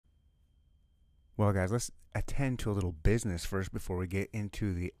Well, guys, let's attend to a little business first before we get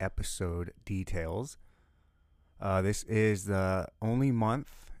into the episode details. This is the only month,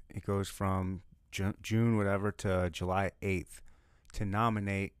 it goes from June whatever to July 8th, to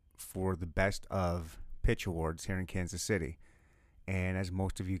nominate for the Best of Pitch Awards here in Kansas City. And as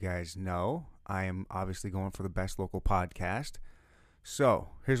most of you guys know, I am obviously going for the Best Local Podcast.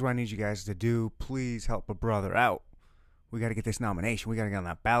 So here's what I need you guys to do. Please help a brother out. We got to get this nomination. We got to get on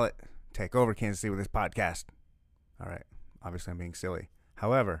that ballot. Take over Kansas City with this podcast. All right. Obviously, I'm being silly.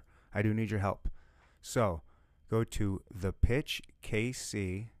 However, I do need your help. So go to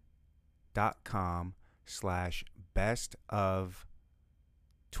thepitchkc.com/best of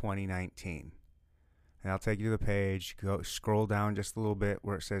 2019. And I'll take you to the page. Go scroll down just a little bit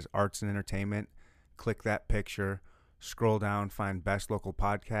where it says Arts and Entertainment. Click that picture. Scroll down, find Best Local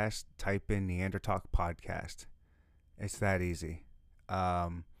Podcast. Type in Neandertalk Podcast. It's that easy.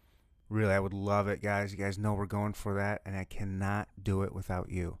 Really, I would love it, guys. You guys know we're going for that, and I cannot do it without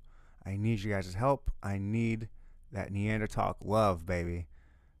you. I need you guys' help. I need that Neandertalk love, baby.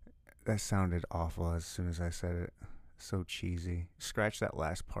 That sounded awful as soon as I said it. So cheesy. Scratch that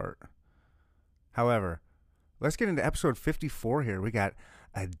last part. However, let's get into episode 54 here. We got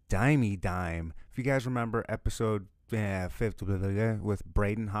a dimey dime. If you guys remember episode 50 with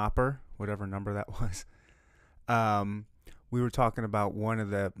Braden Hopper, whatever number that was, we were talking about one of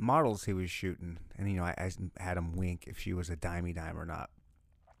the models he was shooting. And, you know, I had him wink if she was a dimey dime or not.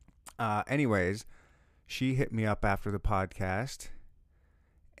 Anyways, she hit me up after the podcast.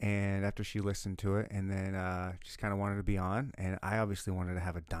 And after she listened to it, and then just kind of wanted to be on. And I obviously wanted to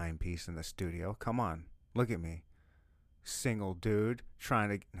have a dime piece in the studio. Come on. Look at me. Single dude trying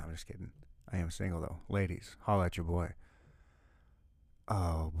to... No, I'm just kidding. I am single, though. Ladies, holla at your boy.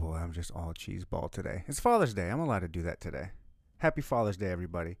 Oh, boy, I'm just all cheeseball today. It's Father's Day. I'm allowed to do that today. Happy Father's Day,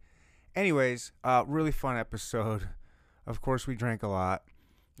 everybody. Anyways, really fun episode. Of course, we drank a lot.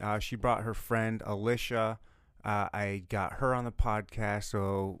 She brought her friend, Alicia. I got her on the podcast,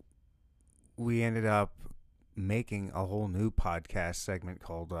 so we ended up making a whole new podcast segment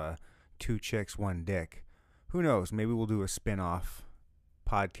called Two Chicks, One Dick. Who knows? Maybe we'll do a spin-off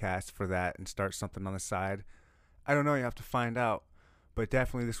podcast for that and start something on the side. I don't know. You have to find out. But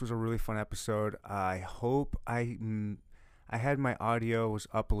definitely, this was a really fun episode. I hope I had my audio was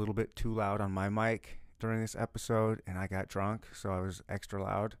up a little bit too loud on my mic during this episode, and I got drunk, so I was extra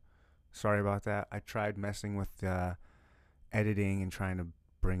loud. Sorry about that. I tried messing with the editing and trying to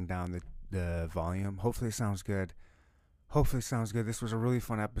bring down the volume. Hopefully it sounds good. This was a really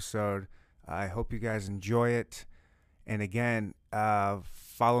fun episode. I hope you guys enjoy it. And again,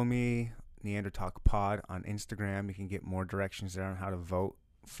 follow me, Neandertalk Pod, on Instagram. You can get more directions there on how to vote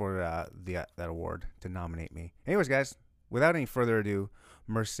for that award to nominate me. Anyways, guys, without any further ado,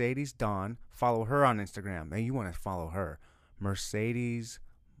 Mercedes Dawn. Follow her on Instagram. Now you want to follow her.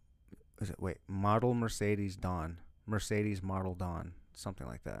 Model Mercedes Dawn. Mercedes Model Dawn. Something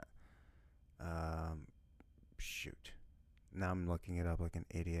like that. Shoot. Now I'm looking it up like an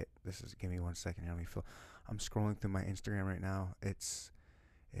idiot. Give me 1 second here. Let me feel. I'm scrolling through my Instagram right now. It's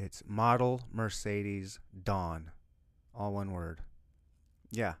Model Mercedes Dawn. All one word.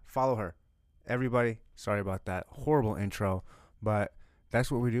 Yeah, follow her. Everybody, sorry about that horrible intro, but that's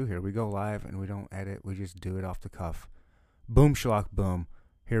what we do here. We go live and we don't edit. We just do it off the cuff. Boom, schlock, boom.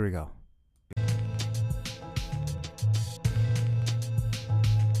 Here we go.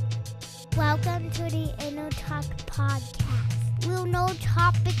 Welcome to the Inner Talk Podcast. We'll no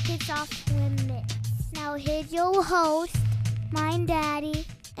topic is off limits. Now here's your host, my daddy,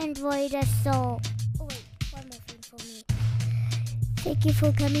 and Voida Soul. Oh wait, one more thing for me. Thank you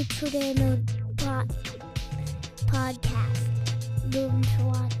for coming to the Inner Talk Podcast. Boom,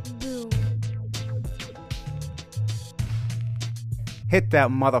 schlock, boom. Hit that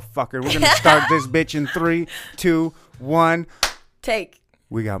motherfucker. We're going to start this bitch in 3, 2, 1. Take.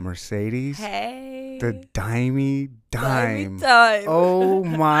 We got Mercedes. Hey. The dimey dime. Time. Oh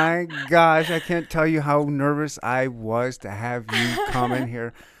my gosh. I can't tell you how nervous I was to have you come in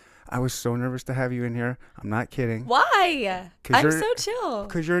here. I was so nervous to have you in here. I'm not kidding. Why? I'm so chill.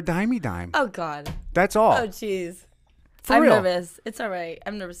 Because you're a dimey dime. Oh, God. That's all. Oh, jeez. For I'm real. nervous. It's all right.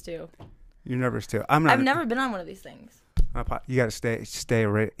 I'm nervous, too. You're nervous, too. I'm not. I've never been on one of these things. You got to stay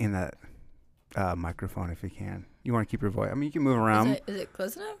right in that microphone if you can. You want to keep your voice. I mean, you can move around. Is it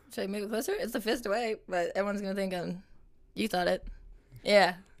close enough? Should I move it closer? It's the fist away, but everyone's going to think you thought it.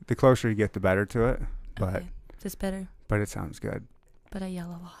 Yeah. The closer you get, the better to it. But Okay. Is this better? But it sounds good. But I yell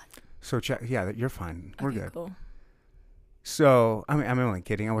a lot. So check. Yeah, you're fine. We're Okay, good. Cool. So, I mean, I'm only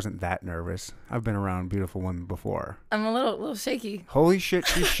kidding. I wasn't that nervous. I've been around beautiful women before. I'm a little shaky. Holy shit,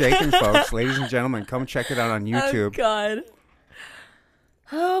 she's shaking, folks. Ladies and gentlemen, come check it out on Oh YouTube. God.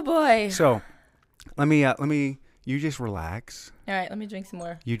 Oh boy. So, let me. You just relax. All right, let me drink some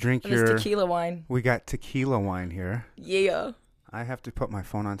more. You drink of this your tequila wine. We got tequila wine here. Yeah. I have to put my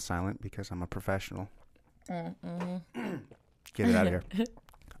phone on silent because I'm a professional. Mm-hmm. Get it out of here.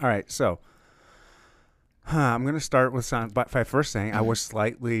 All right, so I'm going to start with some, but by first saying I was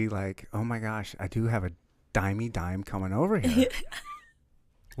slightly like, oh my gosh, I do have a dime coming over here.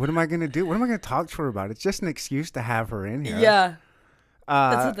 What am I going to do? What am I going to talk to her about? It's just an excuse to have her in here. Yeah.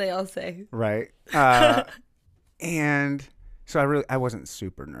 That's what they all say. Right. And so I wasn't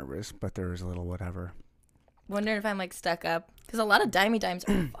super nervous, but there was a little whatever. Wondering if I'm like stuck up because a lot of dimes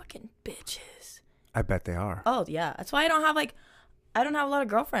are fucking bitches. I bet they are. Oh yeah, that's why I don't have a lot of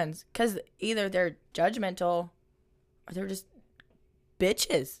girlfriends because either they're judgmental or they're just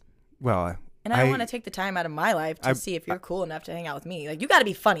bitches. Well, and I don't want to take the time out of my life to see if you're cool enough to hang out with me. Like, you got to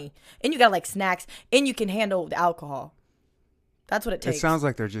be funny, and you got to like snacks, and you can handle the alcohol. That's what it takes. It sounds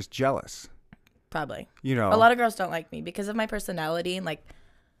like they're just jealous. Probably. You know, a lot of girls don't like me because of my personality, and like,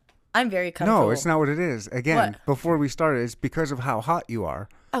 I'm very comfortable. No, it's not what it is. Again, before we started, it's because of how hot you are.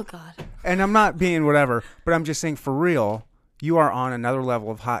 Oh God. And I'm not being whatever, but I'm just saying for real, you are on another level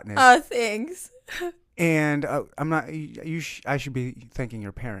of hotness. Thanks. And I'm not. I should be thanking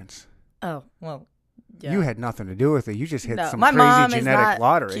your parents. Oh well. Yeah. You had nothing to do with it. You just hit some my mom crazy is genetic not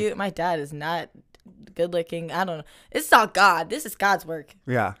lottery. Cute. My dad is not good looking. I don't know. It's all God. This is God's work.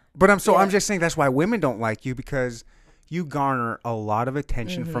 Yeah, but I'm just saying that's why women don't like you, because you garner a lot of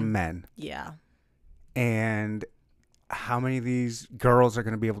attention from men. Yeah. And how many of these girls are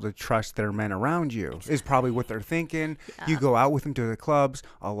going to be able to trust their men around you is probably what they're thinking. Yeah. You go out with them to the clubs.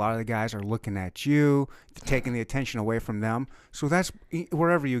 A lot of the guys are looking at you, taking the attention away from them. So that's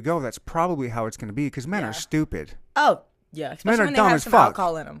wherever you go, that's probably how it's going to be, because men are stupid. Oh, yeah. Especially men are when dumb they have as some fuck.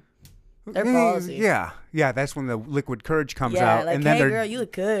 alcohol in them. They're ballsy. Yeah. Yeah, that's when the liquid courage comes yeah, out. Like, and then hey, they're girl, you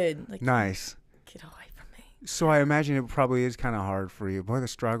look good. Like, nice. Get away from me. So I imagine it probably is kind of hard for you. Boy, the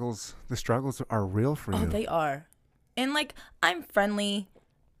struggles are real for you. Oh, they are. And, like, I'm friendly,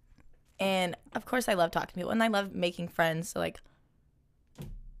 and, of course, I love talking to people, and I love making friends. So, like,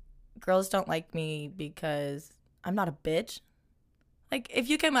 girls don't like me because I'm not a bitch. Like, if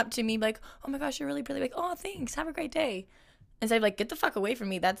you came up to me, like, oh, my gosh, you're really pretty, like, oh, thanks, have a great day. And say, like, get the fuck away from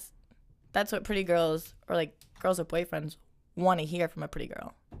me. That's what pretty girls, or, like, girls with boyfriends want to hear from a pretty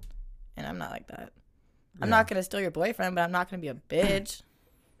girl. And I'm not like that. I'm not going to steal your boyfriend, but I'm not going to be a bitch.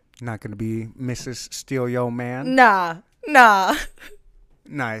 Not going to be Mrs. Steal Yo Man? Nah.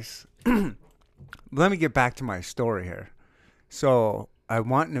 Nice. Let me get back to my story here. So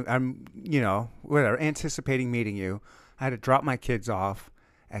I'm anticipating meeting you. I had to drop my kids off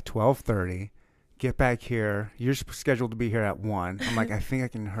at 12:30, get back here. You're scheduled to be here at 1. I'm like, I think I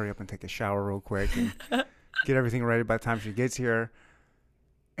can hurry up and take a shower real quick and get everything ready by the time she gets here.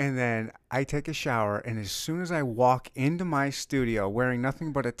 And then I take a shower, and as soon as I walk into my studio wearing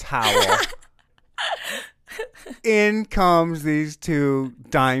nothing but a towel, in comes these 2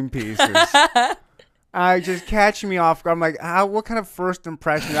 dime pieces. I just catch me off guard. I'm like, what kind of first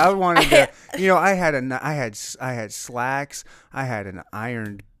impression? I wanted to, I had slacks. I had an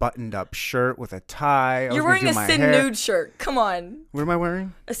ironed, buttoned-up shirt with a tie. You're wearing a Sin Nude shirt. Come on. What am I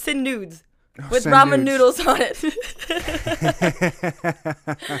wearing? A Sin Nudes. With ramen noodles on it.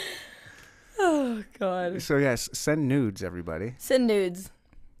 Oh, God. So, yes, send nudes, everybody. Send nudes.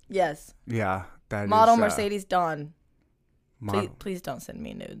 Yes. Yeah. Model Mercedes Dawn. Please don't send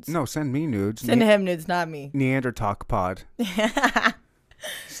me nudes. No, send me nudes. Send him nudes, not me. Neanderthal pod.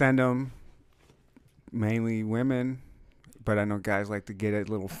 Send them. Mainly women. But I know guys like to get a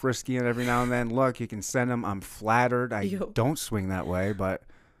little frisky every now and then. Look, you can send them. I'm flattered. I don't swing that way, but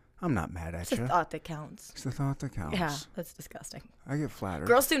I'm not mad at you. It's the thought that counts. It's the thought that counts. Yeah, that's disgusting. I get flattered.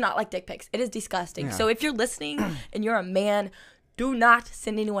 Girls do not like dick pics. It is disgusting. Yeah. So if you're listening and you're a man, do not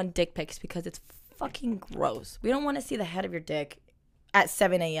send anyone dick pics because it's fucking gross. We don't want to see the head of your dick at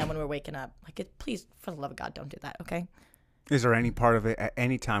 7 a.m. when we're waking up. Please, for the love of God, don't do that, okay? Is there any part of it at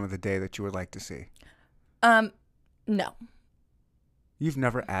any time of the day that you would like to see? No. You've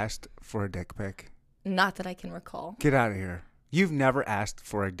never asked for a dick pic? Not that I can recall. Get out of here. You've never asked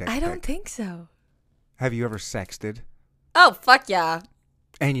for a dick pic? I don't think so. Have you ever sexted? Oh, fuck yeah.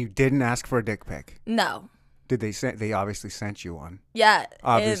 And you didn't ask for a dick pic? No. Did they send? They obviously sent you one. Yeah.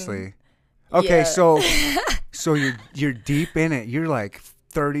 Obviously. Okay, yeah. so you're deep in it. You're like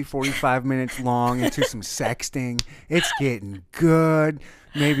 30, 45 minutes long into some sexting. It's getting good.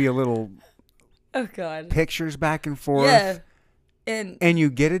 Maybe a little Oh God. pictures back and forth. Yeah. And you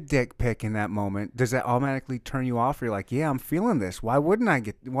get a dick pic in that moment. Does that automatically turn you off? Or you're like, yeah, I'm feeling this. Why wouldn't I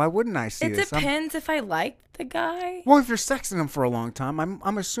see it this? depends if I like the guy. Well, if you're sexting him for a long time,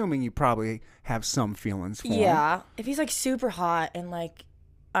 I'm assuming you probably have some feelings for him. Yeah. If he's like super hot and like,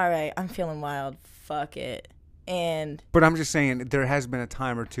 all right, I'm feeling wild. Fuck it. But I'm just saying, there has been a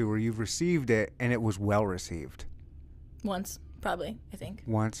time or two where you've received it and it was well received. Once, probably, I think.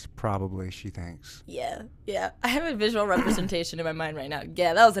 Once, probably, she thinks. Yeah. I have a visual representation in my mind right now.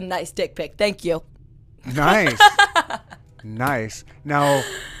 Yeah, that was a nice dick pic. Thank you. Nice. Nice. Now,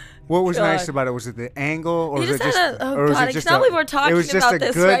 what was God. nice about it? Was it the angle, or He was it just just? had a, oh or was God, it just I can't believe we're talking it was just about a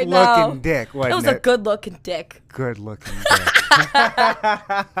this good right now. looking dick, wasn't It was a good looking dick. good looking dick.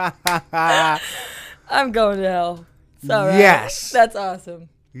 I'm going to hell. It's all right. Yes. That's awesome.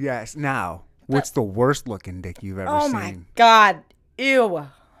 Yes. Now, what's the worst looking dick you've ever Oh seen? my God. Ew. Do I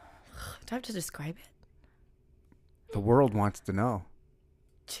have to describe it? The world wants to know.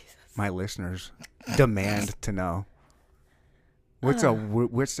 Jesus. My listeners demand to know. What's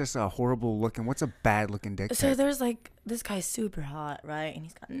just a horrible looking? What's a bad looking dick? So pic? there's like, this guy's super hot, right? And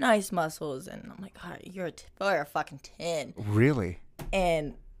he's got nice muscles. And I'm like, God, you're a fucking 10. Really?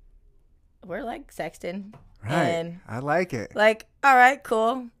 And we're like sexting. Right. And I like it. like, all right,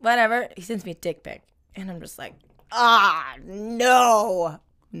 cool, whatever. He sends me a dick pic. And I'm just like, no.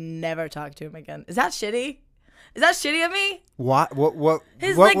 Never talk to him again. Is that shitty? Is that shitty of me? What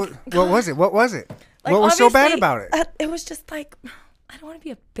His, what like- was it? What was it? Like, What was so bad obviously, about it? It was just like, I don't want to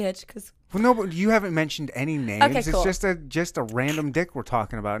be a bitch because Well, no, but you haven't mentioned any names. Okay, cool. It's just a random dick we're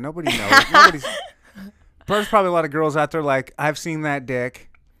talking about. Nobody knows. There's probably a lot of girls out there like, I've seen that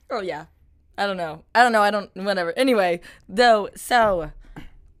dick. oh yeah, I don't know, whatever. Anyway, so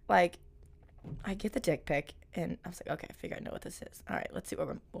like, I get the dick pic and I was like, okay, I figure I know what this is. All right, let's see what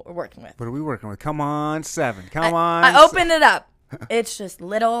we're working with. What are we working with? Come on, 7. Come on. I opened it up. It's just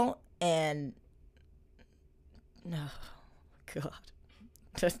little and no, God,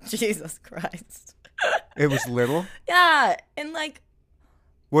 Jesus Christ. It was little. Yeah, and like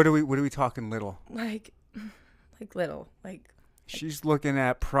What are we talking little? like little, like She's looking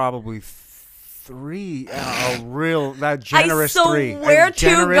at probably 3. That generous 3. swear A to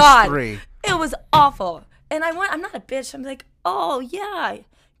generous God. 3. it was awful. And I'm not a bitch. I'm like, oh yeah,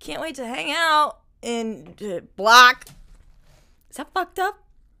 can't wait to hang out in block. Is that fucked up?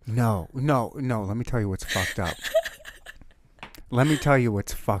 No. Let me tell you what's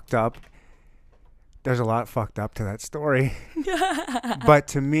fucked up. There's a lot fucked up to that story. But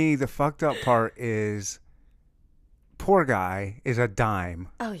to me, the fucked up part is poor guy is a dime.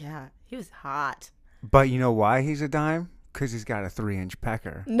 Oh yeah, he was hot. But you know why he's a dime? Because he's got a 3-inch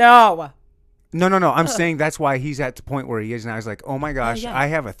pecker. No. No. I'm saying that's why he's at the point where he is. And I was like, oh my gosh, yeah. I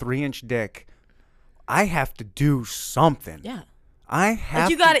have a 3-inch dick. I have to do something. Yeah. I have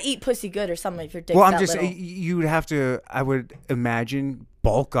Like you gotta eat pussy good or something if your dick's Well, I'm that just little. you would have to. I would imagine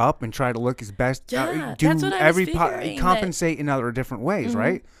bulk up and try to look his best. Yeah, do that's what I was figuring, compensate in other different ways,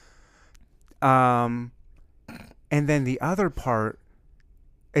 right? And then the other part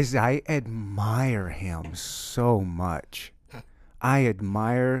is I admire him so much. I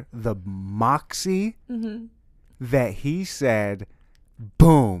admire the moxie that he said,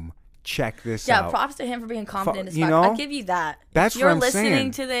 "Boom." Check this out. Yeah, props to him for being confident as you fuck. know? I'll give you that. That's if you're what I'm listening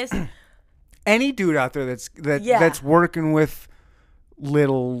saying. to this. Any dude out there Yeah. that's working with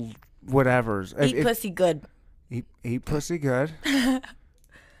little whatevers. Eat pussy good. Eat pussy good.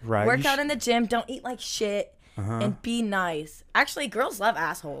 Right. Work out in the gym. Don't eat like shit. And be nice. Actually, girls love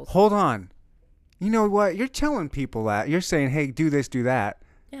assholes. Hold on. You know what? You're telling people that. You're saying, hey, do this, do that.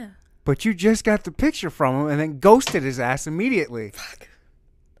 Yeah. But you just got the picture from him and then ghosted his ass immediately. Fuck.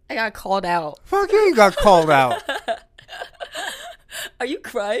 I got called out. Fuck you got called out. Are you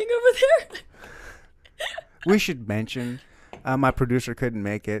crying over there? We should mention, my producer couldn't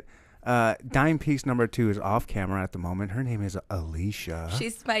make it. Dime piece number 2 is off camera at the moment. Her name is Alicia.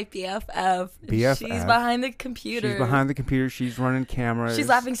 She's my BFF. BFF. She's behind the computer. She's behind the computer. She's running cameras. She's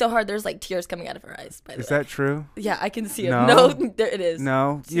laughing so hard there's like tears coming out of her eyes. By the Is way. that true? Yeah, I can see it. No? No, there it is.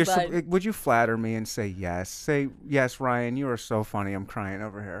 No. She's lying. Would you flatter me and say yes? Say yes, Ryan. You are so funny. I'm crying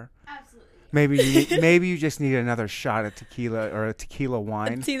over here. Absolutely. Maybe you just need another shot of tequila or a tequila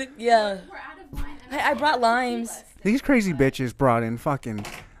wine. Yeah. We're out of wine. I brought limes. These crazy bitches brought in fucking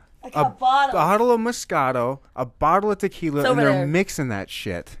I a got bottles. bottle of Moscato, a bottle of tequila, It's and over they're there. mixing that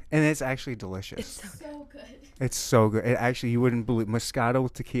shit, and it's actually delicious. So good. It's so good. It actually, you wouldn't believe Moscato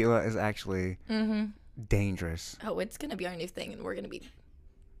with tequila is actually dangerous. Oh, it's gonna be our new thing, and we're gonna be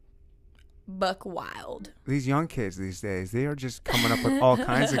buck wild. These young kids these days, they are just coming up with all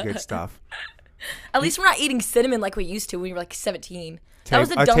kinds of good stuff. At least we're not eating cinnamon like we used to when we were like 17. That was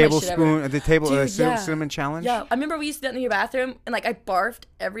the a dumbest shit ever. tablespoon, the table, Dude, yeah. cinnamon challenge. Yeah, I remember we used to do that in your bathroom, and like I barfed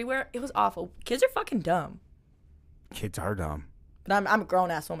everywhere. It was awful. Kids are fucking dumb. Kids are dumb. But I'm a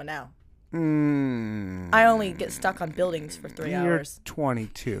grown ass woman now. Mm, I only get stuck on buildings for 3 you're hours.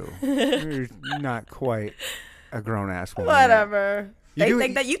 22. You're not quite a grown ass woman. yet. Whatever. You They do-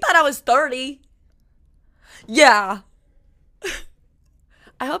 think that you thought I was 30. Yeah.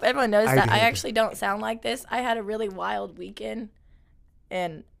 I hope everyone knows that I did. actually don't sound like this. I had a really wild weekend,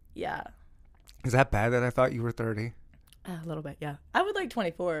 and yeah, Is that bad that I thought you were 30? a little bit. Yeah, I would like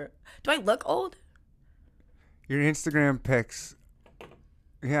 24. Do I look old? Your Instagram pics,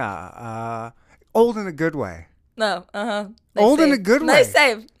 yeah, old in a good way. No. Old in a good way. Nice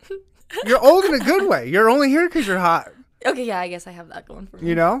save. You're old in a good way. You're only here because you're hot. Okay, yeah, I guess I have that going for me.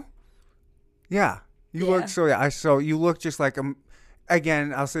 You know? Yeah. You Yeah. look so you look just like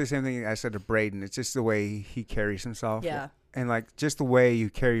again, I'll say the same thing I said to Braden. It's just the way he carries himself. Yeah. And like just the way you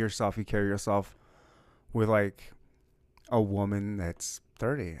carry yourself with like a woman that's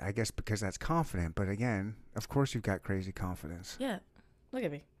 30. I guess because that's confident, but again, of course you've got crazy confidence. Yeah. Look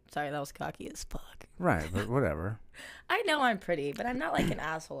at me. Sorry, that was cocky as fuck. Right, but whatever. I know I'm pretty, but I'm not like an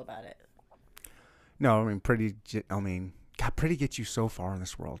asshole about it. No, I mean pretty God, pretty gets you so far in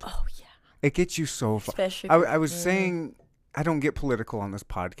this world. Oh yeah. It gets you so far. Especially I was saying I don't get political on this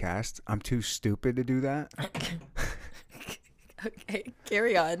podcast. I'm too stupid to do that. Okay,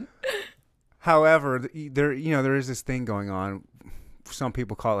 carry on. However, there is this thing going on. Some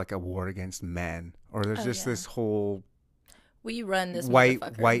people call it like a war against men, or there's just this whole We run this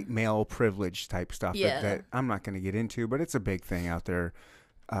white male privilege type stuff Yeah. that I'm not going to get into, but it's a big thing out there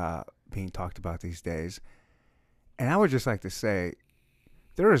being talked about these days. And I would just like to say,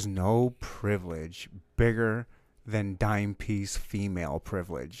 there is no privilege bigger than dime piece female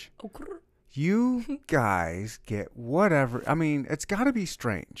privilege. You guys get whatever. I mean, it's got to be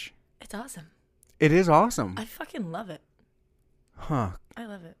strange. It's awesome. It is awesome. I fucking love it. Huh. I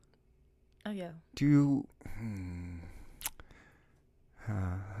love it. Oh yeah. Do you...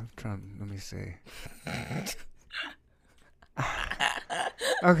 I'm trying... Let me see.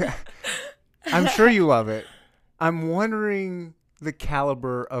 Okay. I'm sure you love it. I'm wondering the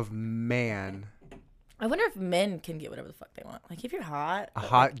caliber of man. I wonder if men can get whatever the fuck they want. Like if you're hot. A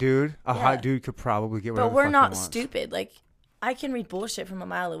hot dude Yeah. could probably get whatever But we're the fuck not he wants. stupid. Like I can read bullshit from a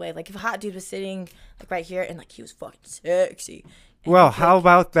mile away. Like if a hot dude was sitting like right here and like he was fucking sexy. and Well, he's how like,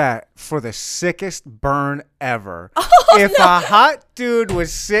 about that for the sickest burn ever? Oh, If a hot dude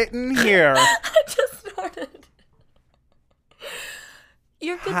was sitting here, I just snorted.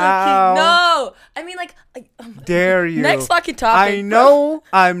 You're good How looking. No. I mean like dare you? next fucking topic. I know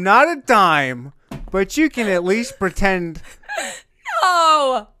I'm not a dime, but you can at least pretend.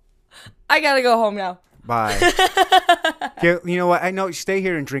 No. I gotta go home now. Bye. You know what? I know. Stay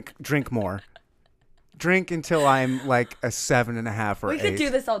here and drink more. Drink until I'm like a 7.5 or We 8. could do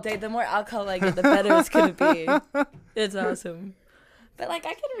this all day. The more alcohol I get, the better it's gonna be. It's awesome. But like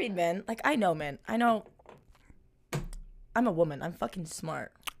I can read men. Like I know men. I know I'm a woman. I'm fucking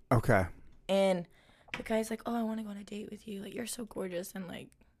smart. Okay. And the guy's like, "Oh, I want to go on a date with you. Like you're so gorgeous." And like,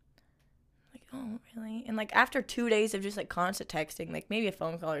 "Oh, really?" And like after 2 days of just like constant texting, like maybe a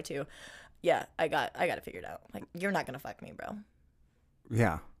phone call or two, yeah, I got it figured out. Like you're not gonna fuck me, bro.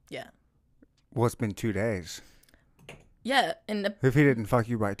 Yeah. Yeah. Well, it's been 2 days. Yeah. And If he didn't fuck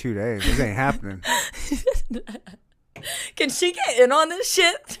you by 2 days, this ain't happening. can she get in on this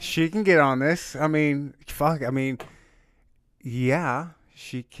shit? She can get on this. I mean, fuck. I mean, yeah,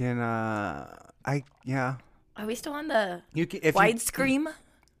 she can. Yeah. Are we still on the You can. If widescreen?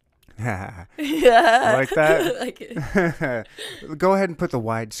 yeah. Yeah. Like that? Like it. Go ahead and put the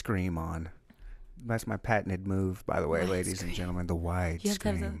wide scream on. That's my patented move, by the way, Wide ladies and screen. gentlemen. The wide You have to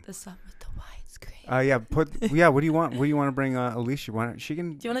have screen. the song with the widescreen. Yeah. What do you want? What do you want to bring, Alicia? Why don't she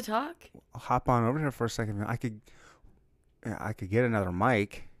can Do you want to talk? hop on over here for a second? I could get another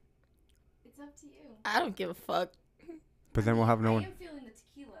mic, It's up to you. I don't give a fuck. but then we'll have no I one. am feeling the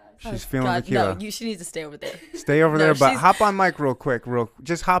tequila. She's Oh, feeling God, tequila. No, she needs to stay over there. Stay over No, there, but she's- hop on mic real quick.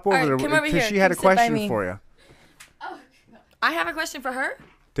 Just hop over All right, there come over here. she had a Come sit by question me. for you. Oh, I have a question for her.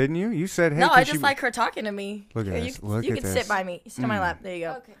 Didn't you? You said, "Hey, No, could I you just like her talking to me. Look at Here, this. You, Look you at can this. sit by me. Sit on my Mm. lap. There you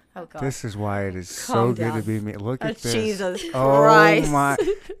go. okay. Oh God. This is why it is so Calm good to down. be me. Look at this. Jesus Oh Christ. my!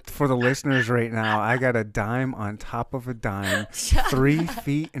 For the listeners right now, I got a dime on top of a dime, 3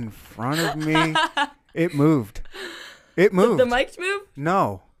 feet in front of me. It moved. It moved. The mic move?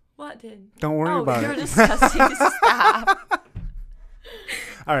 No, What did? don't worry Oh, about you're it. disgusting. Stop.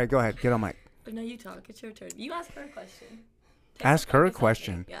 All right, go ahead. Get on mic. No, you talk. It's your turn. You ask her a question. Ask her a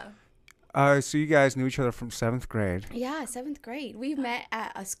question. Yeah. So you guys knew each other from 7th grade. Yeah, 7th grade. We met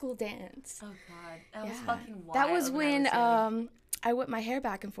at a school dance. Oh God, that was Yeah. fucking wild. That was when I was young. I Whipped My Hair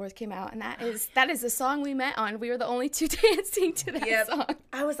Back and Forth came out, and that is the song we met on. We were the only two dancing to that Yep. song.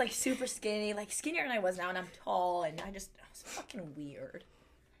 I was like super skinny, like skinnier than I was now, and I'm tall, and I was fucking weird.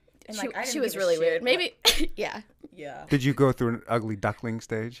 And like I She didn't was give a really shit weird. Maybe, yeah. what- yeah. Did you go through an ugly duckling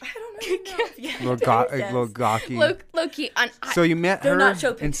stage? I don't really know. Yeah. A little gawky. Low key. So you met Do her not show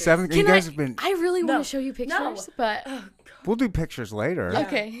in pictures. 7th grade. You guys have been. I really want No. to show you pictures, No. but We'll do pictures later.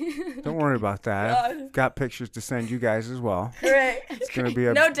 okay. Don't worry about that. God. I've got pictures to send you guys as well. Right. It's gonna be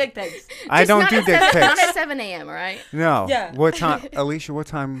a. No dick pics. I don't do dick Not pics. at 7 a.m. All right. No. Yeah. What time, Alicia? What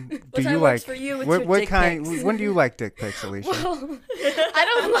time do What time you works like? for you with what your what dick kind? pics? When do you like dick pics, Alicia? Well, I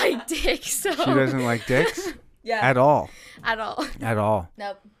don't like dicks, so She doesn't like dicks Yeah. at all. at all. At all.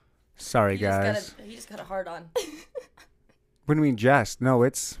 Nope. Sorry, He just guys. he just got a hard on. What do you mean, jest? No,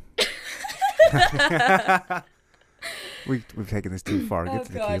 it's. We've taken this too far. Get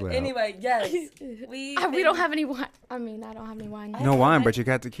the tequila out. Anyway, yes. We don't have any wine. I mean, I don't have any wine. No wine, but you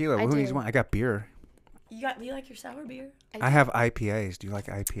got tequila. I Who needs do. wine? I got beer. You like your sour beer? I have IPAs. Do you like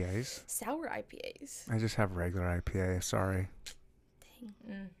IPAs? Sour IPAs. I just have regular IPA. Sorry.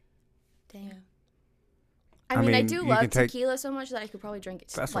 Mm. Dang. Yeah. I I mean, I mean, do you love can take- tequila so much that I could probably drink it.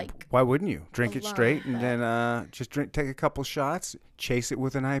 That's Like, why wouldn't you drink it alone, straight and but- then just take a couple shots, chase it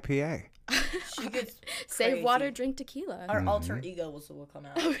with an IPA. She gets save crazy. water, drink tequila. Our alter egos will come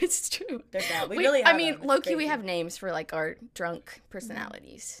out. Oh, it's true. They're down. We We- really. I have mean, them. It's low key, we crazy. have names for like our drunk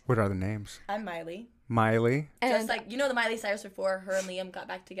personalities. What are the names? I'm Miley. Miley. And Just like you know the Miley Cyrus before her and Liam got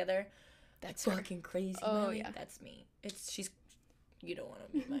back together. that's her. Fucking crazy. Oh, Miley. yeah. That's me. She's. You don't want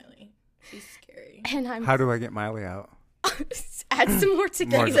to meet Miley. She's scary. And I'm How do I get Miley out? add some more More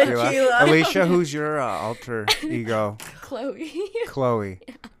tequila. Tequila. Alicia, who's your alter ego? Chloe. Chloe.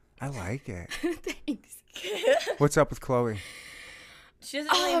 I like it. Thanks. What's up with Chloe? She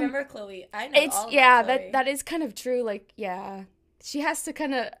doesn't really remember Chloe. I know It's all about yeah, Chloe. that is kind of true. Like yeah, she has to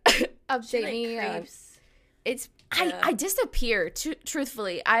kind of update She, like, me. creeps. It's Yeah. I disappear.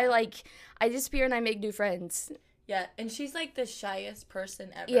 Truthfully, I disappear and I make new friends. Yeah, and she's like the shyest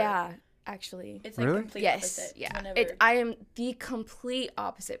person ever. Yeah, actually. It's like Really? complete Yes. opposite. Yeah. Whenever I am the complete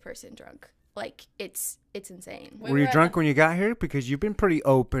opposite person drunk. Like it's insane. We Were you at drunk the- when you got here? Because you've been pretty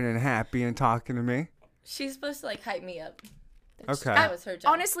open and happy and talking to me. She's supposed to like hype me up. Okay. That was her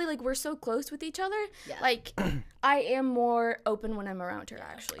job. Honestly, like we're so close with each other. Yeah. Like I am more open when I'm around her.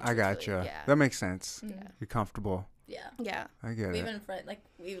 Actually, I gotcha. truthfully. Yeah. That makes sense. Yeah. You're comfortable. Yeah. Yeah. I get We've it. been friends. Like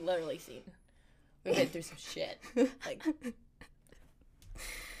we've literally seen. We've been through some shit. Like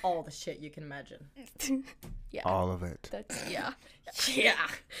all the shit you can imagine. Yeah. All of it. That's yeah. Yeah.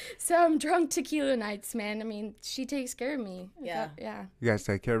 So I'm drunk tequila nights, man. I mean, she takes care of me. Yeah. Yeah. You guys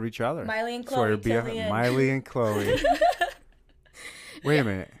take care of each other. Miley and That's why Chloe. your till BFF the end. Miley and Chloe. Wait a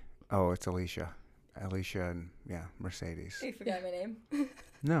minute. Oh, it's Alicia. Alicia and Mercedes. You forgot my name.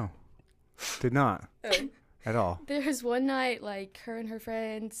 No, did not Oh. at all. There was one night, like her and her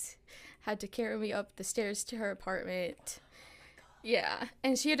friends had to carry me up the stairs to her apartment. Yeah,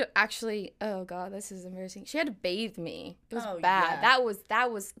 and she had to actually. Oh god, this is embarrassing. She had to bathe me. It was Oh, bad. yeah.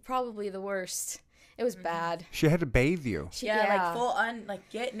 That was probably the worst. It was bad. She had to bathe you. She, Yeah, like full on, like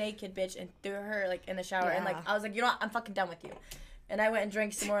get naked, bitch, and threw her like in the shower, and like Yeah. I was like, you know what, I'm fucking done with you. And I went and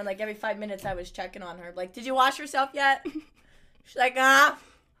drank some more, and like every 5 minutes I was checking on her, like, did you wash yourself yet? She's like,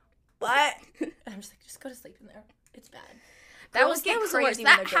 what? And I'm just like, just go to sleep in there. It's bad. That Girls was get the worst. crazy when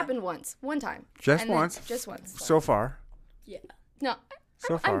That they're drunk. happened once, one time. Just And then- once. Just once. So far. Yeah, No,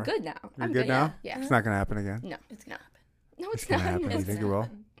 So far. I'm good now. You're I'm good now? Yeah. It's not gonna happen again. No, it's gonna happen. no, It's it's gonna not. happen. No, You it's think it not. will?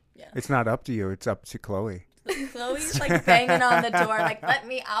 Yeah. It's not up to you. It's up to Chloe. Chloe's like banging on the door, like, let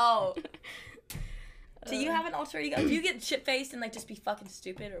me out. Do you have an alter ego? Do you get shit faced and like just be fucking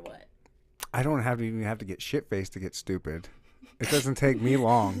stupid or what? I don't even have to get shit faced to get stupid. It doesn't take me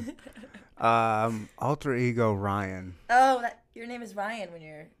long. Alter ego Ryan. Oh, your name is Ryan when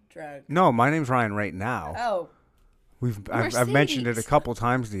you're drunk. No, my name's Ryan right now. Oh, I've mentioned it a Mercedes. couple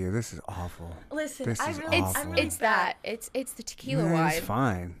times to you. This is awful. listen, This I is really, awful. I'm really It's bad. that. It's the tequila Yeah, wine. it's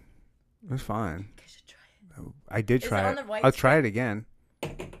fine. It's fine. You should try it. I did Is try it it. on the white I'll try it again.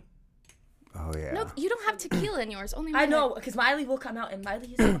 Oh yeah. No, you don't have tequila in yours. Only I mine. know, because Miley will come out, and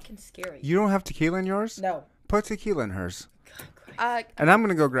Miley is fucking scary. You don't have tequila in yours? No. Put tequila in hers. Can And I'm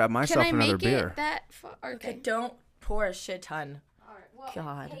gonna go grab myself I another make beer. it that far? Okay, Okay. don't pour a shit ton. All right. Well,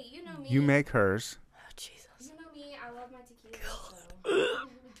 God. Hey, you know me. You make hers. Oh, Jesus. You know me. I love my tequila.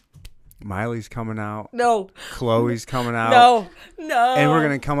 So. Miley's coming out. No. Chloe's coming out. No. And we're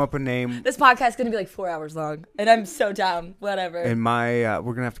gonna come up a name. This podcast is gonna be like 4 hours long, and I'm so down. Whatever. And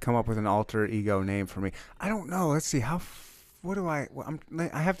we're gonna have to come up with an alter ego name for me. I don't know. Let's see. What do I?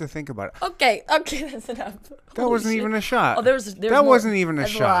 I have to think about it. Okay, that's enough. That wasn't even a shot. Oh, there's that more. wasn't even a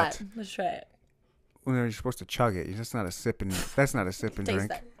That's shot. lot. Let's try it. Well, you're supposed to chug it. That's not a sip and. That's not a sip and Taste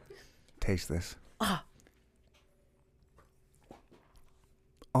drink. that. Taste this. Ah.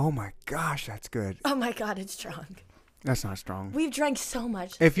 Oh my gosh, that's good. Oh my God, it's strong. That's not strong. We've drank so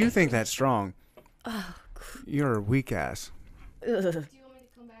much. If you think that's strong, you're a weak ass. Ugh. Do you want me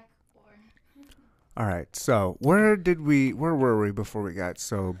to come back or? All right, so where were we before we got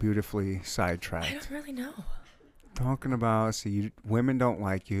so beautifully I sidetracked? don't really know. Talking about, women don't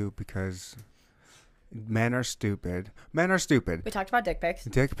like you because men are stupid. Men are stupid. We talked about dick pics.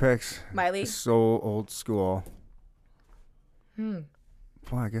 Dick pics. Miley. So old school. Well,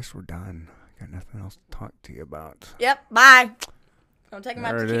 I guess we're done. Got nothing else to talk to you about. Yep. Bye. Don't take him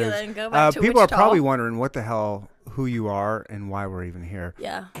out There it tequila is. and go back to people Wichita. are probably wondering who you are and why we're even here.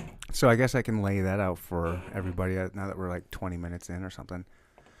 Yeah. So I guess I can lay that out for everybody now that we're like 20 minutes in or something.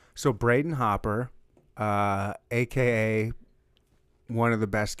 So Braden Hopper, a.k.a. one of the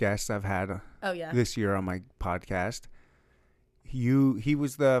best guests I've had Oh yeah. this year on my podcast. He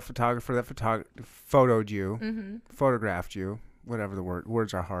was the photographer that photoed you, Mm-hmm. photographed you, whatever the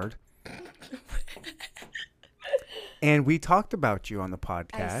words are hard. And we talked about you on the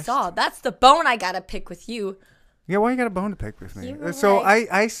podcast. I saw. That's the bone I gotta pick with you. Yeah, why you got a bone to pick with me? You were So like-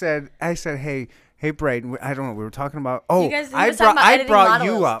 I said, hey, Braden, I don't know. We were talking about. Oh, You guys- he I was talking about I editing brought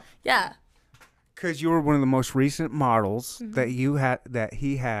you models. up Yeah. because you were one of the most recent models Mm-hmm. that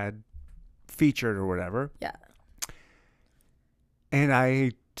he had featured or whatever. Yeah. And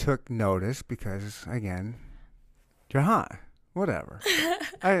I took notice because again, you're hot. Whatever.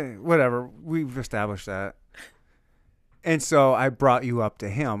 Whatever. We've established that. And so I brought you up to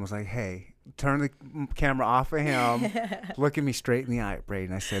him. I was like, hey, turn the camera off of him. Look at me straight in the eye,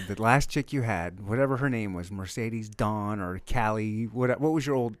 Braden. I said, the last chick you had, whatever her name was, Mercedes Dawn or Callie, what was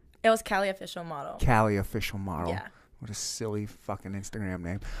your old It was Cali official model. Callie official model? Yeah. What a silly fucking Instagram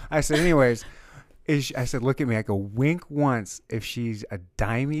name. I said, anyways, I said, look at me. I go, wink once if she's a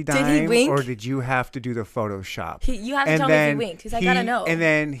dimey dime. Did he wink? Or did you have to do the Photoshop? You have to tell me if he winked because I gotta know. And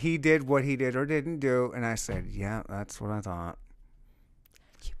then he did what he did or didn't do. And I said, yeah, that's what I thought.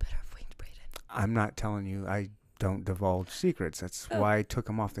 You better have winked, Braden. I'm not telling you. I don't divulge secrets. That's why I took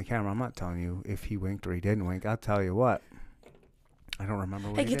him off the camera. I'm not telling you if he winked or he didn't wink. I'll tell you what. I don't remember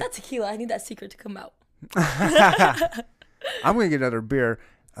what Hey, he get did. that tequila. I need that secret to come out. I'm going to get another beer.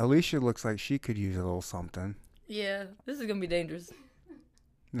 Alicia looks like she could use a little something. Yeah. This is gonna be dangerous.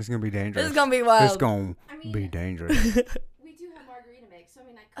 This is going to be dangerous. This is gonna be This wild. is going I to mean- be dangerous. We do have margarita mix, so I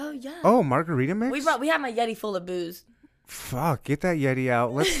mean, I could. Oh yeah. Oh, margarita mix? We have my Yeti full of booze. Fuck, get that Yeti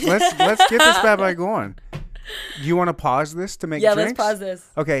out. Let's get this bad boy going. Do you want to pause this to make Yeah, drinks? let's pause this.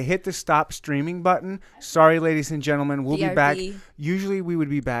 Okay, hit the stop streaming button. Sorry, ladies and gentlemen, we'll be back. BRB. Usually we would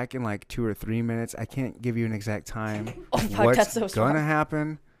be back in like 2 or 3 minutes. I can't give you an exact time Oh, of fuck, what's that's so strong. gonna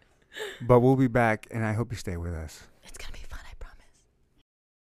happen, but we'll be back, and I hope you stay with us. It's gonna be fun, I promise.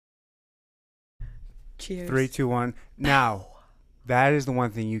 Cheers. 3, 2, 1. Now, that is the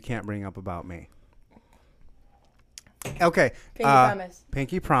one thing you can't bring up about me. Okay, Pinky promise.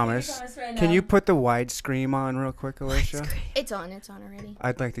 Pinky promise. promise right Can now. you put the wide screen on real quick, Alicia? It's on already.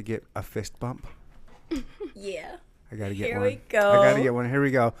 I'd like to get a fist bump. Yeah. I gotta get Here one. we go. I gotta get one. Here we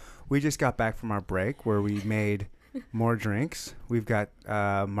go. We just got back from our break where we made more drinks. We've got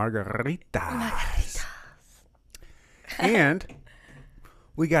margaritas. And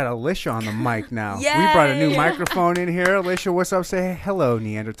we got Alicia on the mic now. We brought a new Yay. microphone in here. Alicia, what's up? Say hello,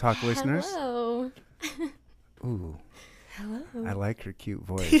 Neanderthal listeners. Hello. Ooh, Hello. I like your cute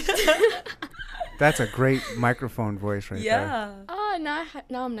voice. That's a great microphone voice right there. Yeah. Oh, now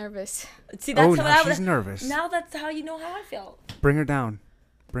I'm nervous. See, that's Oh, how now I she's nervous. Now that's how you know how I feel. Bring her down.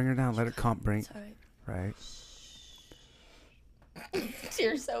 Bring her down. Let her comp bring. It's all Right. right.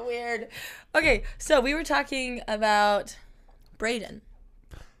 You're so weird. Okay, so we were talking about Braden.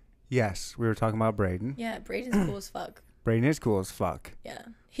 Yes, we were talking about Braden. Yeah, Braden's cool as fuck. Braden is cool as fuck. Yeah,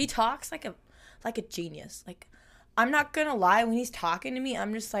 he talks like a genius. Like, I'm not gonna lie, when he's talking to me,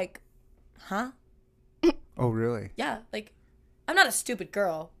 I'm just like, huh? Oh, really? Yeah, like, I'm not a stupid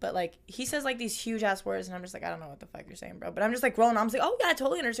girl, but like, he says like these huge ass words, and I'm just like, I don't know what the fuck you're saying, bro. But I'm just like rolling. I'm just like, oh yeah, I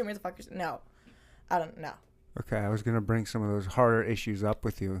totally understand what the fuck you're saying. No, I don't know. Okay, I was going to bring some of those harder issues up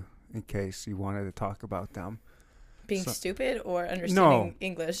with you in case you wanted to talk about them. Being So- stupid or understanding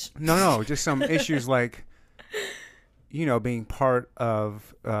English. No, just some issues like, being part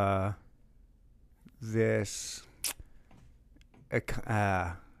of this,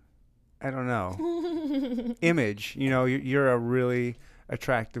 I don't know, image. You know, you're a really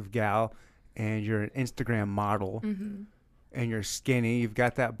attractive gal, and you're an Instagram model, Mm-hmm. and you're skinny. You've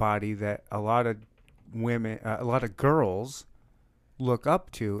got that body that a lot of women, a lot of girls look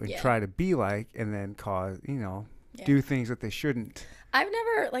up to and Yeah. try to be like, and then cause, Yeah. do things that they shouldn't. I've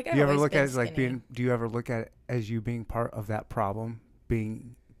never like. I've Do you ever always look been at it as like skinny. being? Do you ever look at it as you being part of that problem,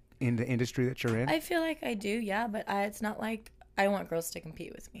 being in the industry that you're in? I feel like I do, yeah, but it's not like I want girls to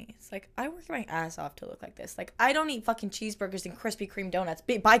compete with me. It's like I work my ass off to look like this. Like I don't eat fucking cheeseburgers and Krispy Kreme donuts.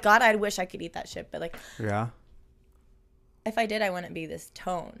 By God, I wish I could eat that shit. But like, Yeah. if I did, I wouldn't be this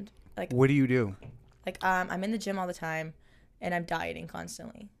toned. Like, What do you do? I'm in the gym all the time, and I'm dieting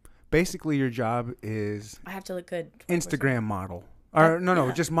constantly. Basically, your job is I have to look good. 24/7. Instagram model, or no,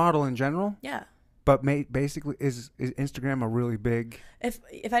 yeah. just model in general. Yeah. But basically, is Instagram a really big? If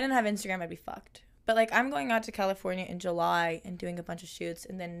I didn't have Instagram, I'd be fucked. But like I'm going out to California in July and doing a bunch of shoots,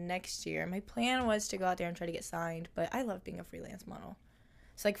 and then next year my plan was to go out there and try to get signed. But I love being a freelance model.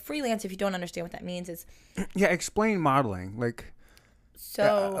 So like freelance, if you don't understand what that means, is Yeah, explain modeling. Like,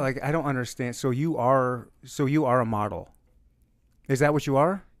 so like I don't understand. So you are a model. Is that what you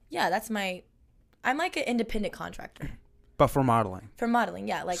are? yeah, I'm like an independent contractor But for modeling. for modeling.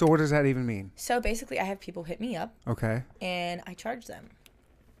 Yeah, like So what does that even mean? so basically, I have people hit me up Okay, and I charge them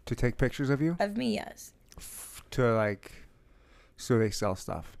to take pictures of you, of me. Yes. to like, so they sell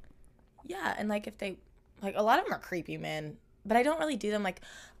stuff. Yeah, and like if they like a lot of them are creepy, man. But I don't really do them like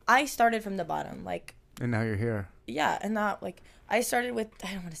I started from the bottom. Like And now you're here. yeah, and not like I started with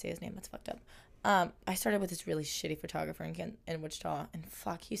I don't want to say his name, that's fucked up. I started with this really shitty photographer in Wichita, and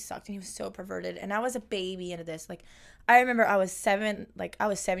fuck, he sucked, and he was so perverted, and I was a baby into this. Like, I remember I was 7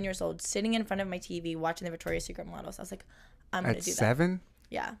 years old, sitting in front of my TV watching the Victoria's Secret models. I was like, I'm gonna At do that. 7?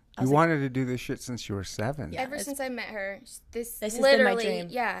 Yeah, I You was like, wanted to do this shit since you were 7. Yeah. Ever it's- since I met her, this has been my literally, dream.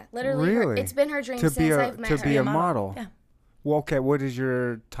 yeah, literally, Really? it's been her dream To since be I've met her. a model. Yeah, Well, okay. What is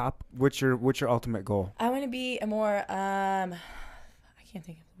your top? What's your ultimate goal? I want to be a more I can't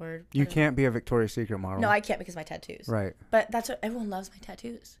think of the word. You can't be a Victoria's Secret model. No, I can't because of my tattoos. Right. But that's what everyone loves, my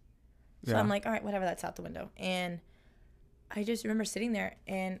tattoos. So Yeah. I'm like, all right, whatever, that's out the window. And I just remember sitting there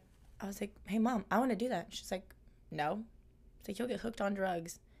and I was like, hey, Mom, I want to do that. She's like, no. It's like, you'll get hooked on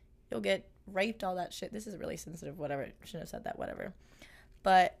drugs. You'll get raped, all that shit. This is really sensitive, whatever. Shouldn't have said that, whatever.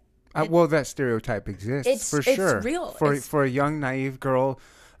 But Well, that stereotype exists for it's sure. real. For a young, naive girl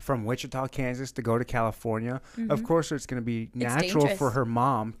from Wichita, Kansas, to go to California, of course, it's going to be natural dangerous. for her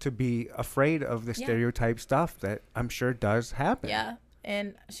mom to be afraid of the Yeah. stereotype stuff that I'm sure does happen. yeah.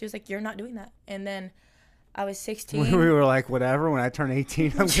 And she was like, you're not doing that. And then I was 16. We were like, whatever. When I turn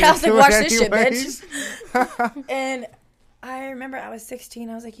 18, I'm Yeah, I was like, going to do watch it this shit, anyways. bitch. And I remember I was 16.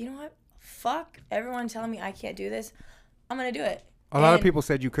 I was like, you know what? Fuck everyone telling me I can't do this. I'm going to do it. A lot of And- people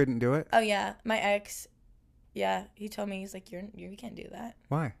said you couldn't do it. Oh, yeah. My ex, yeah, he told me, he's like, you can't do that.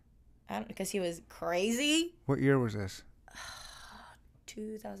 Why? I don't, because he was crazy. What year was this?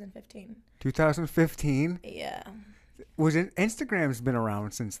 2015. 2015. Yeah. Was it? Instagram's been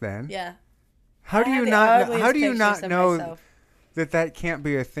around since then. Yeah. How I do you have the not? ugliest How do you pictures not of know myself. that can't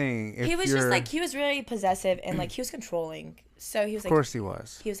be a thing? If He was just you're- like, he was really possessive and like he was controlling. So he was Of like, course he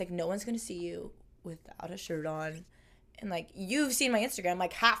was. no one's going to see you without a shirt on. And like, you've seen my Instagram,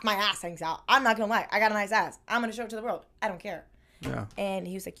 like half my ass hangs out. I'm not going to lie. I got a nice ass. I'm going to show it to the world. I don't care. Yeah. And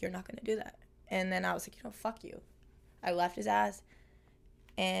he was like, you're not going to do that. And then I was like, fuck you. I left his ass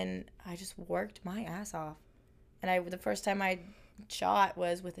and I just worked my ass off. And the first time I shot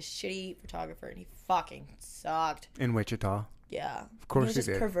was with a shitty photographer and he fucking sucked. In Wichita. Yeah. Of course he was he just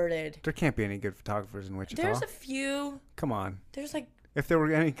did. perverted. There can't be any good photographers in Wichita. There's a few. Come on. There's like, If there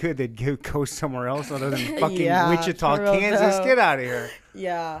were any good, they'd go somewhere else other than fucking Yeah, Wichita, for real Kansas. though. Get out of here.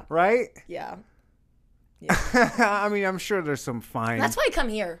 yeah, Right? yeah. I mean, I'm sure there's some fine. That's why I come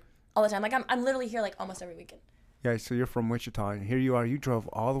here all the time. Like I'm literally here like almost every weekend. Yeah, so you're from Wichita, and here you are. You drove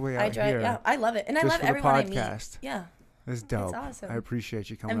all the way out I drive. here. Yeah, I love it, and I just love for the everyone I meet. podcast. Yeah, That's dope. awesome. I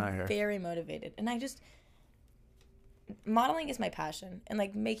appreciate you coming I'm out here. very motivated, and modeling is my passion, and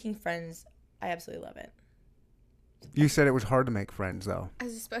like making friends, I absolutely love it. You said it was hard to make friends, though. I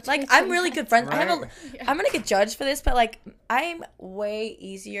was just about to Like mention I'm really that. good friends. I have Right. I'm gonna get judged for this, but like I'm way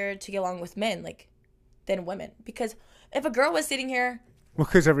easier to get along with men like than women because if a girl was sitting here Well,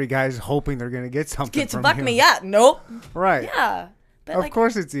 because every guy's hoping they're going to get something get to from fuck you. me, yeah, nope, Right. yeah, but Of like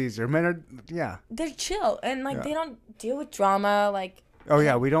course it's easier. Men are, yeah. they're chill and like Yeah. they don't deal with drama. Like Oh,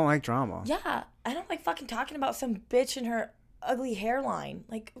 yeah, we don't like drama. yeah, I don't like fucking talking about some bitch and her ugly hairline.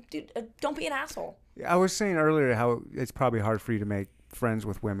 Like, dude, don't be an asshole. I was saying earlier how it's probably hard for you to make friends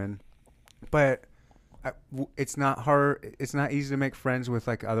with women, but it's not hard. It's not easy to make friends with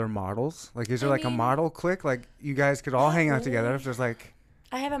like other models. Like, is there like a model clique? Like, you guys could all hang out together. If there's like,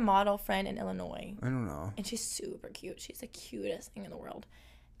 I have a model friend in Illinois, I don't know. and she's super cute. She's the cutest thing in the world,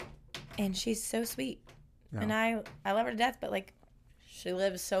 and she's so sweet. Yeah. And I love her to death, but like, she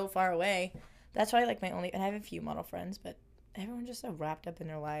lives so far away. That's why like my only. And I have a few model friends, but everyone's just so wrapped up in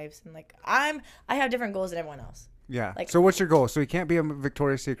their lives, and like I have different goals than everyone else. Yeah. Like- So what's your goal? So you can't be a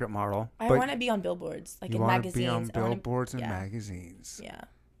Victoria's Secret model. I but want to be on billboards, like you in want to magazines. be on I wanna- billboards and yeah. magazines. Yeah.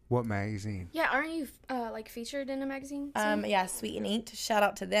 What magazine? Yeah, aren't you like featured in a magazine? Yeah, Sweet and Inked. Shout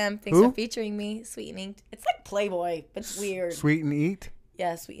out to them. Thanks Who? for featuring me. Sweet and Inked. It's like Playboy, but it's weird. Sweet and Eat?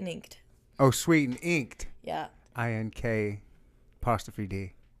 Yeah, Sweet and Inked. Oh, Sweet and Inked. Yeah. INK apostrophe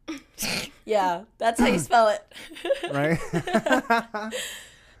D. Yeah, that's how you spell it. Right?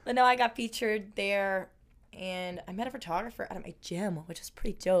 But no, I got featured there, and I met a photographer out of my gym, which is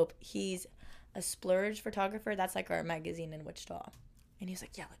pretty dope. He's a Splurge photographer. That's like our magazine in Wichita. And he's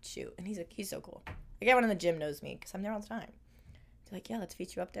like, yeah, let's shoot. And he's so cool. Like, everyone in the gym knows me because I'm there all the time. They're like, yeah, let's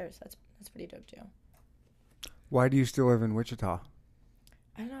feature you up there. So that's pretty dope too. Why do you still live in Wichita?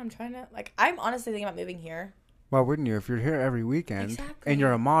 I don't know. I'm trying to, like, I'm honestly thinking about moving here. Why wouldn't you? If you're here every weekend Exactly. and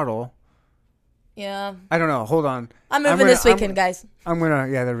you're a model. Yeah. I don't know. Hold on. I'm moving this weekend, guys. I'm going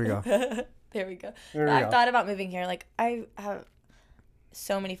to, yeah, there we go. There we go. There we I've go. thought about moving here. Like, I have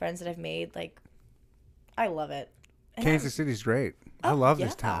so many friends that I've made. Like, I love it. And Kansas City's great. I Oh, love this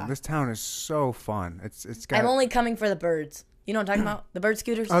yeah. town. This town is so fun. It's got. I'm only coming for the birds. You know what I'm talking about? The bird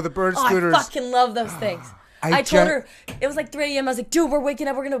scooters. Oh, the bird Oh, scooters. I fucking love those things. I told her it was like 3 a.m. I was like, dude, we're waking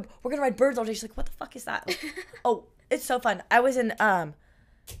up. We're gonna ride birds all day. She's like, what the fuck is that? Like, oh, it's so fun. I was in bird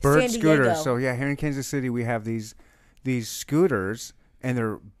San scooters. Diego. So yeah, here in Kansas City we have these scooters, and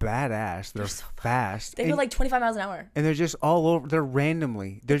they're badass. They're fast. They go like 25 miles an hour. and they're just all over. They're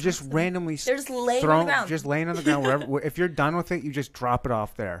randomly. They're just randomly. They're just laying on thrown, the ground. Just laying on the ground. Wherever. If you're done with it, you just drop it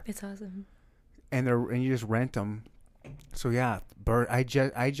off there, It's awesome. and you just rent them. So yeah, bird. I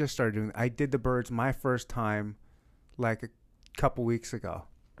just started doing. I did the birds my first time, like a couple weeks ago,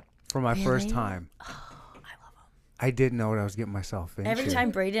 for my first Really? time. Oh, I love them. I didn't know what I was getting myself into. Every time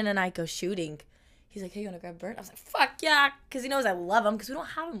Braden and I go shooting, he's like, hey, you want to grab a bird? I was like, fuck yeah. Because he knows I love them because we don't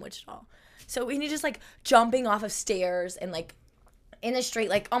have them in Wichita. So when he's just like jumping off of stairs and like in the street,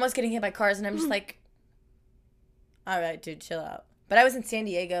 like almost getting hit by cars. And I'm just like, all right, dude, chill out. But I was in San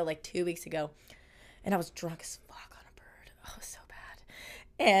Diego like 2 weeks ago and I was drunk as fuck on a bird. Oh, so bad.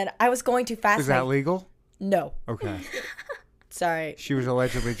 And I was going too fast. Is that legal? No. Okay. Sorry. She was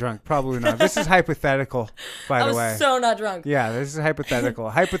allegedly drunk. Probably not. This is hypothetical, by I the was way. so not drunk. Yeah, this is hypothetical.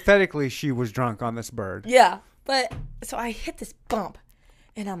 Hypothetically, she was drunk on this bird. Yeah. But so I hit this bump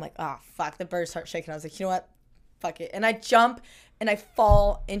and I'm like, oh, fuck. The bird starts shaking. I was like, you know what? Fuck it. And I jump and I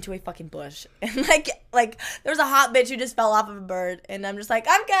fall into a fucking bush. And like there was a hot bitch who just fell off of a bird. And I'm just like,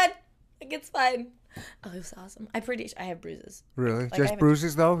 I'm good. Like, it's fine. Oh, it was awesome. I have bruises. Really? I Just haven't-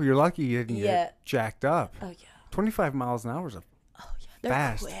 bruises, though? You're lucky you didn't Yeah. get jacked up. Oh, yeah. 25 miles an hour is Oh, yeah. They're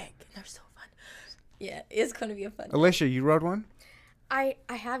Fast. quick. And they're so fun. Yeah, it's going to be a fun. Alicia, you rode one? I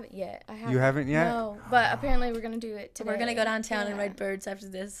haven't yet. You haven't yet? No, but apparently we're gonna do it today. We're going to go downtown and Yeah. ride birds after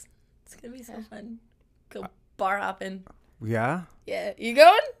this. It's going to be so fun. Go bar hopping. Yeah? Yeah. You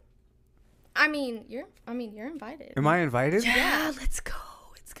going? I mean, you're invited. Am I invited? Yeah, let's go.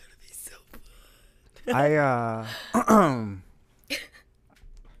 It's going to be so fun.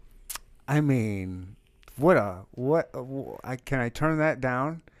 I mean, can I turn that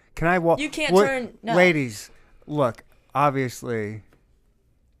down? Can I walk? You can't turn- no. Ladies, look, obviously,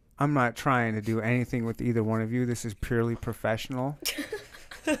 I'm not trying to do anything with either one of you. This is purely professional.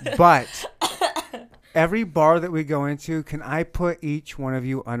 But every bar that we go into, can I put each one of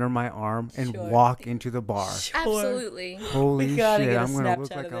you under my arm and Sure. walk into the bar? Absolutely. Holy We gotta shit, get a I'm going to look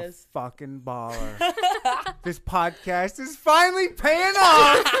Snapchat like of a this. fucking baller. This podcast is finally paying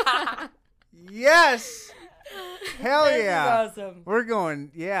off. Yes. Hell This is yeah. awesome. We're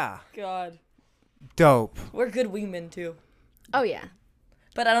going, yeah. God. Dope. We're good wingmen, too. Oh yeah.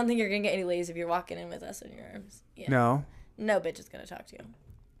 But I don't think you're going to get any ladies if you're walking in with us in your arms. Yeah. No, No bitch is going to talk to you.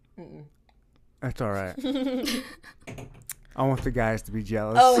 that's all right. I want the guys to be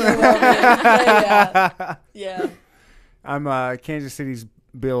jealous. Oh, you will be. Yeah. Yeah. I'm Kansas City's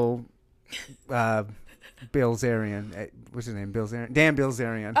Bill Bilzerian. What's his name? Bilzerian. Dan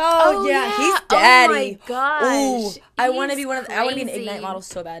Bilzerian. Oh, yeah. He's daddy. Oh my gosh. Ooh, I want to be He's one of. I want to be an crazy. Ignite model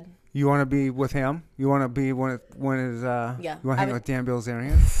so bad. You want to be with him? You want to be one of his? Yeah, You want to I hang would- out with Dan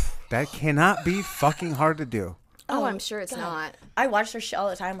Bilzerian? That cannot be fucking hard to do. Oh, I'm sure it's not. I watch their shit all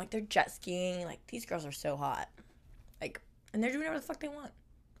the time. Like, they're jet skiing. Like, these girls are so hot. Like, and they're doing whatever the fuck they want.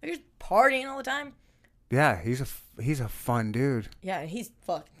 They're just partying all the time. Yeah, he's a fun dude. Yeah, he's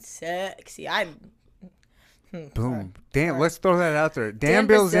fucking sexy. I'm. Boom. Damn, let's throw that out there. Dan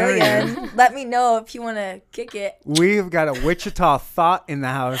Dan Bilzerian. Bilzerian. Let me know if you want to kick it. We've got a Wichita thought in the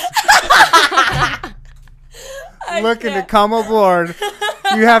house. Looking to come aboard.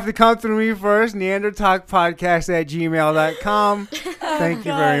 You have to come through me first. neandertalkpodcast@gmail.com. Thank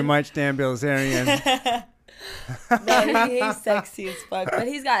you very much, Dan Bilzerian. No, he's sexy as fuck. But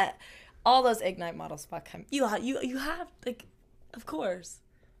he's got all those Ignite models. Fuck him. You have, like, of course.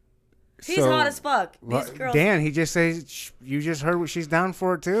 He's So, hot as fuck. These girls. Dan, he just says, you just heard what she's down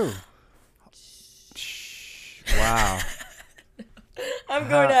for, too. Shh. Wow. I'm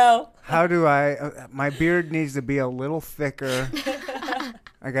going out. How do I? My beard needs to be a little thicker.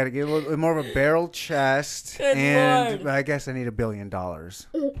 I got to get a little more of a barrel chest. Good and Lord. I guess I need $1 billion.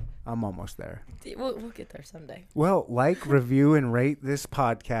 I'm almost there. We'll get there someday. Well, like, review, and rate this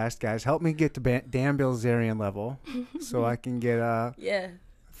podcast, guys. Help me get to Dan Bilzerian level so I can get Yeah.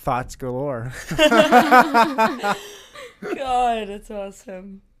 thoughts galore. God, that's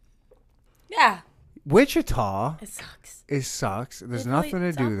awesome. Yeah. Wichita, It sucks. it sucks. There's It really nothing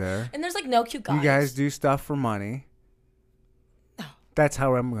to do sucks. there. And there's like no cute guys. You guys do stuff for money. That's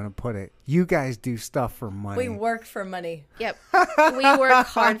how I'm going to put it. You guys do stuff for money. We work for money. Yep. We work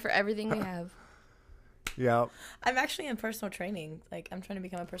hard for everything we have. Yep. I'm actually in personal training. Like, I'm trying to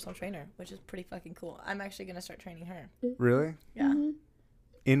become a personal trainer, which is pretty fucking cool. I'm actually going to start training her. Really? Yeah.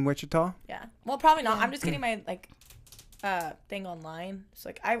 In Wichita? Yeah. Well, probably not. I'm just getting my, like, thing online. So,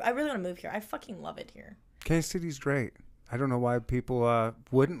 like, I really want to move here. I fucking love it here. Kansas City's great. I don't know why people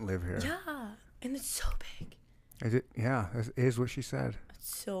wouldn't live here. Yeah. And it's so big. Yeah, it is what she said.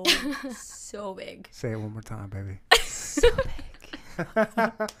 It's so, so big. Say it one more time, baby. So big.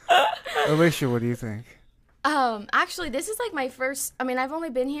 Alicia, what do you think? Actually, this is like my first. I mean, I've only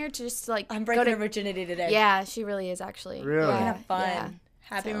been here to just like I'm go breaking to. her virginity today. Yeah, she really is actually. Really? We're Yeah, going to have fun. Yeah.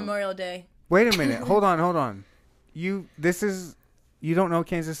 Happy So- Memorial Day. Wait a minute. Hold on. You don't know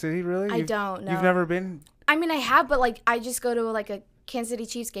Kansas City, really? I don't know. You've never been? I mean, I have, but like I just go to like a Kansas City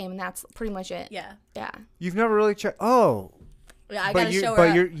Chiefs game, and that's pretty much it. Yeah. Yeah. You've never really checked? Oh. Yeah, I got to show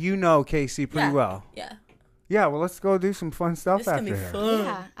her But up. you know KC pretty Yeah. well. Yeah. Yeah, well, let's go do some fun stuff This is after going to be here. fun.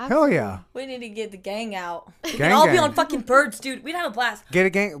 Yeah. Hell yeah. We need to get the gang out. We Gang can all be gang. on fucking birds, dude. We'd have a blast. Get a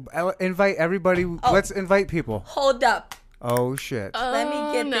gang. Invite everybody. Oh. Let's invite people. Hold up. Oh, shit. Let me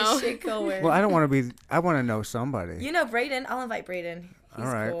get no. this shit going. Well, I don't want to be. I want to know somebody. You know Brayden? I'll invite Brayden. He's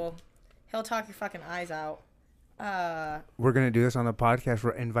All right. cool. He'll talk your fucking eyes out. We're going to do this on the podcast.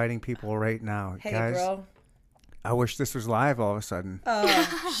 We're inviting people right now. Hey, Guys, bro. I wish this was live all of a sudden.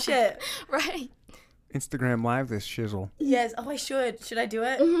 Shit. Right. Instagram live this shizzle. Yes. Oh, I should. Should I do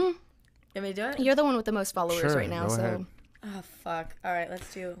it? Mm-hmm. You want me to do it? You're the one with the most followers Sure, right now, go so. ahead. Oh, fuck. All right,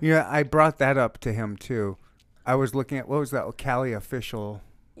 let's do. Yeah, I brought that up to him too. I was looking at, what was that Cali official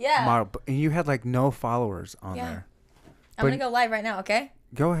Yeah. model, and you had like no followers on Yeah. there. I'm going to go live right now, okay?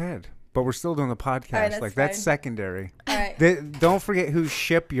 Go ahead, but we're still doing the podcast. that's That's fine. secondary. All right. Don't forget whose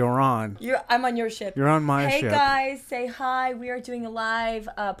ship you're on. I'm on your ship. You're on my Hey ship. guys, say hi. We are doing a live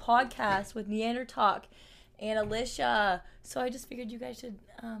podcast with Neander Talk and Alicia. So I just figured you guys should.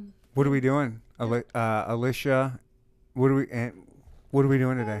 What are we doing, Alicia? What are we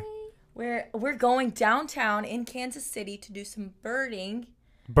doing today? We're going downtown in Kansas City to do some birding.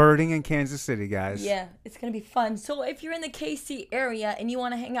 Birding in Kansas City, guys. Yeah, it's gonna be fun. So if you're in the KC area and you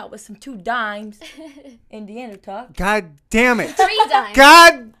want to hang out with some 2 dimes in Neander Talk, God damn it! 3 dimes.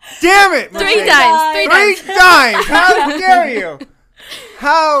 God damn it! 3 Mercedes. dimes. 3 dimes. 3 dimes! How dare you?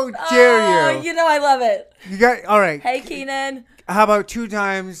 How dare you? you know I love it. You got all right. Hey Keenan, How about 2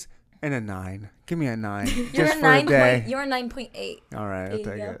 times and a 9? Give me a 9, you're just a for a 9. day. You're a 9.8. All right, There I'll you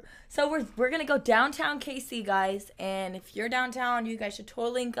take go. it. So we're gonna go downtown KC, guys, and if you're downtown, you guys should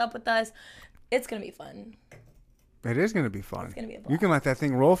totally link up with us. It's gonna be fun. It is gonna be fun. It's gonna be a You blast. can let that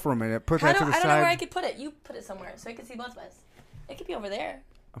thing roll for a minute. Put that to the I don't know where I side. could put it. You put it somewhere so I can see both of us. It could be over there.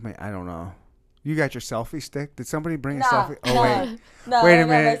 I mean, I don't know. You got your selfie stick? Did somebody bring a Nah, selfie? Oh nah. wait, No, wait I a don't have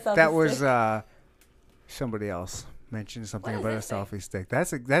my minute. selfie That was stick. somebody else mentioned something What about a is this selfie stick.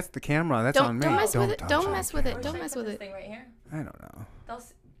 That's the camera. That's on me. Don't mess with it. touch Don't mess with it. Where Don't should I mess put with this it. thing right here. I don't know.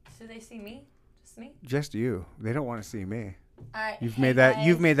 Should they see me? Just me. Just you. They don't want to see me. All right. You've hey, made that. guys.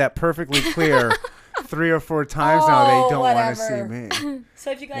 You've made that perfectly clear. 3 or 4 times now. They Oh, don't want to see whatever. me.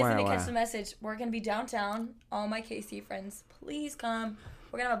 So if you guys Wow, didn't wow. catch the message, we're gonna be downtown. All my KC friends, please come.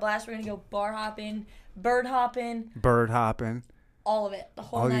 We're gonna have a blast. We're gonna go bar hopping, bird hopping, Bird hopping. all of it. The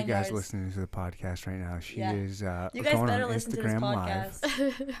whole All 9 you guys yards. listening to the podcast right now, she Yeah. is You guys going better on listen to this Instagram Live.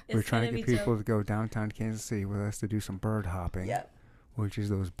 podcast. We're trying to gonna get be people dope. to go downtown Kansas City with us to do some bird hopping, Yep. which is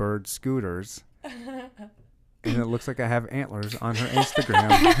those bird scooters. And it looks like I have antlers on her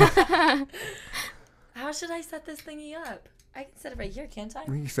Instagram. How should I set this thingy up? I can set it right here, can't I? You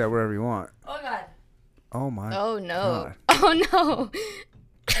can set wherever you want. Oh God. Oh my. Oh no. God. Oh no.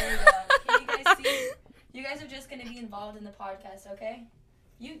 There we go. Can you guys see? You guys are just gonna be involved in the podcast, okay?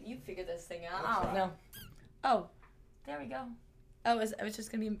 You figure this thing out. I don't know. Oh, there we go. Oh, it was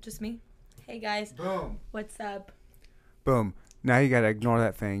just gonna be just me. Hey guys, Boom. what's up? Boom. Now you gotta ignore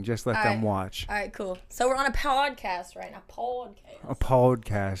that thing. Just let All them right. watch. All right, cool. So we're on a podcast right now. A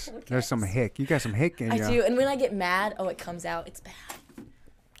podcast. There's some hick. You got some hick in I you. do, and when I get mad, it comes out. It's bad.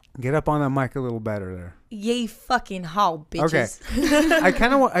 Get up on that mic a little better there. Yay, fucking how, bitches. Okay. I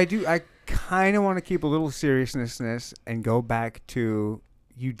kind of want to keep a little seriousness and go back to,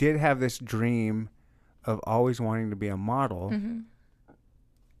 you did have this dream of always wanting to be a model. Mm-hmm.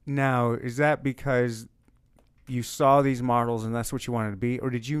 Now, is that because you saw these models and that's what you wanted to be, or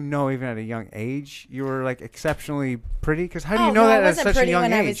did you know even at a young age you were like exceptionally pretty? Because how do you know that at such a young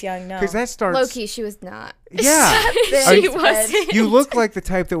age? I was young, no. Because that starts. Low-key, she was not. Yeah. She wasn't. You look like the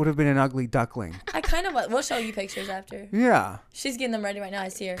type that would have been an ugly duckling. I kind of was. We'll show you pictures after. Yeah. She's getting them ready right now. I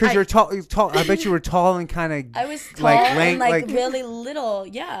see her. Because you're tall. I bet you were tall and kind of I was tall like and like really little.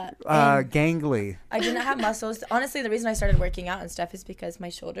 Yeah. And gangly. I didn't have muscles. Honestly, the reason I started working out and stuff is because my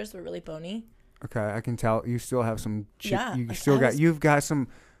shoulders were really bony. Okay, I can tell you still have some. Yeah, You like still I got. was- You've got some.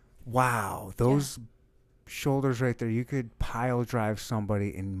 Wow, those shoulders right there. You could pile drive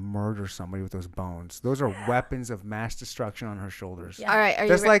somebody and murder somebody with those bones. Those are weapons of mass destruction on her shoulders. Yeah. All right, are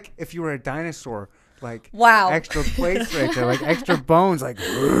That's you like if you were a dinosaur, like Wow. extra plates right there, like extra bones, like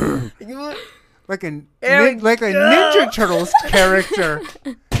like a There we like a Ninja Turtles character.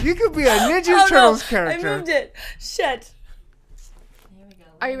 You could be a Ninja Oh, Turtles no. character. I moved it. Shit. Here we go.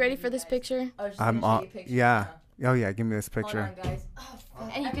 Are you ready for this picture? Oh, she's I'm gonna show on. you pictures Yeah. now. Oh yeah. Give me this Hold picture. on, guys. Oh,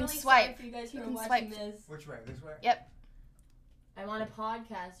 fuck. And you I'm can really swipe. sorry for you guys who You are can watching swipe. this. Which way? This way. Yep. I'm on a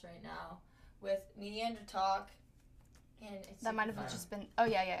podcast right now with Neander Talk. And it's That might have super fun. just been. Oh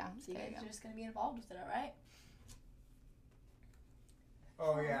yeah. So you There guys you go. are just going to be involved with it, all right?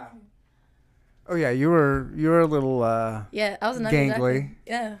 Oh yeah. Oh yeah. You were a little. Yeah, I was an ugly Gangly. duckling.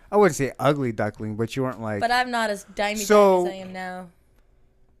 Yeah. I wouldn't say ugly duckling, but you weren't like. But I'm not as dimey So- as I am now.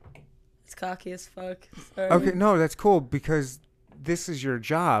 It's cocky as fuck. Sorry. Okay, no, that's cool because this is your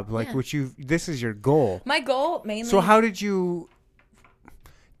job, like Yeah. this is your goal. My goal mainly. So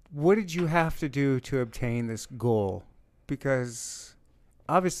what did you have to do to obtain this goal? Because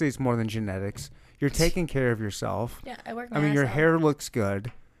obviously it's more than genetics. You're taking care of yourself. Yeah, I work my I mean, your ass off. hair looks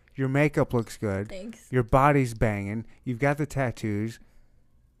good. Your makeup looks good. Thanks. Your body's banging. You've got the tattoos.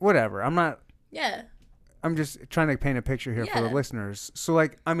 Whatever. Yeah. I'm just trying to paint a picture here for the Yeah. listeners. So,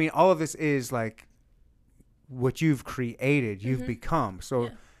 like, I mean, all of this is like what you've created, you've Mhm. become. So Yeah.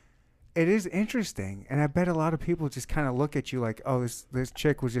 it is interesting. And I bet a lot of people just kind of look at you like, oh, this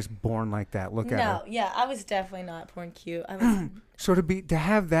chick was just born like that. Look at No, her. yeah, I was definitely not born cute. I was. So to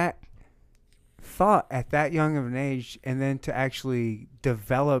have that thought at that young of an age and then to actually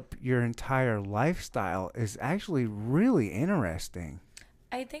develop your entire lifestyle is actually really interesting.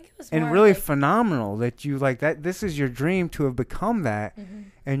 I think it was more And really like, phenomenal that you like that. This is your dream to have become that,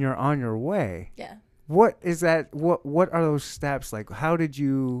 and you're on your way. yeah. What is that? What are those steps like? How did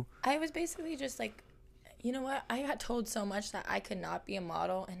you? I was basically just like, you know what? I got told so much that I could not be a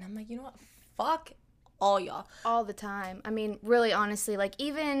model, and I'm like, you know what? Fuck all y'all. All the time. I mean, really, honestly, like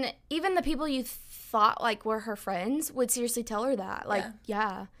even the people you thought like were her friends would seriously tell her that. Like,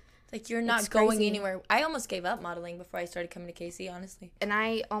 yeah. Like, you're not It's going crazy. anywhere. I almost gave up modeling before I started coming to KC, honestly. And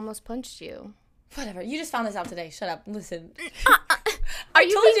I almost punched you. Whatever. You just found this out today. Shut up. Listen. Are I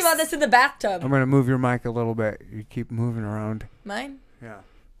you told you about this in the bathtub. I'm gonna move your mic a little bit. You keep moving around. Mine? Yeah.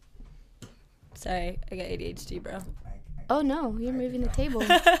 Sorry. I got ADHD, bro. Oh no, you're moving the table.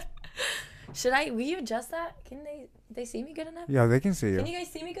 Should I? Will you adjust that? Can they see me good enough? Yeah, they can see Can you. you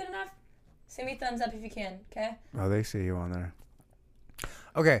guys see me good enough? Send me thumbs up if you can, okay? Oh, they see you on there.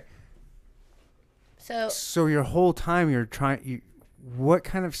 Okay. So your whole time you're trying. What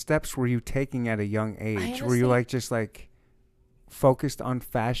kind of steps were you taking at a young age? Were you honestly- like just like focused on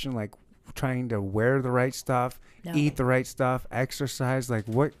fashion, like trying to wear the right stuff, No. eat the right stuff, exercise? Like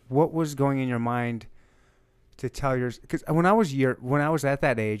what was going in your mind to tell yours? Because when I was at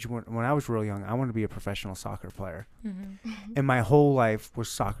that age, when I was real young, I wanted to be a professional soccer player, and my whole life was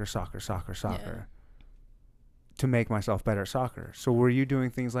soccer. To make myself better at soccer. So were you doing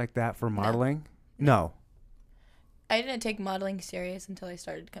things like that for modeling? No. I didn't take modeling serious until I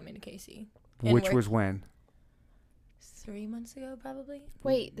started coming to KC. Which was when? 3 months ago, probably.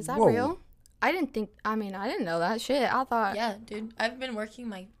 Wait, is that Whoa. real? I didn't know that shit. I thought Yeah, dude. I've been working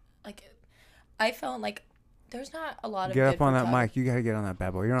I felt like there's not a lot of Get good up on that photography. mic. You got to get on that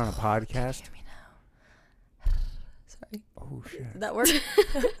bad boy. You're on a podcast. Hear me now. Sorry. Oh, shit. Did that work?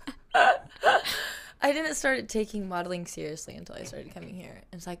 I didn't start taking modeling seriously until I started coming here.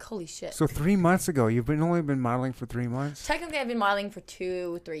 It's like, holy shit. So 3 months ago, you've only been modeling for 3 months? Technically, I've been modeling for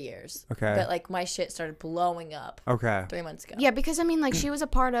 2-3 years. Okay. But like my shit started blowing up Okay. 3 months ago. Yeah, because I mean, like, she was a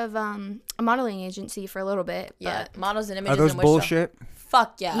part of a modeling agency for a little bit. Yeah. But Models and images. Are those in Wichita. bullshit?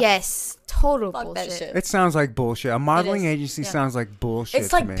 Fuck yeah. yes, total Fuck bullshit. that shit. It sounds like bullshit. A modeling is, agency yeah. sounds like bullshit It's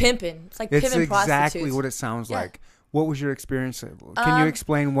to like me. pimping. It's like It's pimping exactly prostitutes. what it sounds Yeah. like. What was your experience? Can you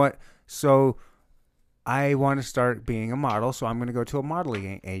explain what? So, I want to start being a model, so I'm going to go to a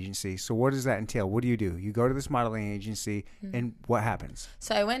modeling agency. So, what does that entail? What do? You go to this modeling agency, and what happens?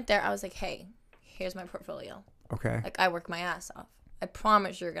 So I went there. I was like, hey, here's my portfolio. Okay. Like, I work my ass off. I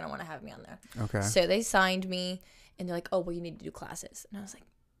promise you're going to want to have me on there. Okay. So they signed me, and they're like, oh, well, you need to do classes. And I was like,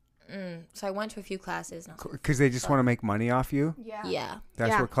 So I went to a few classes. And I was like, Because they just want to make money off you. Yeah. yeah. That's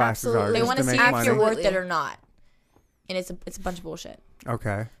Yeah, what classes are. absolutely. They just want to to see make if money. you're worth Absolutely. it or not. And it's a bunch of bullshit.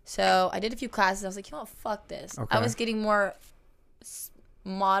 Okay. So I did a few classes. I was like, you know what? Fuck this. Okay. I was getting more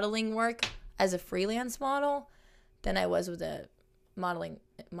modeling work as a freelance model than I was with the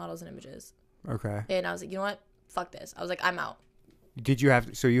models and images. Okay. And I was like, you know what? Fuck this. I was like, I'm out. Did you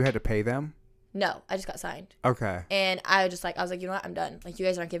have? So you had to pay them? No, I just got signed. Okay. And I was like, you know what? I'm done. Like, you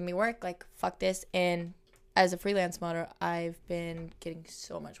guys aren't giving me work. Like, fuck this. And as a freelance model, I've been getting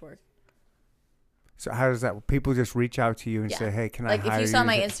so much work. So how does that? People just reach out to you and Yeah. say, "Hey, can Like, I hire if you saw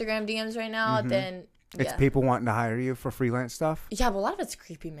my to-" Instagram DMs right now, then It's yeah. people wanting to hire you for freelance stuff. Yeah, but a lot of it's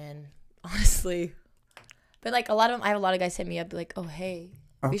creepy, man. Honestly. But like a lot of them, I have a lot of guys hit me up, be like, "Oh, hey,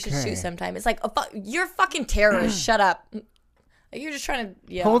 we should Okay. shoot sometime." It's like, oh, you're fucking terrorist. Shut up. Like, you're just trying to.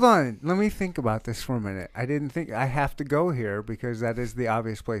 Yeah. Hold on. Let me think about this for a minute. I didn't think I have to go here because that is the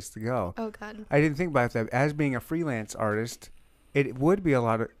obvious place to go. Oh God. I didn't think about that. As being a freelance artist, it would be a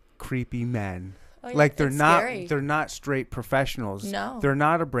lot of creepy men. Oh, yeah, Like they're it's not scary. they're not straight professionals. No. They're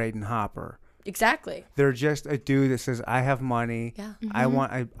not a Braden Hopper. Exactly. They're just a dude that says, "I have money. Yeah. I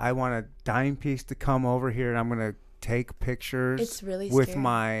want a dime piece to come over here and I'm going to take pictures It's really with scary.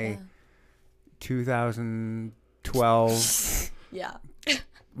 my 2012 Yeah.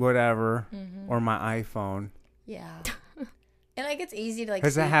 whatever Mm-hmm. or my iPhone." Yeah. And like it's easy to like.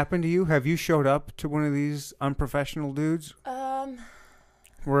 Has that see- happened to you? Have you showed up to one of these unprofessional dudes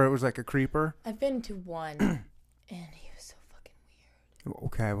where it was like a creeper? I've been to one, and he was so fucking weird.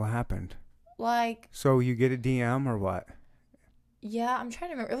 Okay, what happened? Like, So you get a DM or what? yeah, I'm trying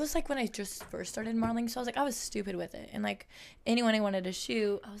to remember. It was like when I just first started modeling, so I was like, I was stupid with it, and like anyone I wanted to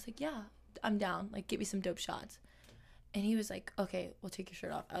shoot, I was like, yeah, I'm down. Like, give me some dope shots. And he was like, okay, we'll take your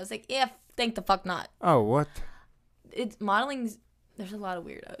shirt off. I was like, yeah, thank the fuck not. Oh, what? It's modeling's. There's a lot of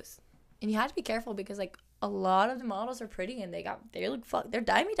weirdos, and you have to be careful because like a lot of the models are pretty and they look they're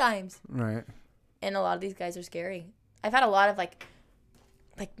dimey dimes, Right. and a lot of these guys are scary. I've had a lot of like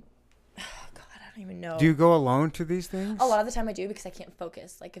God, I don't even know. Do you go alone to these things? A lot of the time I do because I can't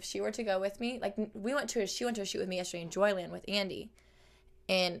focus. Like if she were to go with me, like she went to a shoot with me yesterday in Joyland with Andy,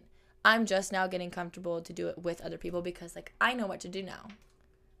 and I'm just now getting comfortable to do it with other people because like I know what to do now.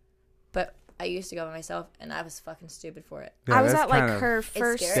 But I used to go by myself and I was fucking stupid for it. Yeah, I was that's at like kind of- her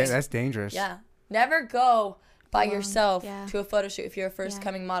first. scary. That's dangerous. Yeah. Never go by Alone, yourself yeah. to a photo shoot if you're a first Yeah.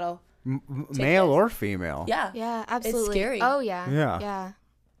 coming model. Male this. or female. Yeah. Yeah, absolutely. scary. Oh yeah. Yeah. Yeah.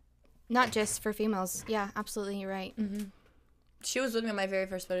 Not just for females. Yeah, absolutely. You're right. She was with me on my very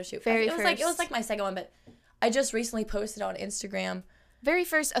first photo shoot. Very it was first. like my second one, but I just recently posted on Instagram. Very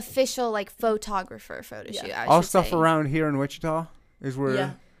first official like photographer photo Yeah. shoot. I All should stuff say. around here in Wichita is where.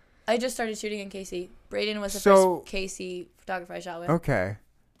 Yeah. I just started shooting in KC. Braden was the So- first KC photographer I shot with. Okay.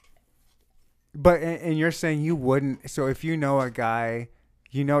 But and you're saying you wouldn't. So if you know a guy,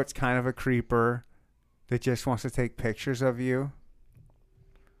 you know it's kind of a creeper that just wants to take pictures of you.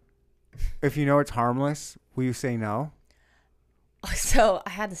 If you know it's harmless, will you say no? So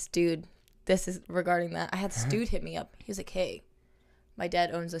I had this dude. This is regarding that. I had this dude hit me up. He was like, "Hey, my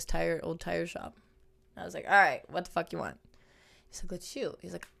dad owns this old tire shop." I was like, "All right, what the fuck you want?" He's like, "Let's shoot."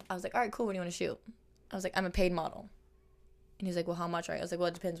 I was like, "All right, cool. What do you want to shoot?" I was like, "I'm a paid model." And he's like, "Well, how much are you?" I was like, "Well,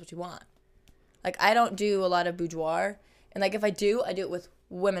 it depends what you want." Like, I don't do a lot of boudoir, and like if I do it with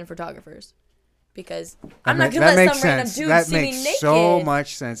women photographers, because I'm not gonna let some random dude That see me makes naked. so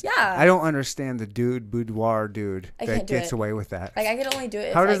much sense. Yeah. I don't understand the boudoir dude I that can't do gets it. away with that. Like I could only do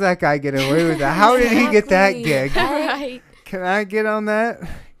it. How if, does like, that guy get away with that? How did he get that Exactly. gig? Right. Can I get on that? And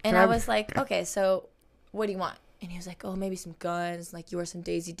Can I was like, okay, so what do you want? And he was like, oh, maybe some guns. Like, you wear some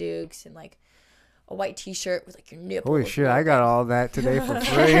Daisy Dukes. And like, a white T-shirt with like your nipples. Holy shit! I got all that today for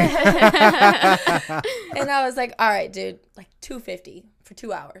free. And I was like, all right, dude, like $250 for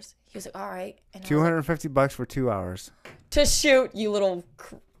 2 hours. He was like, all right. And I was like, $250 for 2 hours. to shoot, you little.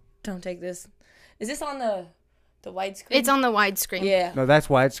 Don't take this. Is this on the widescreen? It's on the widescreen. Yeah. No, that's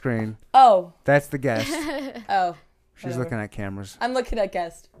widescreen. Oh. That's the guest. Oh. She's Whatever. looking at cameras. I'm looking at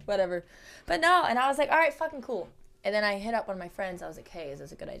guest. Whatever. But no, and I was like, all right, fucking cool. And then I hit up one of my friends. I was like, hey, is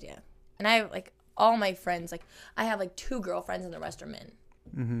this a good idea? And I have like all my friends, like I have like 2 girlfriends and the rest are men.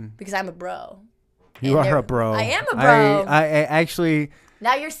 Mm-hmm. Because I'm a bro. You And are they're- a bro. I am a bro. I actually,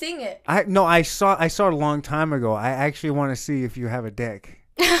 Now you're seeing it. I saw it a long time ago. I actually want to see if you have a dick.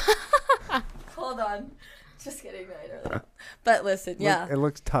 Hold on. Just kidding, right? Earlier. But listen, yeah. It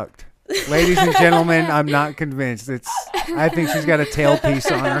looks tucked. Ladies and gentlemen, I'm not convinced. I think she's got a tailpiece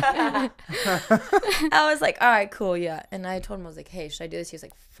on her. I was like, all right, cool, yeah. And I told him, I was like, hey, should I do this? He was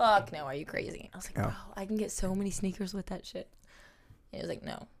like, fuck no, are you crazy? I was like, bro, I can get so many sneakers with that shit. And he was like,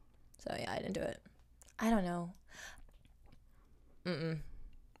 no. So yeah, I didn't do it. I don't know.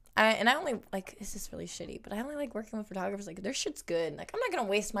 I only like, this is really shitty, but I only like working with photographers. Like, their shit's good. Like, I'm not gonna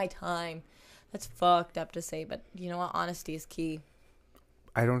waste my time. That's fucked up to say, but you know what? Honesty is key.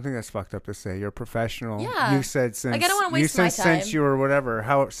 I don't think that's fucked up to say. You're a professional. Yeah. You said since Like, I don't wanna waste my since time. you were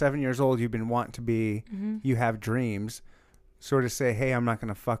whatever, 7 years old, you've been wanting to be. You have dreams. So to say, hey, I'm not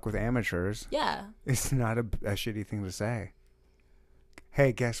gonna fuck with amateurs. Yeah. It's not a shitty thing to say.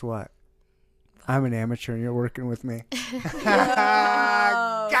 Hey, guess what? I'm an amateur and you're working with me.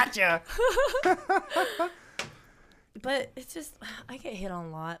 Gotcha. But it's just, I get hit on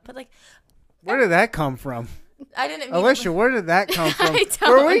a lot. But like, Where did that come from? I didn't mean Alicia, where did that come from? I don't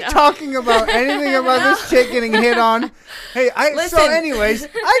Were we know. talking about anything about this chick getting hit on? Hey, so Listen. anyways,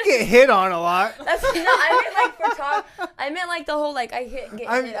 I get hit on a lot. That's no. I meant like I meant like the whole like I get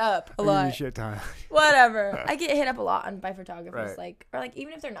I'm- hit up a Oh, lot. shit time. Whatever. I get hit up a lot by photographers, Right. like or like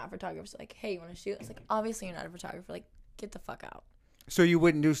even if they're not photographers, like hey, you want to shoot? It's like obviously you're not a photographer. Like get the fuck out. So you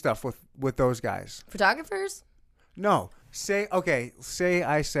wouldn't do stuff with those guys? Photographers? No. Say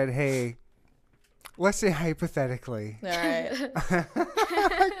I said, hey, let's say hypothetically. All right.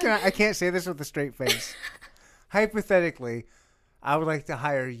 I can't say this with a straight face. Hypothetically, I would like to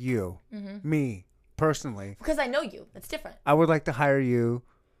hire you, me personally. Because I know you. That's different. I would like to hire you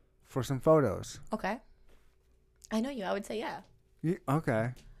for some photos. Okay. I know you. I would say yeah.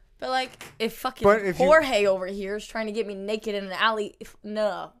 Okay. But like if fucking But if you- Jorge over here is trying to get me naked in an alley,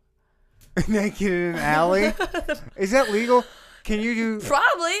 no. Naked in an alley? Is that legal? Can you do?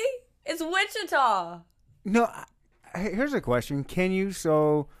 Probably. It's Wichita. No. Here's a question. Can you?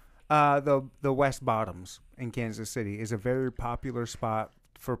 So, the West Bottoms in Kansas City is a very popular spot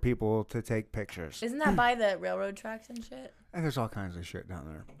for people to take pictures. Isn't that by the railroad tracks and shit? And there's all kinds of shit down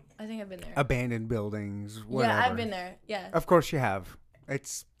there. I think I've been there. Abandoned buildings. Whatever. Yeah, I've been there. Yeah. Of course you have.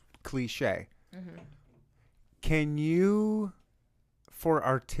 It's cliche. Can you, for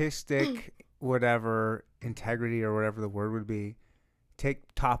artistic whatever integrity or whatever the word would be, take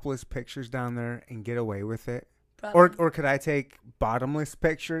topless pictures down there and get away with it? Probably. Or could I take bottomless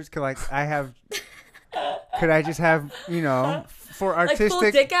pictures? Could I just have, for Like artistic,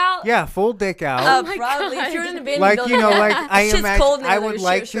 full dick out? yeah, full dick out. my Probably. If God. you're in an abandoned Like, building, like I shit's imagine cold and I there's would shit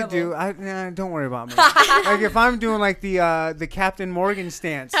like to shrivel. do. Don't worry about me. Like if I'm doing like the Captain Morgan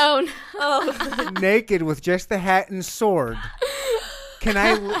stance, Oh no. Oh. naked with just the hat and sword. Can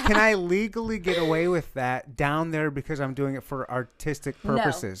I legally get away with that down there because I'm doing it for artistic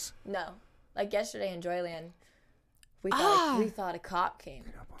purposes? No. Like yesterday in Joyland, we thought a cop came.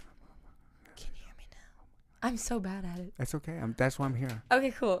 Can you hear me now? I'm so bad at it. That's okay. That's why I'm here.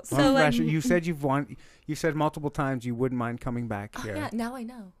 Okay, cool. So I'm like, fresh. You said you said multiple times you wouldn't mind coming back oh, here. yeah, now I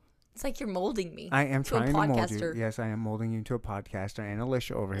know. It's like you're molding me. I am to a trying to mold you. podcaster. Yes, I am molding you into a podcaster. And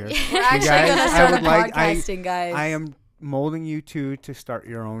Alicia over here. We're actually guys, gonna I start would like- podcasting, guys. I am molding you two to start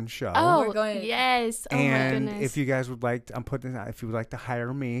your own show. Oh, We're going- yes. Oh my and goodness. if you guys would like, I'm putting this out. If you would like to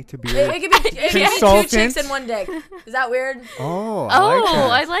hire me to be, It could be 2 Consultant. chicks and 1 dick. Is that weird? oh,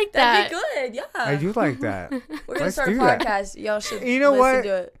 I like that. That'd be good. Yeah. I do like that. We're gonna Let's start a do that. podcast. Y'all should. You know listen what?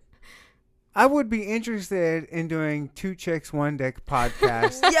 To it. I would be interested in doing 2 Chicks 1 Dick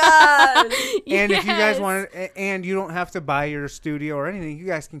podcast. Yes. And if you guys Yes. want it, and you don't have to buy your studio or anything, you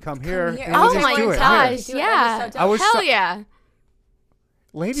guys can come here. here. And Oh we'll just my do it. gosh, Here. yeah. So I was Hell so- yeah.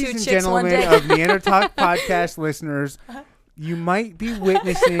 Ladies 2 and chicks, 1 gentlemen dick. of Neander Talk podcast listeners, you might be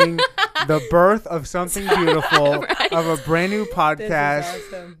witnessing the birth of something beautiful of a brand new podcast, This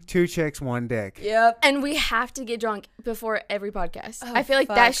is awesome. 2 Chicks 1 Dick. Yep. And we have to get drunk before every podcast. Oh, I feel like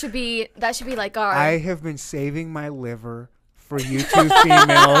fuck. that should be like our I have been saving my liver for you two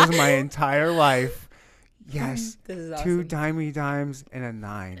females my entire life. Yes, This is 2 dimey dimes and a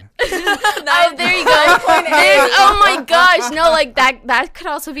 9. Oh, there you go. Oh my gosh. No, like that could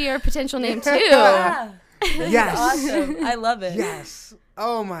also be our potential name too. Yeah. This Yes. is awesome. I love it. Yes.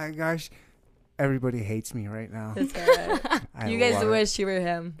 Oh my gosh. Everybody hates me right now. It's all right. I You guys love it. wish you were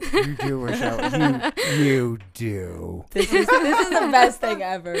him. You do wish I you do. This is the best thing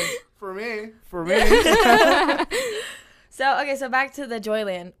ever. For me. So okay, so back to the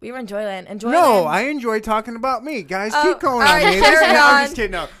Joyland. We were in Joyland, and Joyland. No, I enjoy talking about me. Guys, Oh, keep going all on right, me. carry I'm on. just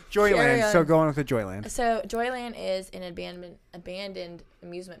kidding. No. Carry Joyland. So on. going with the Joyland. So Joyland is an abandoned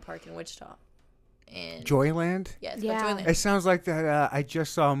amusement park in Wichita. And Joyland? yeah, it's Yeah. called Joyland. It sounds like that. I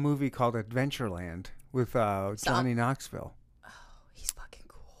just saw a movie called Adventureland with Johnny Knoxville. He's fucking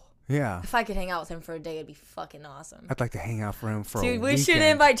cool. Yeah. If I could hang out with him for a day, it'd be fucking awesome. I'd like to hang out for him for a Dude, we weekend. should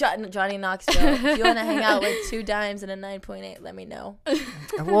invite Johnny Knoxville. If you want to hang out with 2 dimes and a 9.8, let me know.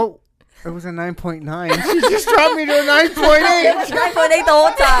 Well, it was a 9.9. She just dropped me to a 9.8. 9.8 the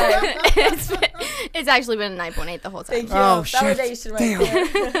whole time. It's actually been a 9.8 the whole time. Thank you. Oh, That shit. was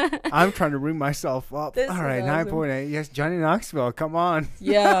right there. I'm trying to bring myself up. This All is right, awesome. 9.8. Yes, Johnny Knoxville. Come on.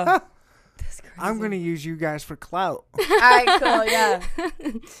 Yeah. That's crazy. I'm going to use you guys for clout. All right, cool.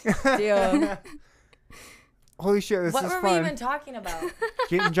 Yeah. Deal. Holy shit, this What is were we fun. even talking about?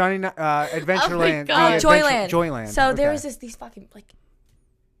 Getting Johnny God. Adventureland. Joyland. Joyland. So there Okay. was these fucking, like,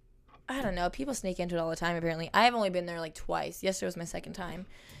 I don't know. People sneak into it all the time, apparently. I have only been there, like, twice. Yesterday was my second time.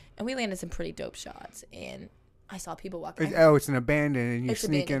 And we landed some pretty dope shots. And I saw people walking. It's an abandoned, and you It's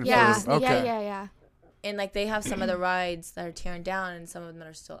sneak in. abandoned. Yeah, for, okay. yeah. And, like, they have some of the rides that are tearing down and some of them that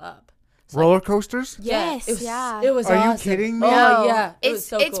are still up. So, Roller coasters? yeah, Yes, it was, yeah. It was Are you awesome. kidding me? Oh, yeah. It was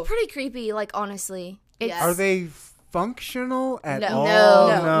so it's cool. pretty creepy, like, honestly. It's, Yes. Are they functional at No. all?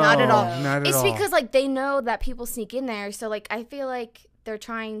 No, not at all. Not at It's all. because, like, they know that people sneak in there. So, like, I feel like they're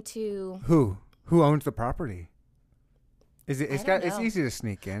trying to... Who owns the property? Is it? It's I don't It's know. easy to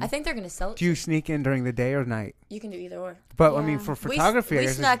sneak in. I think they're going to sell it. Do you sneak in during the day or night? You can do either or. But I mean, Yeah. for photography, I we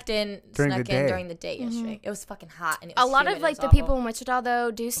guess it's snuck in during the day. during the day yesterday. It was fucking hot and it A was lot humid, of, it like, was the awful. people in Wichita, though,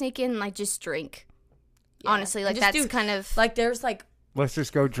 do sneak in, like, just drink. Yeah. Honestly, like, Just that's do- kind of... like there's like let's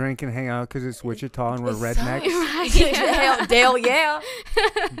just go drink and hang out because it's Wichita and we're It's so- rednecks. Dale, yeah,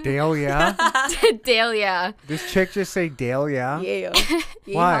 Dale, yeah. Dale, yeah. This chick just say Dale, yeah. yeah.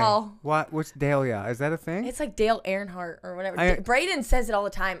 Why? Yeehaw. What? What's Dale, yeah? Is that a thing? It's like Dale Earnhardt or whatever. I- Braden says it all the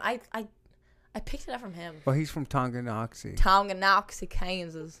time. I picked it up from him. Well, he's from Tonganoxie. Tonganoxie,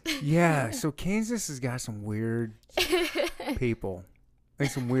 Kansas. Yeah. So Kansas has got some weird people,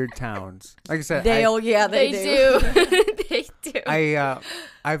 like some weird towns. Like I said, Dale, yeah, they do. They do.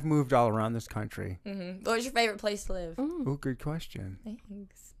 I've moved all around this country. Mhm. What was your favorite place to live? Oh, good question.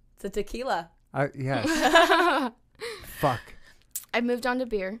 Thanks. It's a tequila. Yes. Fuck. I moved on to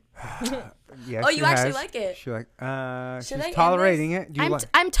beer. Yes. Oh, she you actually has. like it? She like. Should I She's end tolerating it. Do you like?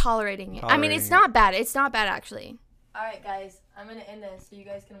 I'm tolerating it. I mean, it's Tolerating it. not bad. It's not bad, actually. All right, guys. I'm gonna end this so you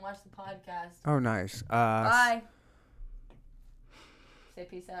guys can watch the podcast. Oh, nice. Bye. Say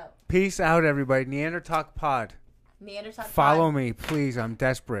peace out. Peace out, everybody. Neanderthal Pod. Neanderthal. Follow Pod. me, please. I'm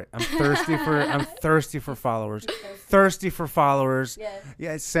desperate. I'm thirsty for. I'm thirsty for followers. Thirsty for followers. Yes.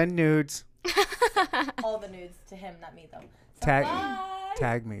 Yeah. Send nudes. All the nudes to him, not me though. So Tag. bye.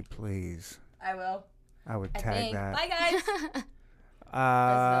 Tag me, please. I will. I would I tag think. that. Bye, guys.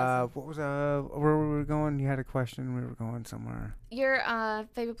 What was where were we going? You had a question. We were going somewhere. Your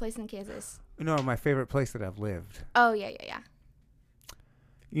favorite place in Kansas? No, my favorite place that I've lived. Oh, yeah.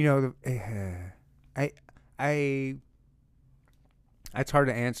 You know, it's hard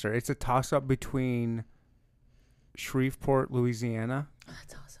to answer. It's a toss up between Shreveport, Louisiana, Oh,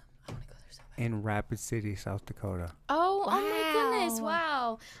 that's awesome. I want to go there so bad. and Rapid City, South Dakota. Oh my goodness! Wow.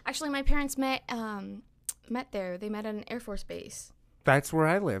 Wow. Actually, my parents met there. They met at an Air Force base. That's where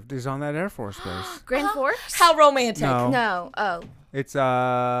I lived. Is on that Air Force base. Grand Forks? How romantic. No. No. Oh, It's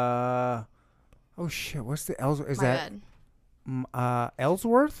oh shit. What's the Ellsworth? Is my that bad.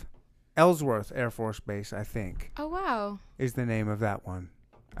 Ellsworth? Ellsworth Air Force Base, I think, Oh wow. is the name of that one.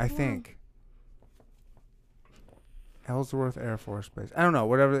 I think. Ellsworth Air Force Base. I don't know.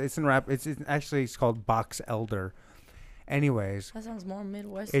 Whatever. It's in it's called Box Elder. Anyways, That sounds more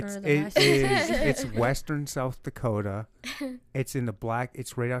Midwestern than I it said. is it's western South Dakota. It's in the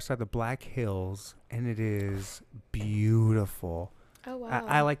it's right outside the Black Hills, and it is beautiful. Oh wow.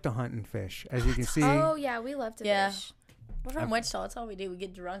 I like to hunt and fish, as you can see. Oh yeah, we love to Yeah. fish. We're from Wichita. That's all we do. We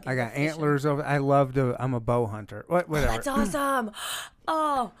get drunk. And I go got fishing. antlers over. I'm a bow hunter. Whatever. That's awesome.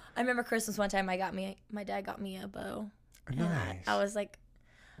 Oh, I remember Christmas one time. My dad got me a bow. And Nice. I was like,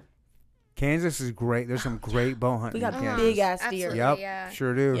 Kansas is great. There's some great bow hunting. We got in Kansas. big ass deer. Absolutely, Yep, yeah.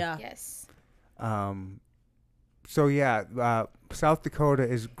 sure do. Yeah. Yes. So yeah, South Dakota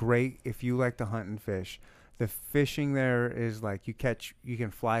is great if you like to hunt and fish. The fishing there is like you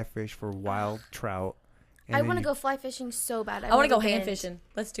can fly fish for wild trout. and I then want to you- go fly fishing so bad. I want to go never hand been. fishing.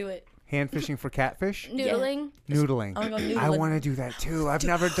 Let's do it. hand fishing for catfish. Noodling. Noodling. I want to go noodling. I want to do that too. I've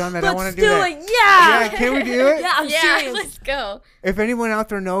never done that. I Let's want to do do that. it. Yeah. Yeah, can we do it? Yeah, I'm Yeah, serious. let's go. If anyone out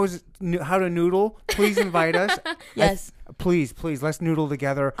there knows how to noodle, please invite us. Yes. Please, let's noodle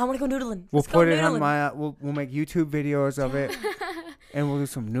together. I want to go noodling. We'll Let's go put it on noodling. my. We'll make YouTube videos of it, and we'll do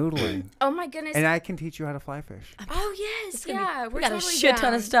some noodling. Oh my goodness. And I can teach you how to fly fish. Oh yes, It's gonna be- yeah. we We're got totally a shit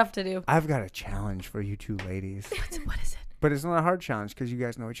ton down. of stuff to do. I've got a challenge for you two ladies, What is it? but it's not a hard challenge because you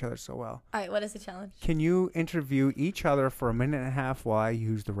guys know each other so well. All right, what is the challenge? Can you interview each other for a minute and a half while I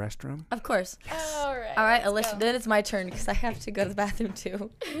use the restroom? Of course. All right. All right, let's Alicia, go. then it's my turn because I have to go to the bathroom too.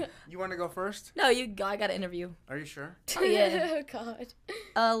 You want to go first? No, you go. I got to interview. Are you sure? Oh, yeah. Oh God.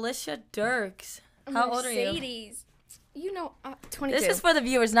 Alicia Dirks. How old are you? Mercedes. You know, 22. This is for the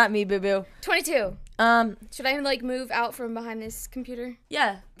viewers, not me, boo boo. 22. Should I like move out from behind this computer?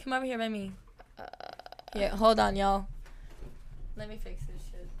 Yeah, come over here by me. Yeah, hold on, y'all. Let me fix this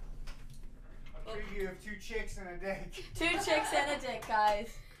shit. You have 2 chicks and a dick. 2 chicks and a dick, guys.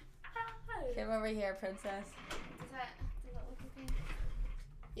 Come over here, princess. Does that look okay?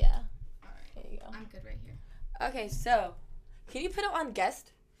 Yeah. All right. There you go. I'm good right here. Okay, so can you put it on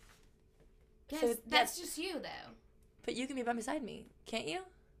guest? Yes, So that's just you though. But you can be by beside me, can't you?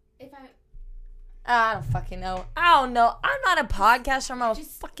 If I I don't fucking know. I don't know. I'm not a podcaster. I'm a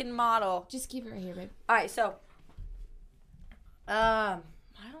Just- fucking model. just keep it right here, babe. All right, so I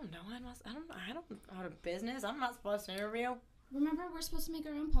don't know. I don't out of business. I'm not supposed to interview. Remember, we're supposed to make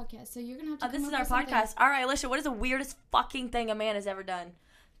our own podcast, so you're gonna have to. This come is up our with something. podcast. All right, Alicia, what is the weirdest fucking thing a man has ever done?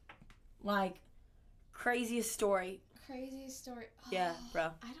 Like, craziest story. Craziest story. Yeah, Oh, bro.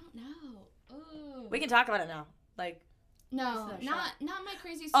 I don't know. Oh. We can talk about it now. Like, No, This is our not my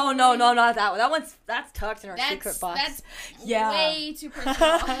crazy story. oh no, not that one. That's tucked in our secret box. That's Yeah. way too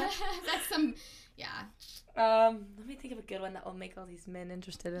personal. That's some, yeah. Let me think of a good one that will make all these men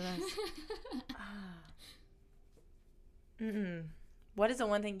interested in us. What is the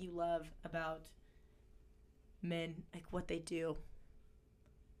one thing you love about men? Like what they do?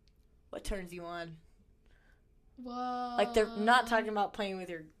 What turns you on? Whoa. Like they're not talking about playing with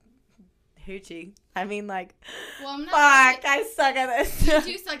your hoochie. I mean like, Well, I'm not. fuck, I suck at this.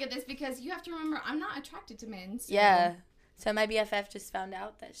 You do suck at this because you have to remember I'm not attracted to men. So Yeah. So my BFF just found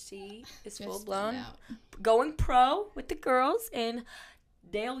out that she is just full blown found out. going pro with the girls and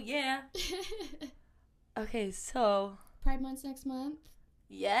Dale, yeah. Okay, so Pride Month's next month.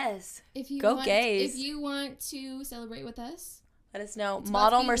 yes. If you Go want, gays. If you want to celebrate with us, Let us know. It's about to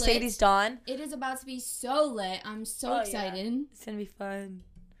Model be Mercedes lit. Dawn. it is about to be so lit. I'm so Oh, yeah. excited. It's gonna be fun.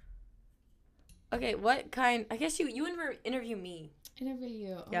 Okay, what kind? I guess you interview me. Interview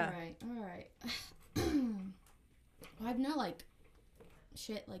you. Yeah. All right. Well, I know like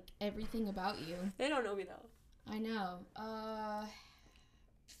shit, like everything about you. They don't know me though. I know.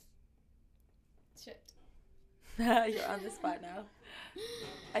 Shit. You're on the spot now.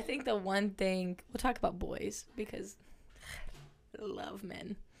 I think the one thing we'll talk about boys because I love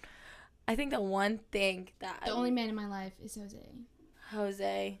men. I think the one thing that The only man in my life is Jose.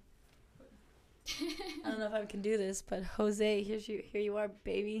 Jose. I don't know if I can do this, but Jose, here you are,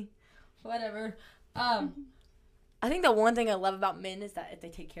 baby. Whatever. I think the one thing I love about men is that if they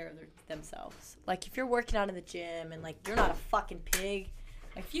take care of themselves. Like if you're working out in the gym and like you're not a fucking pig,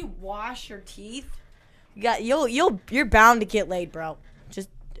 like if you wash your teeth, you're bound to get laid, bro. Just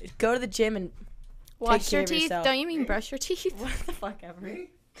go to the gym and Wash care your of teeth. yourself. Don't you mean brush your teeth? what the fuck ever.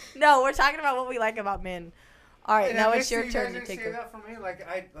 No, we're talking about what we like about men. All right, now it's your turn to take say it. that for me.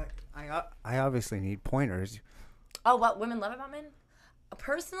 I obviously need pointers. Oh, what women love about men?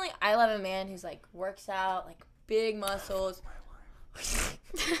 Personally, I love a man who's like works out, like big muscles.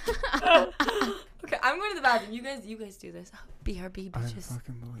 Okay, I'm going to the bathroom. You guys do this. BRB bitches.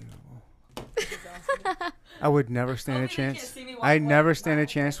 Unfucking believable. This is awesome. I would never stand a Hopefully they can't chance. see me walk I'd away. never stand a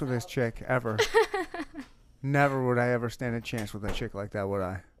chance with this chick ever. Never would I ever stand a chance with a chick like that, would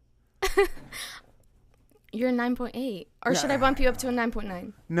I? You're a 9.8. Or should I bump you up to a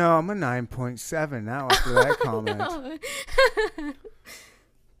 9.9? No, I'm a 9.7 now after that comment. No.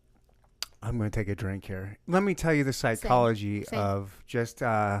 I'm going to take a drink here. Let me tell you the psychology Same. of just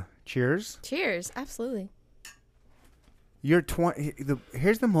cheers. Cheers. Absolutely. You're 20.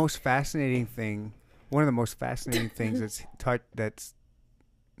 Here's the most fascinating thing. One of the most fascinating things that's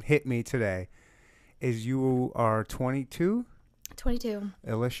hit me today is you are 22. 22.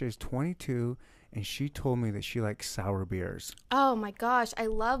 Alicia is 22, and she told me that she likes sour beers, Oh my gosh, I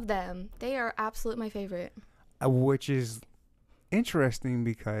love them. They are absolutely my favorite. which is interesting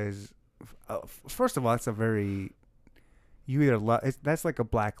because, first of all, it's a very you either love that's like a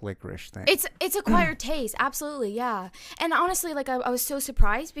black licorice thing. It's acquired taste, absolutely, yeah. And honestly, like I was so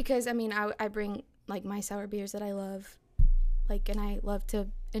surprised because I mean I bring like my sour beers that I love, like, and I love to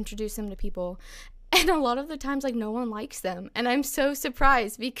introduce them to people. And a lot of the times, like, no one likes them, and I'm so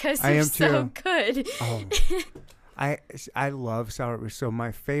surprised because I they're am so too. good. Oh, I love sour beers. So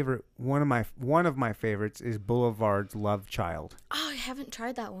my favorite, one of my favorites is Boulevard's Love Child. Oh, I haven't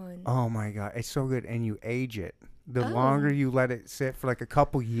tried that one. Oh my god, it's so good, and you age it. The Oh. longer you let it sit for like a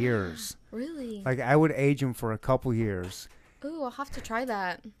couple years, Really? like I would age them for a couple years. Ooh, I'll have to try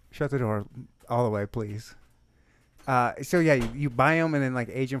that. Shut the door all the way, please. So yeah, you buy them and then like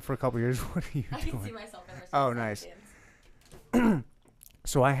age them for a couple years. What are you doing? myself in Oh, nice.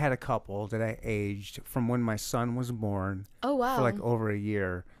 So I had a couple that I aged from when my son was born Oh wow. for like over a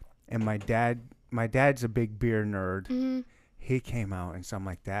year, and my dad's a big beer nerd. Mhm. He came out, and so I'm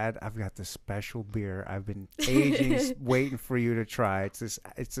like, Dad, I've got this special beer I've been aging, waiting for you to try.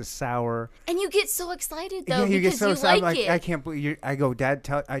 It's a sour. And you get so excited though You because get so you excited. like I'm like, it. I can't believe you. I go, Dad,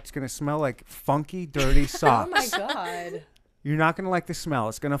 it's gonna smell like funky, dirty Oh my socks. god. You're not gonna like the smell.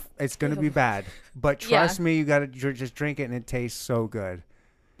 It's gonna be bad. But trust me, you gotta just drink it, and it tastes so good.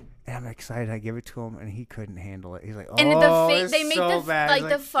 And I'm excited. I give it to him, and he couldn't handle it. He's like, "Oh, And it's they make so the bad." like He's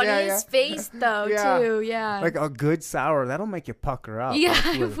the funniest face though Yeah. too. Yeah. Like a good sour that'll make you pucker up. yeah, Like,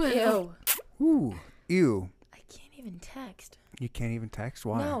 I with- will. Ew. Ew. I can't even text. You can't even text.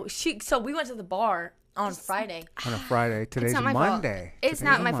 Why? No, so we went to the bar on Friday. On a Friday. Today's not my Monday. It's Today's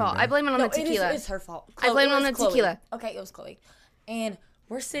not a my fault. Monday. I blame it on No, the tequila. it's her fault. I blame it on was the Chloe. tequila. Okay, it was Chloe. And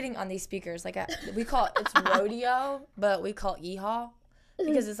we're sitting on these speakers. Like, we call it's rodeo, but we call it yeehaw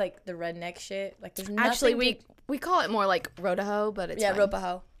because it's like the redneck shit. Like, there's nothing. Actually, we call it more like rodaho, but it's yeah, fine.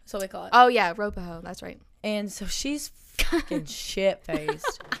 ropaho. That's what we call it. Oh yeah, ropaho. That's right. And so she's fucking shit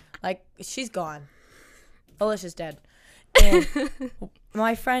faced. Like, she's gone. Alicia's dead. And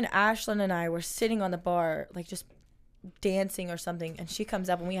my friend Ashlyn and I were sitting on the bar, like just dancing or something, and she comes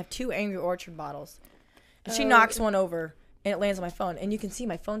up and we have 2 Angry Orchard bottles. And she knocks one over and it lands on my phone, and you can see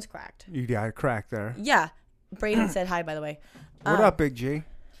my phone's cracked. You got a crack there. Yeah. Braden said hi, by the way. What up, Big G?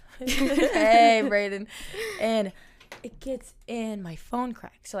 Hey, Braden. And it gets in my phone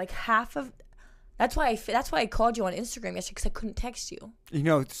crack. So like half of that's why I called you on Instagram yesterday because I couldn't text you. You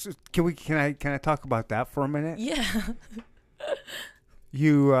know, can I talk about that for a minute? Yeah.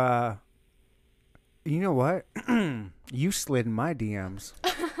 You know what? You slid in my DMs.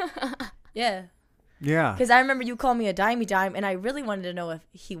 Yeah. Yeah. Because I remember you called me a dimey dime, and I really wanted to know if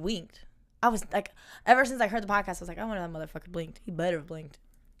he winked. I was like, ever since I heard the podcast, I was like, I wonder if that motherfucker blinked. He better have blinked.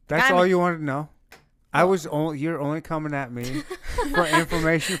 That's all you wanted to know? You're only coming at me for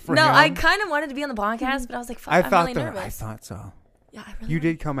information for No, him. I kind of wanted to be on the podcast, but I was like, fuck, I I'm thought really so. nervous. I thought so. Yeah, I really You wanted-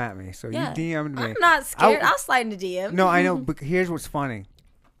 did come at me, so Yeah. you DM'd me. I'm not scared. I- I'll slide into DM. No, I know, but here's what's funny.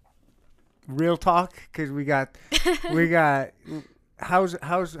 Real talk, because we got.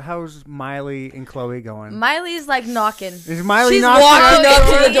 How's Miley and Chloe going? Miley's like knocking. Is Miley She's knocking walking up? up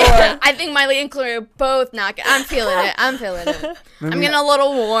to the door. Yeah, I think Miley and Chloe are both knocking. I'm feeling it. I'm Let I'm me- getting a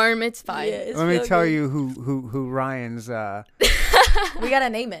little warm. It's fine. Yeah, it's Let me real tell good. you who Ryan's We gotta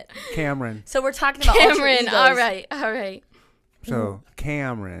name it. Cameron. So we're talking about alter Cameron, egos. all right. So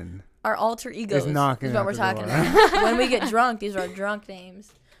Cameron. Our alter egos Is knocking is what at we're the talking door. about. When we get drunk, these are our drunk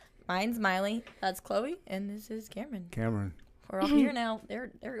names. Mine's Miley. That's Chloe, and this is Cameron. Cameron. We're all here now. They're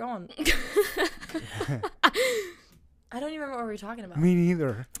gone. I don't even remember what we were talking about. Me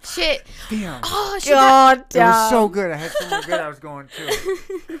neither. Shit. Damn. Oh, shit. God, It was so good. I had somewhere good I was going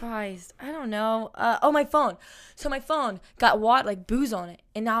to. Christ, I don't know. My phone. So my phone got like booze on it,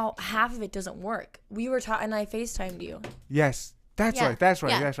 and now half of it doesn't work. We were talking, and I FaceTimed you. Yes. That's Yeah. right. That's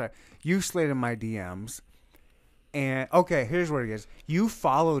right. Yeah. That's right. You slid in my DMs. And, okay, here's what it is. You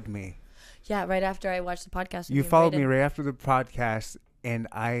followed me. Yeah, right after I watched the podcast. with You and followed me Brayden. right after the podcast, and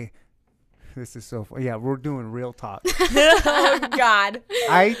this is so funny. Yeah, we're doing real talk. Oh God.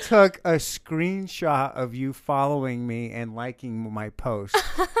 I took a screenshot of you following me and liking my post.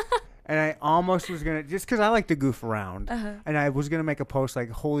 And I almost was going to, just because I like to goof around, and I was going to make a post like,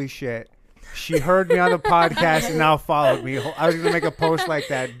 holy shit, She heard me on the podcast and now followed me. I was gonna make a post like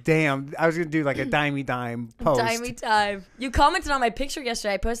that. Damn, I was gonna do like a dimey dime post. Timey time. You commented on my picture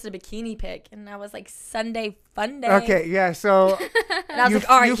yesterday. I posted a bikini pic, and I was like, Sunday fun day. Okay, yeah. So And I was you, like,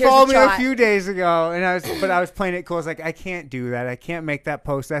 all right, you here's followed the me a shot. few days ago, and I was playing it cool. I was like, I can't do that. I can't make that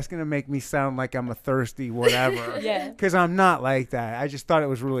post. That's gonna make me sound like I'm a thirsty whatever. Yeah. Because I'm not like that. I just thought it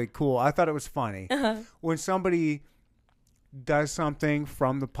was really cool. I thought it was funny. Uh-huh. When somebody does something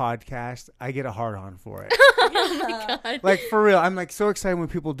from the podcast, I get a hard on for it. Oh my god. Like for real, I'm like so excited when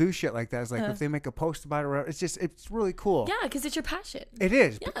people do shit like that. It's like Uh-huh. if they make a post about it, or it's really cool. Yeah, because it's your passion. It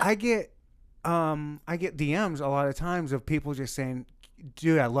is. But Yeah. I get DMs a lot of times of people just saying,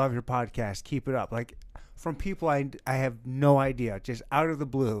 "Dude, I love your podcast. Keep it up." Like from people I have no idea, just out of the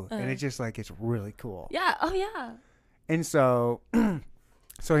blue, and it's just like it's really cool. Yeah. Oh, yeah. And so.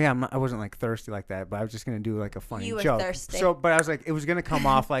 So yeah, I wasn't like thirsty like that, but I was just gonna do like a funny You were joke. thirsty. So, but I was like, it was gonna come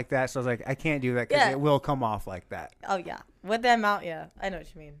off like that. So I was like, I can't do that because Yeah. it will come off like that. Oh, yeah. With the amount, yeah. I know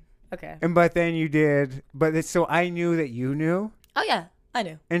what you mean. Okay. And but then you did, so I knew that you knew, Oh, yeah. I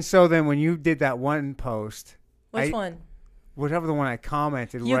knew. and so then when you did that one post, Which one? whatever the one I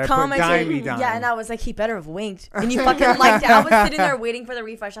commented, You where commented. I put dime. Yeah, and I was like, he better have winked. And you fucking liked it. I was sitting there waiting for the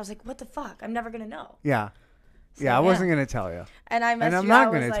refresh. I was like, what the fuck? I'm never going to know. Yeah. So, Yeah, I wasn't gonna tell you. And I messaged And I'm you. not I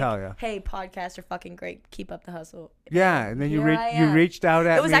was gonna like, tell you. Hey, podcasts are fucking great. Keep up the hustle. Yeah, and then you Here I you am. reached out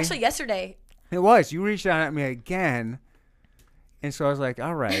at me. It was actually yesterday. It was. You reached out at me again, and so I was like,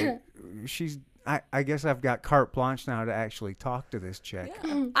 all right, I guess I've got carte blanche now to actually talk to this chick.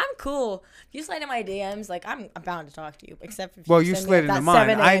 Yeah. I'm cool. If you slide in my DMs, like I'm bound to talk to you. Except if Well, you send me slid that into mine.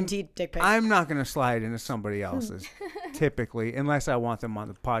 7 a.m. dick pic. I'm not gonna slide into somebody else's typically, unless I want them on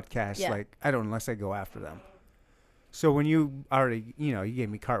the podcast. Yeah. Like unless I go after them. So when you already, you gave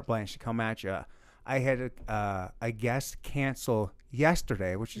me carte blanche to come at you, I had a guest cancel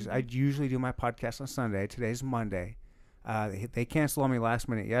yesterday, which is I usually do my podcast on Sunday. Today's Monday. They canceled on me last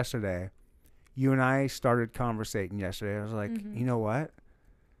minute yesterday. You and I started conversating yesterday. I was like, you know what?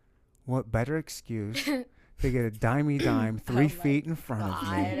 What better excuse to get a dimey dime 3 feet in front of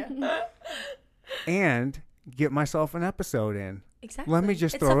me and get myself an episode in. Exactly. Let me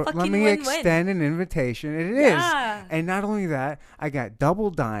just It's a let fucking me win-win. extend an invitation. It is. Yeah. And not only that, I got double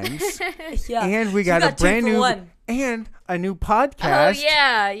dimes Yeah. and we So you got a two brand for new one. and a new Oh podcast.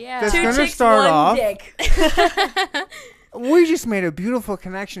 yeah. That's Two gonna chicks, start one off- dick. We just made a beautiful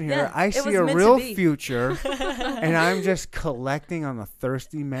connection here. Yeah, I it see was a meant to real be. future and I'm just collecting on the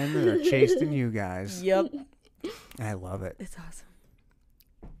thirsty men that are chasing you guys. Yep. I love it. It's awesome.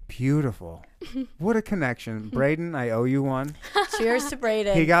 Beautiful. What a connection. Braden, I owe you one. Cheers to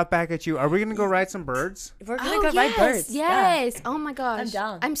Braden. He got back at you. Are we going to go ride some birds? We're gonna Oh go ride birds. yes. Oh my gosh. I'm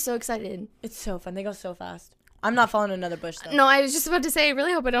down. I'm so excited. It's so fun. They go so fast. I'm not following another bush though. No, I was just about to say. I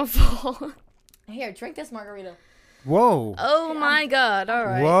really hope I don't fall. Here, drink this margarita. Whoa. Oh my god. All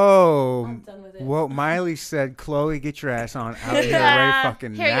right. Whoa. I'm done with it. Whoa. Miley said, Chloe, get your ass on out here Yeah. right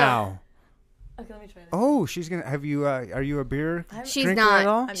fucking Here you go. now. Okay, let me try this. Oh, she's going to have you, are you a beer? She's drinker not. at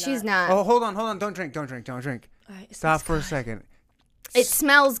all? I'm She's not. not. Oh, hold on. Don't drink. All right, it Stop smells for a good. second. It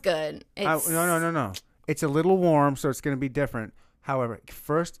smells good. It's, No. It's a little warm, so it's going to be different. However,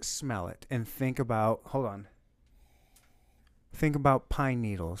 first smell it and think about, hold on. Think about pine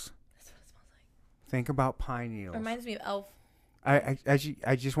needles. That's what it smells like. Think about pine It needles. reminds me of Elf.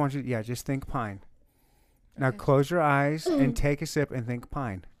 I just want you, just think pine. Now close your eyes and take a sip and think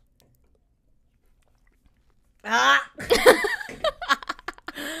pine. Ah!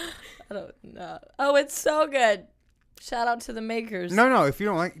 I don't know. Oh, it's so good. Shout out to the makers. No, if you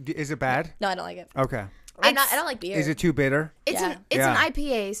don't like, is it bad? No, I don't like it. Okay. I don't like beer. Is it too bitter? It's Yeah. an Yeah.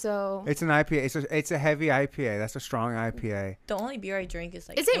 IPA, so It's an IPA. It's a heavy IPA. That's a strong IPA. The only beer I drink is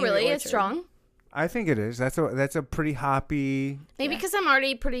like. is it Angry really? Orchard. It's strong. I think it is. That's a pretty hoppy, Maybe because I'm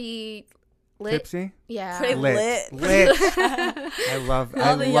already pretty lit. tipsy. Yeah. Pretty lit. I love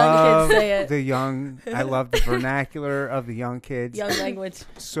All the young kids say it. the young. I love the vernacular of the young kids. Young language.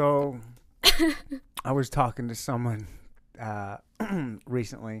 So, I was talking to someone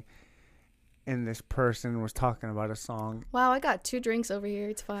recently, and this person was talking about a song, Wow, I got 2 drinks over here.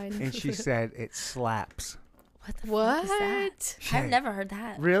 It's fine. and she said it slaps. What the What? fuck is that? I've never heard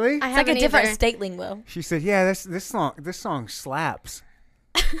that. Really? I It's like a haven't different either. state lingo. She said, "Yeah, this song slaps."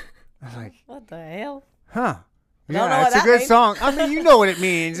 I was like, What the hell? "Huh? I don't know Yeah, what it's a that good means. song. I mean, you know what it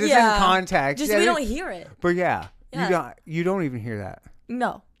means. It's Yeah. in context. Just Yeah, we it- don't hear it. But yeah, Yeah. you don't even hear that.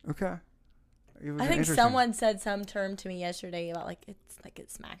 No. Okay. It was I think interesting. someone said some term to me yesterday about like it's like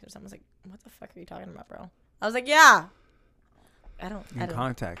it smacks or something. I was like, what the fuck are you talking about, bro? I was like, yeah. I in don't.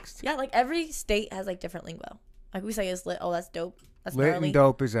 context. Yeah, like every state has like different lingo. Like we say is lit. Oh, that's dope. That's Lit gnarly. and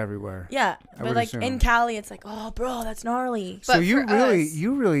dope is everywhere. Yeah, would but like assume. in Cali, it's like, oh, bro, that's gnarly. So But you for really, us-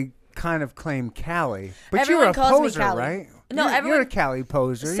 you really kind of claim Cali, but Everyone you're a calls me poser, Cali. right? No, you're a everyone- Cali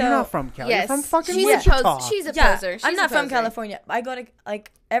poser. So- you're not from Cali. Yes. You're from fucking she's Wichita. she's a Yeah, poser. She's I'm not a from poser. California. I go to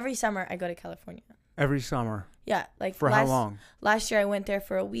like every summer. I go to California. Every summer. Yeah, like For how long? Last year I went there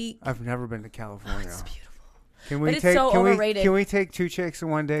for a week. I've never been to California. It's beautiful. Can But we it's take? so can overrated. Can we take 2 chicks and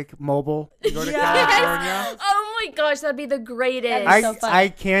 1 dick mobile? And go to Yes. California. Oh my gosh, that'd be the greatest. That'd be so fun. I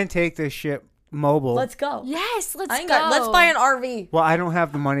can take this shit mobile. Let's go. Yes, let's I ain't go. got. Let's buy an RV. Well, I don't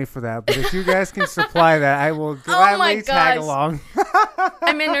have the money for that, but if you guys can supply that, I will gladly tag gosh. along.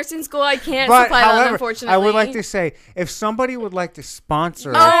 I'm in nursing school. I can't But supply that, however, unfortunately. I would like to say, if somebody would like to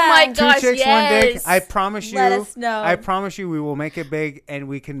sponsor Oh my 2 gosh, chicks, yes. 1 dick, I promise you, Let us know. I promise you, we will make it big and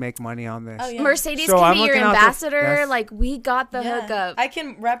we can make money on this. Oh, yeah. Mercedes So can I'm be your looking out ambassador. that's- Like we got the Yeah. hookup. I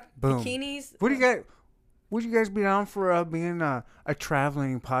can rep Boom. bikinis. What do you guys? Would you guys be down for being a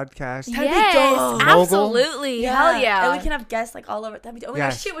traveling podcast? That'd be yes, dope. absolutely. Hell yeah. And we can have guests like all over. That'd be. Oh my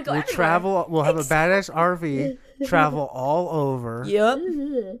gosh, shit, we go we'll everywhere. travel. We'll have a badass RV, travel all over. Yep.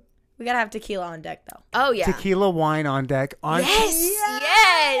 We gotta have tequila on deck though. Oh yeah. Tequila wine on deck.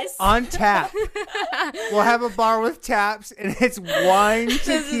 Yes. On tap. We'll have a bar with taps, and it's wine, is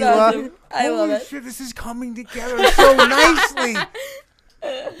tequila. awesome. I love Holy it. shit, this is coming together so nicely.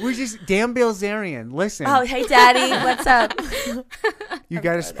 We're just Dan Bilzerian. Listen, Oh, hey, Daddy, what's up? you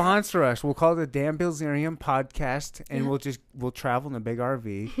got to sponsor us. We'll call it the Dan Bilzerian podcast, and we'll travel in a big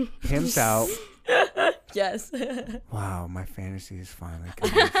RV, pimps out. Yes. Wow, my fantasy is finally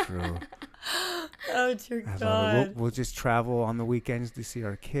coming true. Oh dear I love it. God. We'll just travel on the weekends to see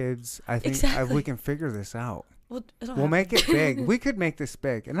our kids. I think Exactly. we can figure this out. It'll We'll happen. make it big. We could make this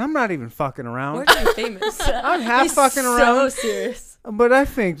big. And I'm not even fucking We're around. gonna be famous. I'm half He's fucking So around. serious. But I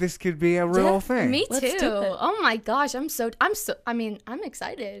think this could be a real thing. Me Let's too. do it. Oh my gosh, I'm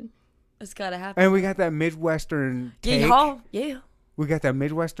excited. It's gotta happen. And we got that Midwestern take. Yeehaw. Yeah. We got that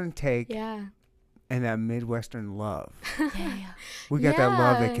Midwestern take Yeah. and that Midwestern love. Yeah. We got that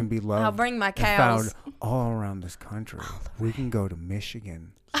love that Yeah. can be loved I'll bring my and found cows. all around this country. We can go to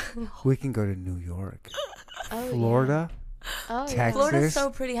Michigan. We can go to New York, Oh, Florida, Oh, Texas. Florida's so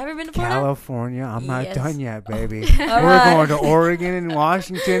pretty. Have you been to Florida? California. I'm not Yes. done yet, baby. All We're right. going to Oregon and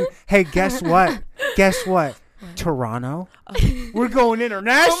Washington. Hey, guess what? Guess what? Toronto. We're going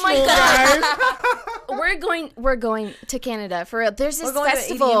international, Oh my guys. Yeah. We're going to Canada for real. There's this We're going to an EDM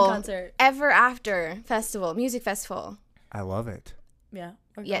festival, concert. Ever After Festival, music festival. I love it. Yeah.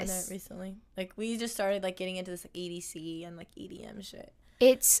 We're going Yes. there recently. Like we just started like getting into this like EDC and like EDM shit.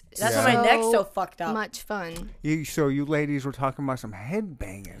 It's That's Yeah. why my neck's so fucked up. much fun. So you ladies were talking about some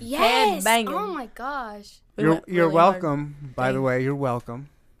headbanging. Yes. banging. Oh my gosh. We You're went really hard. welcome. By the Thanks. way, you're welcome.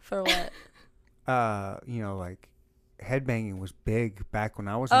 For what? Like headbanging was big back when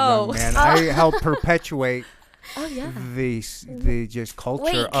I was a Oh. young man. I helped perpetuate Oh yeah. the just culture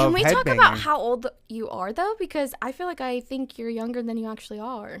Wait, of can we talk headbanging. about how old you are though? Because I feel like I think you're younger than you actually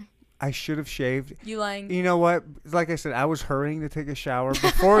are. I should have shaved. You lying? You know what? Like I said, I was hurrying to take a shower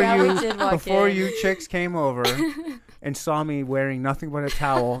before Yeah, we you did walk before in. you chicks came over and saw me wearing nothing but a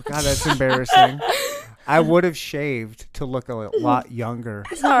towel. God, that's embarrassing. I would have shaved to look a lot younger.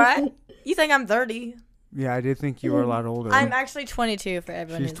 It's all right. You think I'm 30? Yeah, I did think you were a lot older. I'm actually 22 for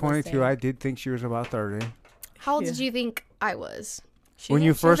everyone. She's who's 22. listening. I did think she was about 30. How old Yeah. did you think I was? When you She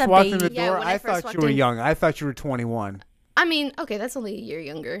was first a walked in the baby. Yeah, door, when I I first thought walked you were in. young. I thought you were 21. I mean, okay, that's only a year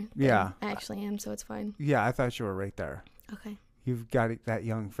younger. than Yeah. I actually am, so it's fine. Yeah, I thought you were right there. Okay. You've got that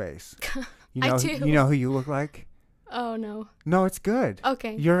young face. You I know, do. You know who you look like? Oh no. No, it's good.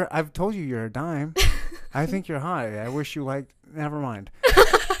 Okay. I've told you you're a dime. I think you're hot. I wish you liked. Never mind.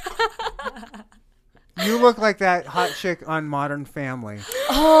 You look like that hot chick on Modern Family.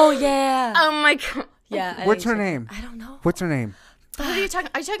 Oh yeah. Oh my god. Yeah. I What's think her so. name? I don't know. What's her name? What are you talking?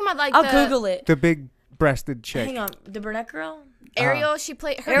 Are you talking about like I'll the Google it. The big-breasted chick. Hang on. The brunette girl. Ariel? She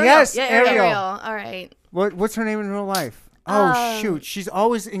played her. Ariel. Yes, Yeah, Ariel. Ariel. All right. What's her name in real life? Oh shoot, she's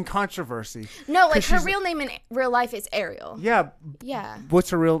always in controversy. No, like 'Cause her she's- real name in real life is Ariel. Yeah. Yeah.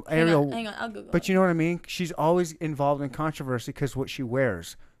 What's her real Ariel? Hang on. I'll Google But it. you know what I mean? She's always involved in controversy because what she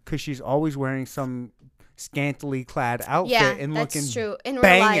wears. Because she's always wearing some scantily clad outfit Yeah, and that's looking true. In real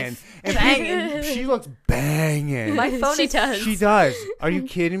banging. life. And Banging. she looks banging. My phone She is does. She does. Are you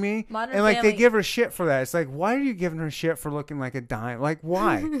kidding me? Modern and like they Family. give her shit for that. It's like, why are you giving her shit for looking like a dime? Like,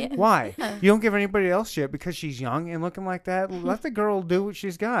 why? Why? You don't give anybody else shit because she's young and looking like that. Let the girl do what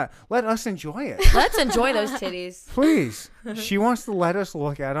she's got. Let us enjoy it. Let's enjoy those titties. Please. She wants to let us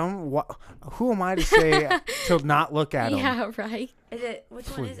look at them. Who am I to say to not look at them? Yeah. Right. Is it? Which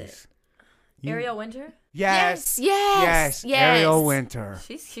one is it? Ariel Winter. Yes. Yes. Ariel Winter.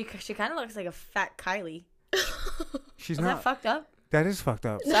 She kind of looks like a fat Kylie. She's Is not. that fucked up? That is fucked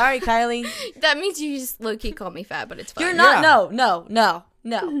up. Sorry, Kylie. That means you just low-key call me fat, but it's fine. You're not. Yeah.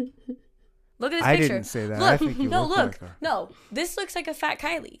 No. Look at this I picture. didn't say that. Look, I think you no, look look. like her. No, this looks like a fat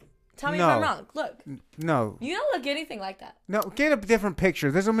Kylie. Tell me if No. I'm wrong. Look, No. you don't look anything like that. No. Get a different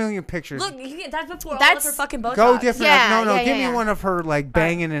picture. There's a million pictures. Look, that's before all of That's- her fucking Botox. Go different. Yeah, no. yeah, Give yeah. me one of her like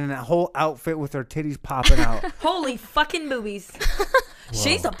banging in a whole outfit with her titties popping out. Holy fucking boobies.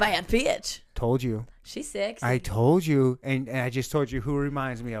 She's a bad bitch. Told you. She's sexy. I told you, and I just told you who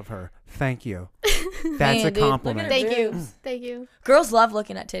reminds me of her. Thank you. That's Man, a dude, look compliment. at her Thank you. boobs. Thank you. Girls love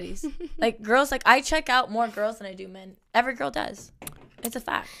looking at titties. Like girls, like I check out more girls than I do men. Every girl does. It's a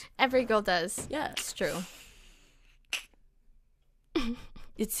fact. Every girl does. Yeah, It's true.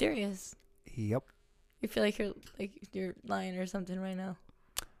 it's serious. Yep. You feel like you're lying or something right now.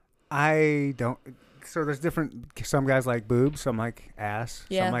 I don't. So there's different. Some guys like boobs. Some like ass.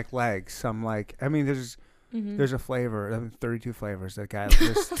 Yeah. Some like legs. Some like. I mean, there's Mm-hmm. a flavor. 32 flavors. That guy.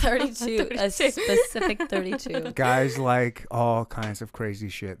 Just 32, a specific 32. guys like all kinds of crazy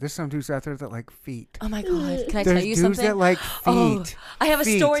shit. There's some dudes out there that like feet. Oh my god! Can I There's tell you dudes something? that like Oh, feet. I have a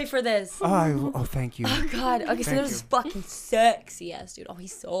Feet. story for this. Oh, thank you. Oh god. Okay, so Thank there's this fucking sexy ass dude. Oh,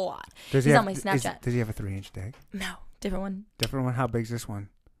 he's so hot. Does He's he on my Snapchat. Does he have a 3-inch dick? No, different one. Different one. How big's this one?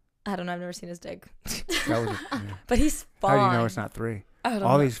 I don't know. I've never seen his dick. That was. Yeah. But he's fine. How do you know it's not 3? I don't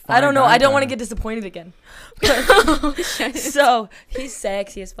all know. these I don't fine know. I don't want to guys get disappointed again. So he's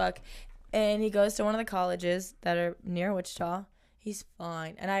sexy as fuck, and he goes to one of the colleges that are near Wichita. He's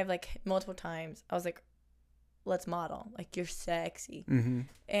fine, and I've like multiple times I was like, "Let's model. Like you're sexy," Mm-hmm.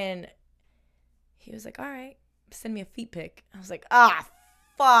 and he was like, "All right, send me a feet pic." I was like, "Ah,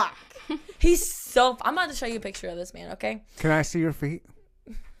 fuck." He's so. I'm about to show you a picture of this man. Okay. Can I see your feet?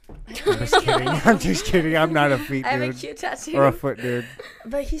 I'm just kidding. I'm just kidding. I'm not a feet I have a dude cute tattoo. or a foot dude.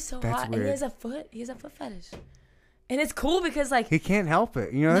 But he's so That's hot, and weird. he has a foot fetish, and it's cool because like. He can't help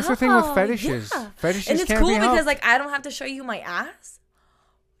it. You know, that's the thing with No, fetishes. yeah. Fetishes And it's can't cool be because helped. like I don't have to show you my ass.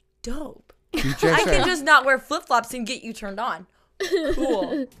 Dope. You just I said, can just not wear flip flops and get you turned on.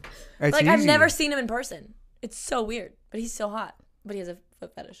 Cool. it's Like I've easy. never seen him in person. It's so weird, but he's so hot. But he has a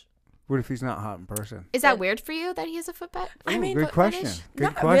foot fetish. What if he's not hot in person? Is that weird for you that he has a foot fetish? I mean, good foot question. fetish? Good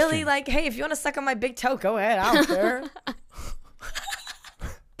Not question. really. Like, hey, if you want to suck on my big toe, go ahead. I don't care.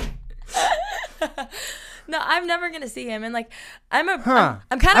 No, I'm never gonna see him, and like, I'm kind of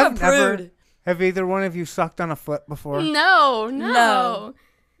I've a prude. never- Have either one of you sucked on a foot before? No. No.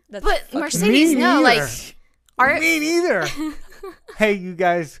 That's But fucking- Mercedes, Me no, neither. like our Me neither. Hey, you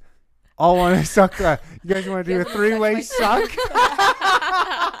guys all want to suck? You guys want to do a You guys wanna 3-way suck suck?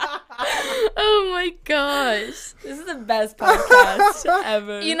 oh my gosh. This is the best podcast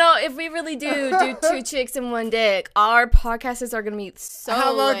ever. You know, if we really do 2 chicks and 1 dick, our podcasts are gonna be so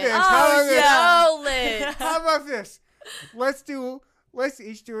How about lit. this? How about this? So lit. How about this? Let's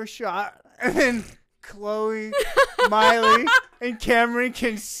each do a shot, and then Chloe, Miley, and Cameron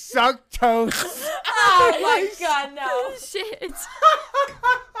can suck toast. oh my god, no! Shit.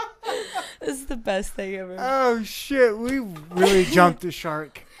 This is the best thing ever. Oh shit, we really jumped the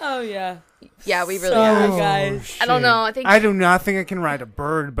shark. Oh yeah. Yeah, we really Sorry, have. guys. I don't shit. know, I think- I do not think I can ride a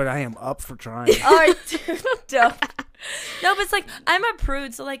bird, but I am up for trying. All right, dude. Dope. No, but it's like I'm a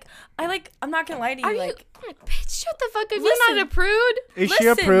prude, so like I'm not gonna lie to you. Are like, you bitch, shut the fuck up. You're Listen. not a prude. Is she a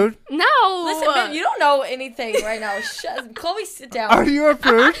listen. prude? No. listen, man, you don't know anything right now. Chloe, sit down. Are you a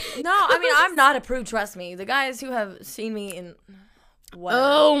prude? No, I mean I'm not a prude. Trust me. The guys who have seen me in whatever.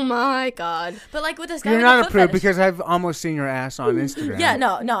 Oh my god. But like with this guy, You're with not the a foot prude fetish- because I've almost seen your ass on Instagram. Yeah,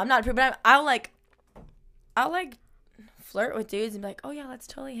 no, I'm not a prude. But I'll flirt with dudes and be like, oh yeah, let's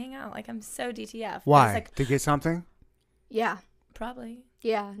totally hang out. Like I'm so DTF. And Why? It's like To get something? Yeah. probably.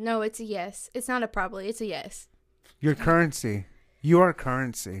 Yeah. No, it's a yes. It's not a probably. It's a yes. Your currency. You are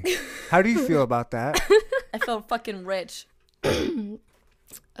currency. How do you feel about that? I feel fucking rich.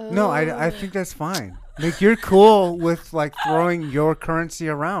 No, I think that's fine. Like you're cool with like throwing your currency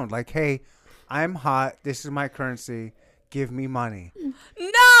around. Like, hey, I'm hot. This is my currency. Give me money.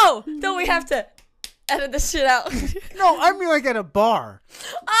 No, don't we have to edit this shit out? No, I mean like at a bar.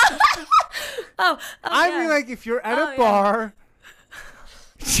 Oh, I yeah. mean like if you're at Oh, a yeah. bar.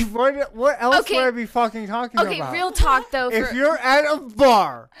 What else Okay. would I be fucking talking Okay, about? real talk though. If For, you're at a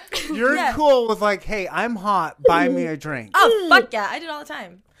bar, you're Yeah. cool with like, hey, I'm hot. Buy me a drink. Oh fuck yeah, I do it all the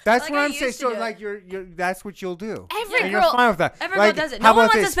time. That's like what I I'm saying. used to So do like it. you're that's what you'll do. Every and girl- you're fine with that. every Like, girl does it. how No one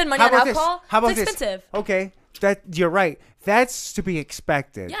about wants to this? spend money How on about this? alcohol. How about It's this? expensive. Okay, that you're right. That's to be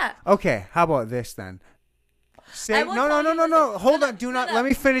expected. Yeah. Okay, how about this then? Say, will no. tell you- Hold on. Do not. Let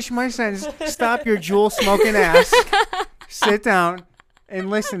me finish my sentence. Stop your jewel smoking ass. Sit down and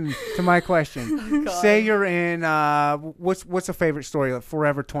listen to my question. Say you're in what's a favorite story, like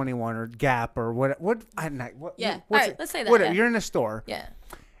Forever 21 or Gap or what? Yeah. What's All right, it- let's say that, whatever. yeah. You're in a store. Yeah.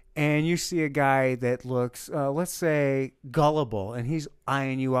 And you see a guy that looks, let's say, gullible, and he's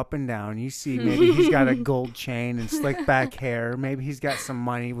eyeing you up and down. You see maybe he's got a gold chain and slick back hair. Maybe he's got some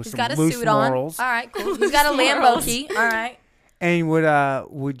money with He's some got a loose suit morals. on. All right, cool. He's got a Lambo Morals. key. All right. And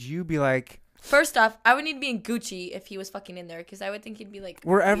would you be like, First off, I would need to be in Gucci if he was fucking in there, because I would think he'd be like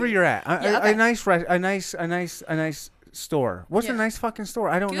wherever weird. you're at, Yeah, okay. a nice store. What's a Yeah. nice fucking store?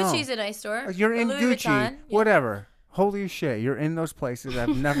 I don't know. Gucci's a nice store. You're in Louis Gucci, Vuitton, yeah. whatever. Holy shit, you're in those places. I've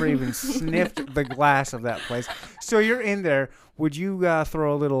never even sniffed the glass of that place. So you're in there. Would you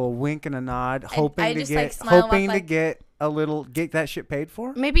throw a little wink and a nod, hoping I to just, get, like, smile up, like- get that shit paid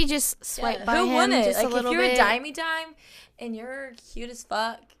for? Maybe just swipe Yeah. by Who him wouldn't? just Like, a little if you're bit. a dimey dime and you're cute as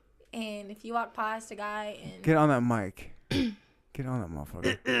fuck, and if you walk past a guy and Get on that mic. Get on that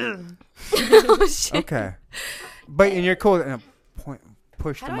motherfucker. Oh, shit. Okay. But and you're cool. And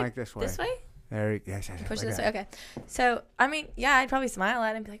push How the do I- mic this way. this way, There you yes, push like this that. way. Okay. So I mean, yeah, I'd probably smile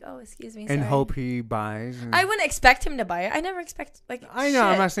at him and be like, "Oh, excuse me." And sorry." hope he buys. And I wouldn't expect him to buy it. I never expect like. I know.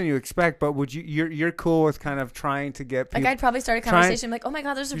 I'm shit. not saying you expect, but would you? You're cool with kind of trying to get people. Like I'd probably start a trying- conversation like, "Oh my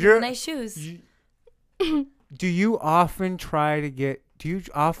god, those are You're- really nice shoes." Do you often try to get? Do you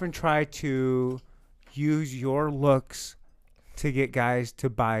often try to use your looks to get guys to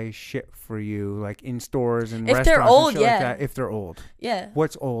buy shit for you, like in stores and If restaurants they're and old, shit yeah. like that? If they're old, Yeah,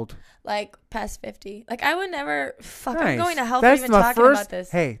 what's old? like past 50. Like I would never. Fuck, Nice. I'm going to hell That's for even the talking first, about this.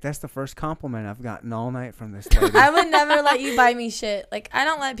 Hey, that's the first compliment I've gotten all night from this lady. I would never let you buy me shit. Like I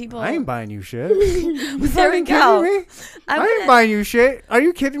don't let people. I ain't buying you shit. There we Fucking go. kidding me? I ain't wouldn't- buying you shit. Are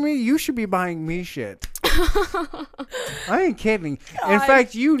you kidding me? You should be buying me shit. I ain't kidding. In God.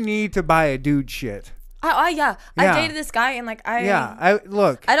 fact, you need to buy a dude shit. Yeah. Yeah. I dated this guy and like I. Yeah, I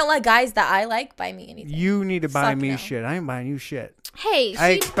I don't let guys that I like buy me anything. You need to buy Fuck me no. shit. I ain't buying you shit. Hey,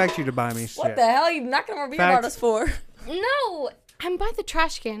 I she, expect you to buy me What shit. the hell are you knocking on our beer Fact- bottles for? no, I'm by the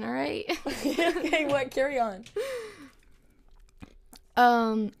trash can. All right. Okay, what? Carry on.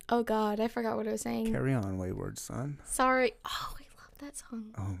 Oh God, I forgot what I was saying. Carry on, wayward son. Sorry. Oh, I love that song.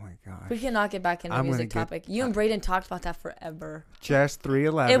 Oh my gosh. We cannot get back into I'm the gonna music get- topic. You and Braden talked about that forever. Just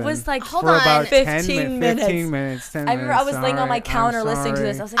 311. It was like Hold for on. about 15 minutes. 15 minutes. 10 I remember I was laying on my minutes. counter I'm listening to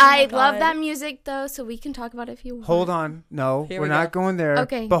this. I sorry. was like, oh my I love God. that music though, so we can talk about it if you want. Hold on. No, Here we're we not go. going there.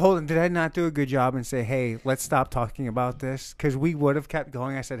 Okay. But hold on. Did I not do a good job and say, hey, let's stop talking about this? Because we would have kept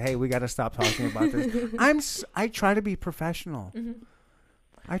going. I said, hey, we got to stop talking about this. I try to be professional.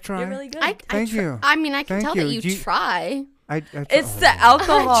 I try. You're really good. Thank you. I mean, I can Thank tell you. that you Do you- try. It's the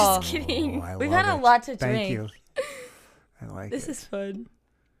alcohol. Just kidding. I We've love had a it. lot to Thank drink. you. I like This it. is fun.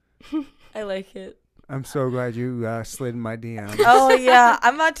 I like it. I'm so glad you slid in my DM. Oh yeah,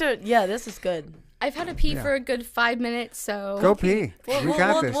 I'm about to. Yeah, this is good. I've had to pee Yeah. for a good 5 minutes, so Go pee. We'll, we we'll,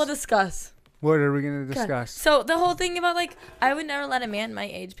 got we'll, this. we'll discuss. What are we going to Okay. discuss? So the whole thing about like, I would never let a man my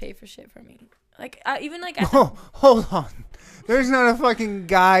age pay for shit for me. Like even like. Oh, hold on. There's not a fucking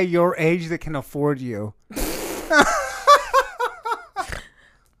guy your age that can afford you.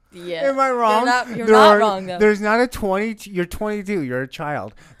 Yeah. Am I wrong? You're There not are- wrong though. There's not a 20. You're 22. You're a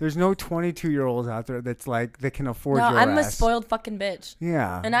child. There's no 22-year-olds out there that's like that can afford No, your I'm a ass. spoiled fucking bitch,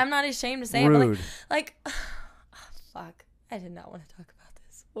 Yeah. and I'm not ashamed to say it. But Rude. like, fuck, I did not want to talk about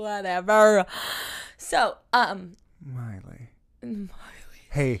this. Whatever. So, Miley.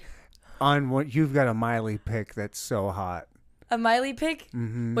 Hey, on what you've got a Miley pic that's so hot. a Miley pic.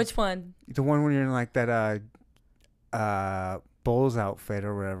 Mm-hmm. Which one? The one when you're in like that Bulls outfit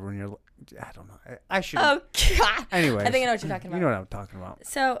or whatever. When you're, I don't know. I should. Oh God. Anyways, I think I know what you're talking about. You know what I'm talking about.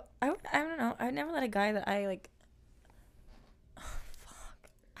 So I don't know. I would never let a guy that I like. Oh, fuck.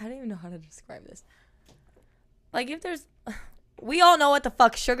 I don't even know how to describe this. Like if there's, we all know what the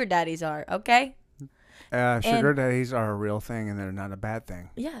fuck sugar daddies are, okay? Sugar daddies are a real thing, and they're not a bad thing.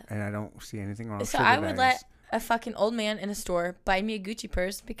 Yeah. And I don't see anything wrong with So sugar I would daddies. let a fucking old man in a store buy me a Gucci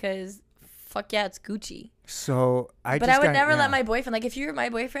purse because, fuck yeah, it's Gucci. So But I would never let my boyfriend, like if you're my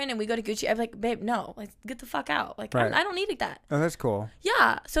boyfriend and we go to Gucci, I'd be like, babe, no, like get the fuck out. Like Right. I don't need that. Oh, that's cool.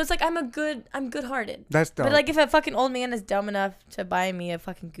 Yeah. So it's like I'm good-hearted. That's dope. But like if a fucking old man is dumb enough to buy me a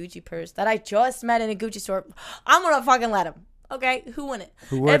fucking Gucci purse that I just met in a Gucci store, I'm gonna fucking let him. Okay, who wouldn't?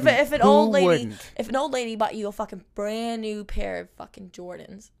 Who wouldn't? If an Who old lady, wouldn't? if an old lady bought you a fucking brand new pair of fucking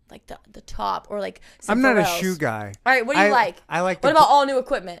Jordans, like the top or like some I'm not a Pharrells. shoe guy. All right, what do you like? I like. What the about all new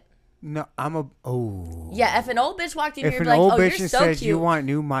equipment? No, I'm a. Oh. Yeah, if an old bitch walked in If here an and be like, old oh, bitch you're and so said cute. you want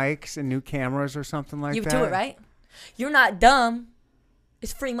new mics and new cameras or something like You that. do it, right? You're not dumb.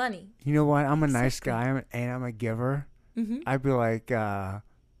 It's free money. You know what? I'm a nice guy and I'm a giver. Mm-hmm. I'd be like,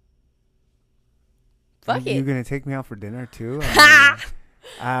 Fuck you it. gonna take me out for dinner too? I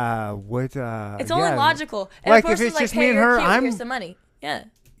mean, what? It's only yeah. logical. And Like, a if person's it's just hey, me and you're her, cute, I'm- here's some money. Yeah.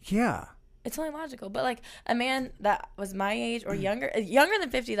 Yeah. It's only logical. But like a man that was my age or younger than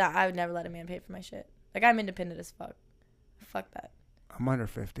 50, that I would never let a man pay for my shit. Like I'm independent as fuck. Fuck that. I'm under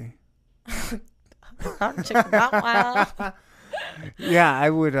 50. I'm checking out. Wow. Yeah, I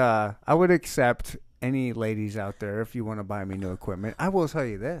would accept any ladies out there if you want to buy me new equipment. I will tell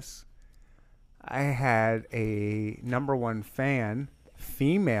you this. I had a #1 fan,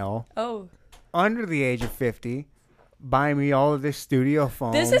 female, Oh, under the age of 50, buy me all of this studio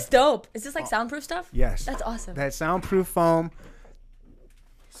foam. this is dope. Is this like soundproof stuff? Yes. That's awesome. That soundproof foam.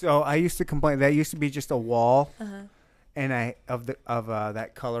 So I used to complain that used to be just a wall, Uh-huh. and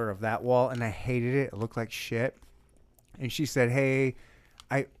that color of that wall, and I hated it. It looked like shit. And she said, "Hey,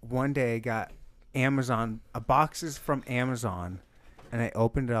 I one day got Amazon boxes from Amazon, and I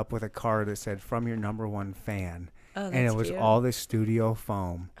opened it up with a card that said from your #1 fan, Oh, and it that's was cute. all this studio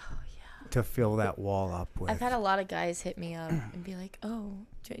foam Oh yeah. to fill that wall up with." I've had a lot of guys hit me up and be like, "Oh,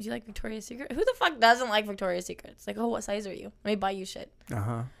 do you like Victoria's Secret? Who the fuck doesn't like Victoria's Secret? It's like, oh, what size are you? Let me buy you shit."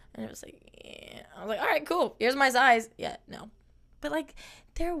 Uh-huh. And it was like, yeah. I was like, all right, cool. Here's my size. Yeah, no. But like,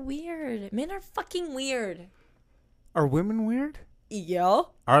 they're weird. Men are fucking weird. Are women weird? Yeah.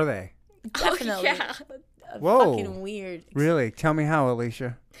 Are they? Definitely. yeah. Whoa. Fucking weird. Really? Tell me how,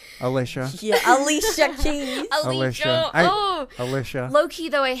 Alicia. Alicia. Yeah, Alicia Keys. Alicia. Alicia. Low key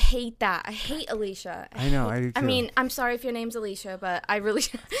though, I hate that. I hate Alicia. I know, I do too. I mean, I'm sorry if your name's Alicia, but I really.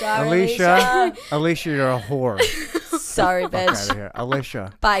 Sorry, Alicia. Alicia, you're a whore. Sorry, Fuck out of bitch. here.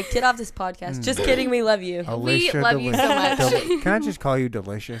 Alicia. Bye. Get off this podcast. Just kidding. We love you. Alicia. love you so much. Can I just call you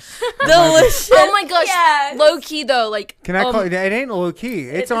Delicious? Delicious. Oh my gosh. Yes. Low key though, like. Can I call it? It ain't low key.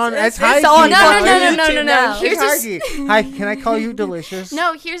 It's on. It's it's high on. key. No, No. It's Here's high a, key. Hi, can I call you Delicious?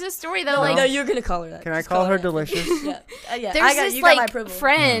 no. Here's a story though. No, Like, no, you're gonna call her that. Can I Just call her that. Delicious? Yeah. Yeah. there's You this got my like approval.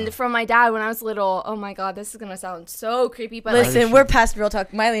 friend from my dad when I was little. Oh my god, this is gonna sound so creepy, but Listen, Like- we're past real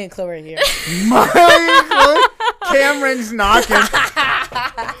talk. Miley and Chloe are here. Cameron's knocking.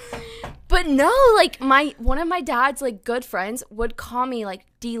 but no, like one of my dad's like good friends would call me like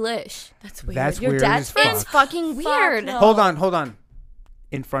Delish. That's weird. That's Your weird dad's as friends? It's fucking weird. no. Hold on.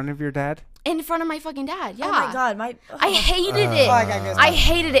 In front of your dad? In front of my fucking dad. Yeah. Oh my god, I hated it. I got goosebumps. I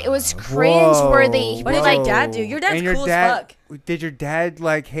hated it. It was cringe-worthy. What did Like, your dad do? Your dad's And your cool as dad, fuck. Did your dad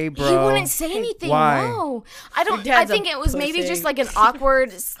like, hey, bro? he wouldn't say anything. Why? No, I don't. Your I dad's a think it was maybe pussy. just like an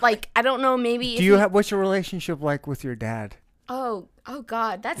awkward, like I don't know, maybe. Do you have? What's your relationship like with your dad? Oh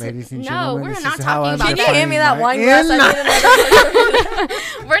God, that's Ladies and no. gentlemen, We're this not is how talking I'm about Can you that. hand me that wine In glass? I need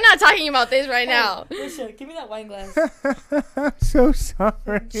another. We're not talking about this right now. Alicia, give me that wine glass. I'm so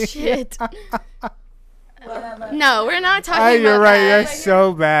sorry. Shit. No, we're not talking Oh, about you're right. that. You're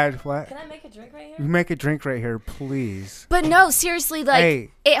so bad. What? Can I make a drink right You here? make a drink right here, please. But no, seriously, like Hey.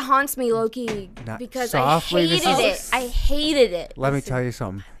 it haunts me, low-key, Not because softly, I hated this it. is- I hated it. Let me tell you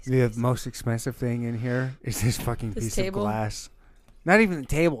something. The most expensive thing in here is this fucking This piece table? of glass. Not even the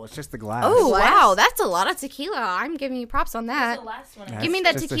table. It's just the glass. Oh Glass? wow, that's a lot of tequila. I'm giving you props on that. the last one. That's Give me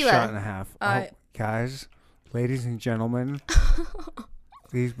that just tequila. A shot and a half. All right. Guys, ladies and gentlemen,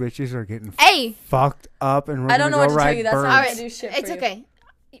 these bitches are getting Hey, fucked up, and we're I don't know gonna what go to tell ride you. That's birds. not all I do shit it's for you. okay.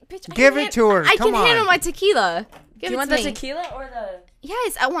 Bitch, I Give can it to her. I Come can on. handle my tequila. Give Do you it want to the me. tequila or the?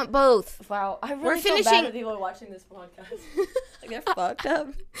 Yes, I want both. Wow, I really We're feel bad finishing- that people are watching this podcast. Like they're fucked up.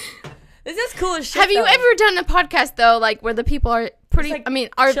 This is cool as shit. Have you though. ever done a podcast though, like where the people are pretty? It's, like, I mean,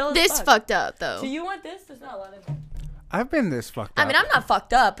 are chill as this fuck. fucked up though? Do you want this? There's not a lot of. I've been this fucked up. I mean, I'm not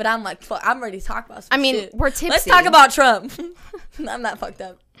fucked up, but I'm like, fuck, I'm ready to talk about. Some I mean, shit. we're tipsy. Let's talk about Trump. I'm not fucked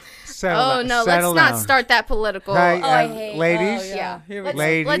up. Settle Oh down. no, let's Settle not down. start that political. Hi, Oh, I hate. ladies. Oh, yeah. Here we Let's-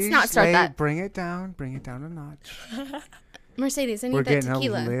 go. Ladies, not start that. Bring it down. Bring it down a notch. Mercedes, I need We're that getting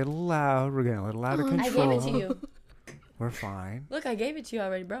tequila. a little loud. We're getting a little out of I I control. gave it to you. We're fine. Look, I gave it to you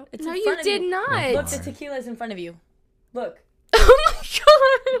already, bro. It's No, in you front of did you. not. Look, the tequila's in front of you. Look, Oh my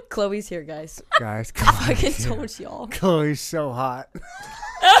god. Chloe's here, guys. Guys, I fucking told y'all. Chloe's so hot.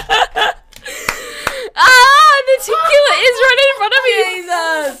 The tequila is right in front of me.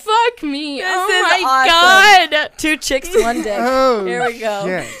 Jesus. Fuck me. This Oh is my awesome. god. 2 chicks, 1 dick. Oh, Here we go.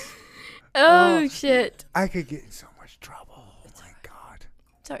 Shit. Oh shit. I could get in so much trouble. Oh my god.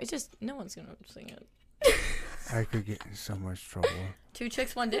 Sorry, it's just no one's gonna sing it. I could get in so much trouble. 2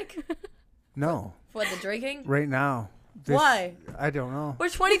 chicks, 1 dick. No, What, the drinking? right now. Why? I don't know. We're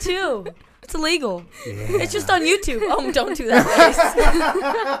 22. It's illegal. Yeah. It's just on YouTube. Oh, don't do that,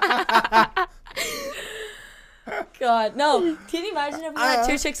 guys. God, no. Can you imagine if we had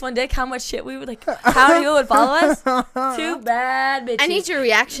 2 chicks, 1 dick? How much shit we would like? How many people would follow us? 2 bad bitches. I need your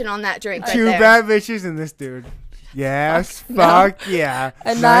reaction on that drink. Right 2 there. bad bitches and this dude. Yes, fuck yeah.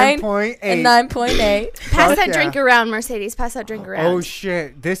 A 9.8. 9.8. A 9.8. Pass Fuck that yeah. drink around, Mercedes. Pass that drink around. Oh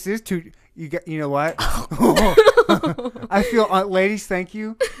shit! This is too. You know what? I feel, ladies, thank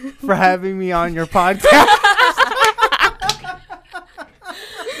you for having me on your podcast.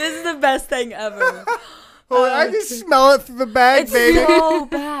 This is the best thing ever. I can smell it through the bag, It's baby. so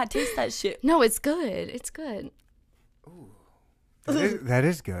bad. Taste that shit. No, it's good. It's good. That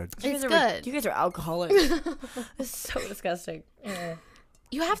is good. It's good. You guys are alcoholics. This is so disgusting.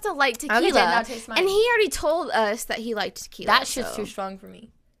 You have to like Okay, tequila. now taste mine. And he already told us that he liked tequila. That shit's so. too strong for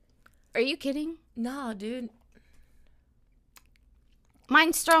me. Are you kidding? No, dude.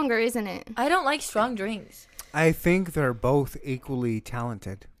 Mine's stronger, isn't it? I don't like strong drinks. I think they're both equally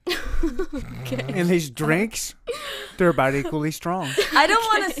talented. And these drinks, they're about equally strong. I don't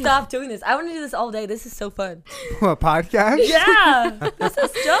want to stop doing this. I want to do this all day. This is so fun. A podcast? Yeah. This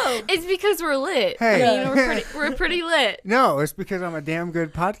is dope. It's because we're lit. Hey. I mean, we're pretty lit. No, it's because I'm a damn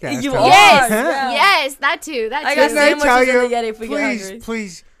good podcast. You host. are. Yes, Yeah. yes, that too. That I too. got Didn't I sandwiches tell in you? the Yeti if we get Please, hungry.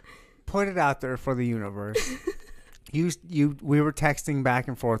 please put it out there for the universe. We were texting back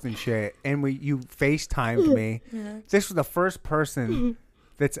and forth and shit, and you FaceTimed me. Yeah. This was the first person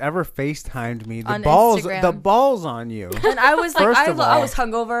that's ever FaceTimed me. On The Instagram. balls on you. And I was like, First I of was all-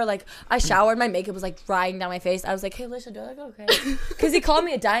 hungover. Like, I showered. My makeup was like drying down my face. I was like, hey, Alicia, do I look okay? Because he called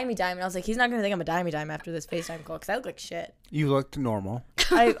me a dimey dime. And I was like, he's not going to think I'm a dimey dime after this FaceTime call. Because I look like shit. You looked normal,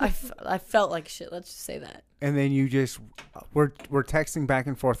 I felt like shit. Let's just say that. and then you just we're texting back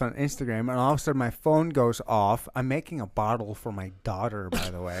and forth on Instagram, and all of a sudden my phone goes off. I'm making a bottle for my daughter, by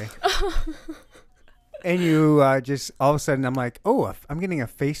the way. And you just all of a sudden I'm like, oh, I'm getting a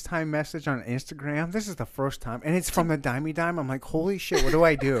FaceTime message on Instagram. This is the first time, and it's from the dimey dime. I'm like, holy shit, what do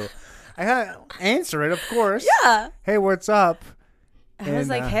I do? I gotta answer it, of course. Yeah. Hey, what's up? I was And,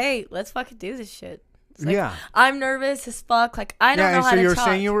 like, hey, let's fucking do this shit. It's like, yeah. I'm nervous as fuck. Like, I don't know and how so to you were talk.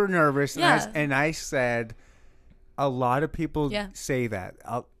 saying you were nervous, Yeah. and I said, a lot of people Yeah. say that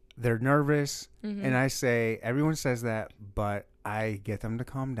they're nervous, Mhm. and I say everyone says that, but I get them to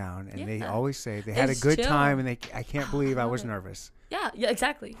calm down, and they Yeah. always say they had a It's good chill. time, and I can't believe I love was it. nervous. Yeah,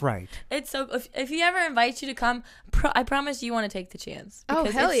 exactly. Right. It's so, if he ever invites you to come, I promise you want to take the chance. Oh,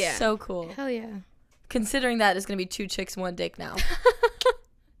 Because hell it's yeah. so cool. Hell yeah. Considering that it's going to be 2 chicks, 1 dick now.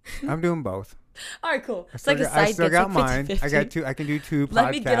 I'm doing both. All right, cool. I It's still like a got, I side still dick. got It's like mine. 50-50. I got two. I can do 2 podcasts.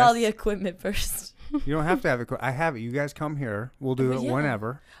 Let me get all the equipment first. You don't have to have it. I have it. You guys come here. We'll do it Yeah.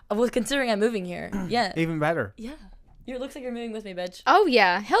 whenever. Well, considering I'm moving here. Yeah. Even better. Yeah. It looks like you're moving with me, bitch. Oh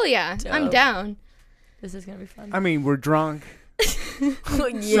yeah. Hell yeah. I'm Dope. down. This is going to be fun. I mean, we're drunk, yeah. so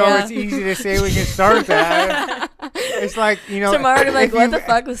it's easy to say we can start that. It's like, Tomorrow, I'm like, if what you've- the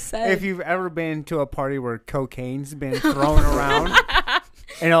fuck was said? If you've ever been to a party where cocaine's been thrown around,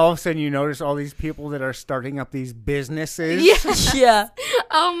 and all of a sudden you notice all these people that are starting up these businesses. yeah.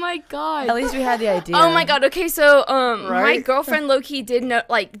 Oh my god. At least we had the idea. Oh my god. Okay, so my Right? girlfriend Loki did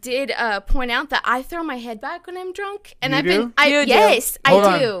point out that I throw my head back when I'm drunk, and You I've do? been I You do. yes Hold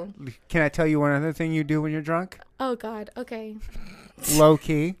I on. do. Can I tell you one other thing you do when you're drunk? Oh god. Okay. Low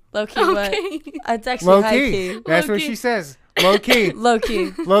key. Low key, what? Okay. It's actually Low high key. key. That's Low what key. she says. Low key. Low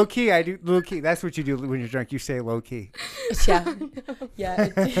key. Low key. I do low key. That's what you do when you're drunk. You say low key. Yeah. Yeah.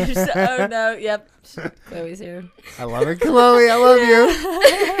 Oh no. Yep. Chloe's here. I love it, Chloe. I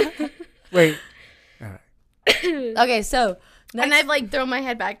love you. Wait. Okay, so next. And I've thrown my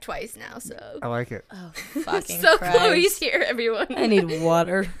head back twice now, so I like it. Oh, fucking so Christ. Chloe's here, everyone. I need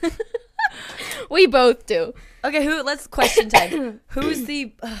water. We both do. Okay, let's question time. Who's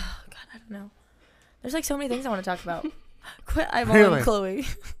the? Oh God, I don't know. There's so many things I want to talk about. Quit eyeballing Really? Chloe.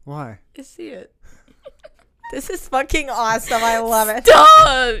 Why? I see it. This is fucking awesome. I love it.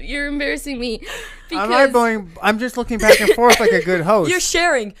 Stop! You're embarrassing me. I'm not going. I'm just looking back and forth like a good host. You're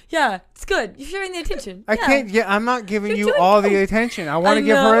sharing. Yeah, it's good. You're sharing the attention. I Yeah. can't. Yeah, I'm not giving You're you doing all great. the attention. I want I to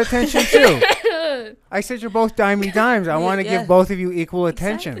give her know. attention too. I said you're both dimey dimes. I want to Yeah. give both of you equal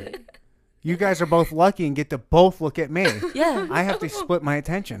attention. Exactly. You guys are both lucky and get to both look at me. Yeah. I have to split my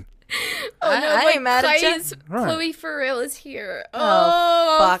attention. I ain't mad at you. Right. Chloe for real is here.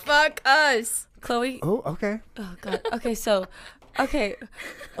 Oh, fuck us. Chloe. Oh, okay. Oh God. Okay, so,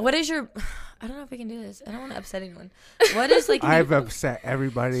 what is your? I don't know if we can do this. I don't want to upset anyone. What is I've upset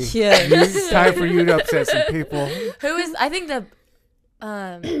everybody. Yeah. It's time for you to upset some people. Who is? I think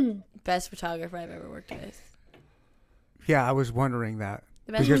the best photographer I've ever worked with. Yeah, I was wondering that.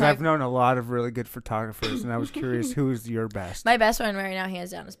 The best Because I've photographer- known a lot of really good photographers, and I was curious who's your best. My best friend right now,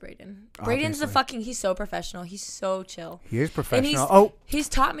 hands down, is Braden. Braden's Obviously. he's so professional. He's so chill. He is And professional. he's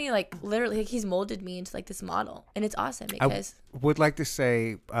taught me, like, literally, like, he's molded me into, like, this model. And it's awesome because, Would like to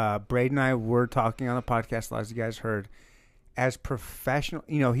say, Braden and I were talking on the podcast, as you guys heard, as professional.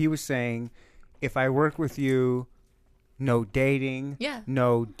 You know, he was saying, if I work with you, no dating, yeah,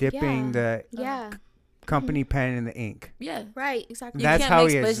 no dipping the Yeah. company pen in the ink. yeah. Right. Exactly. You That's can't how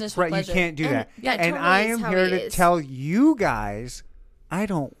mix he is. business with Right, you pleasure. can't do And- that. yeah, And totally I is am how here he to is. tell you guys, I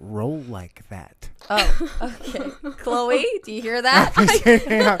don't roll like that. Oh, okay. Chloe, do you hear that?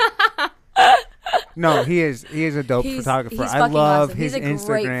 No, he is a dope photographer. He's I fucking love awesome. his He's a Instagram.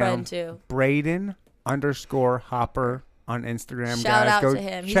 great friend, too. Braden_Hopper on Instagram. Shout guys, out go to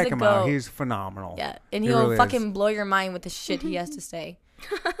him. He's check a him out. goat. He's phenomenal. Yeah, and He he'll really fucking is. blow your mind with the shit he has to say.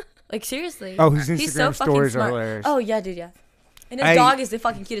 Like, seriously. Oh, his He's so Instagram fucking stories are smart. hilarious. Oh, yeah, dude, yeah. And his I- dog is the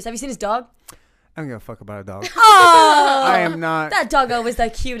fucking cutest. Have you seen his dog? I don't give a fuck about a dog. Oh! I am not. That doggo was the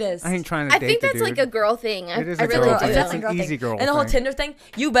cutest. I ain't trying to I date think the that's like dude. a girl thing. It is I a really girl do. thing. That's It's a an girl easy thing. girl And the whole thing. Tinder thing,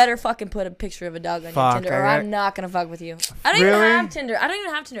 you better fucking put a picture of a dog on Fuck, your Tinder, or I I'm not gonna fuck with you. I don't Really? even have Tinder. I don't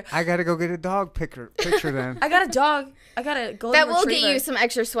even have Tinder. I gotta go get a dog picture then. I got a dog. I got a golden That will retriever. get you some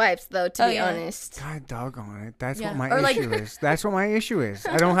extra swipes, though. To Oh, be yeah. honest. God, dog on it. That's Yeah. what my Or, like- issue is. That's what my issue is.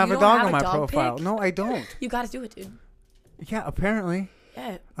 I don't have You a don't dog have on a my dog profile. pic? No, I don't. You gotta do it, dude. Yeah, apparently.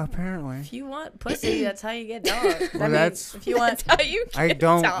 Yeah. Apparently. If you want pussy, that's how you get dog. Well, I mean, that's- if you want. How you I get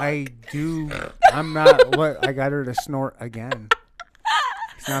don't. dog. I do. I'm not. What? I got her to snort again.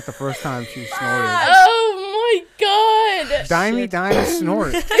 It's not the first time she snorted. Oh my god. Dimey dime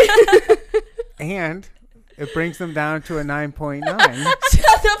snort. And it brings them down to a 9.9.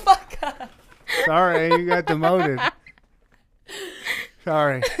 Shut the fuck up. Sorry, you got demoted.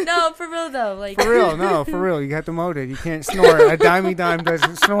 Sorry. No, for real though. Like For real, no, for real. You got demoted. You can't snort. A dimey dime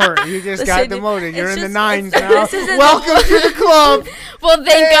doesn't snort. You just got Listen, demoted. You're it's in the just- nines it's- now. this isn't- Welcome to the club. Well,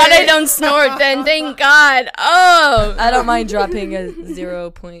 thank God I don't snort then. Thank God. Oh. I don't mind dropping a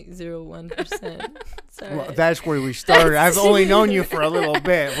 0.01%. Sorry. Well, that's where we started. I've only known you for a little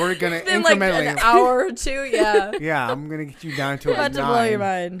bit. We're gonna It's been like incrementally. an hour or two. Yeah. Yeah, I'm gonna get you down to I'm a about to blow your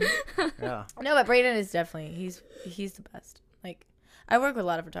 9. mind. Yeah. No, but Braden is definitely he's the best. Like I work with a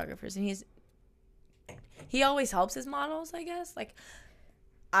lot of photographers, and he always helps his models. I guess like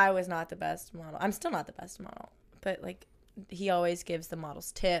I was not the best model. I'm still not the best model, but like he always gives the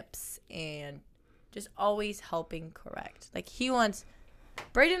models tips and just always helping correct. Like he wants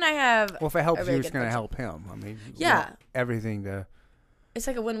Braden and I have. Well, if it helps a really you, it's good gonna friendship. help him. I mean, you Yeah. want everything to It's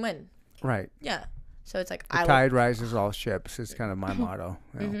like a win-win. right. Yeah. So it's like The tide rises all ships is kind of my motto.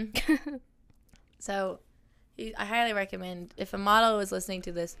 You know. Mm-hmm. So, I highly recommend if a model is listening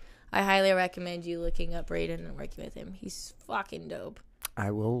to this, I highly recommend you looking up Braden and working with him. He's fucking dope.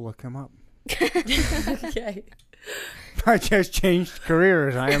 I will look him up. Okay. I just changed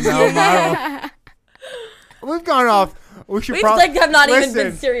careers. I am now a model. We've gone off. We should We probably like have not even been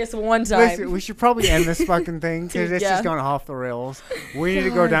listen. serious one time. Listen, we should probably end this fucking thing because Dude, it's yeah. just going off the rails. We need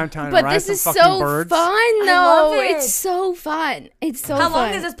to go downtown and But ride this some is fucking so birds. fun, love though. it. It's so fun. It's so How fun. long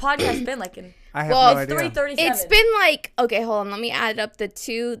has this podcast been? Like in I have Well, no idea. 3:37. It's been like, okay, hold on. Let me add up the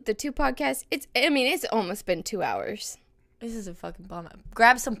two podcasts. It's almost been 2 hours. This is a fucking bomb.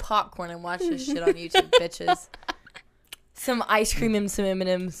 Grab some popcorn and watch this shit on YouTube, bitches. Some ice cream and some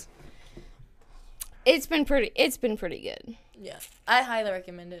M&Ms. It's been pretty good. Yeah, I highly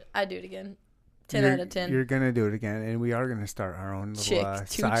recommend it. I'd do it again. 10 You're- out of 10. You're gonna do it again, and we are gonna start our own little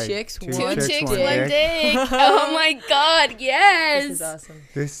Chicks. Two side. chicks, two one Two chicks, one dick. dick. Oh my god, yes. This is awesome.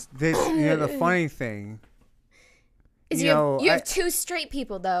 This the funny thing. Is You you, know, have, you I- have two straight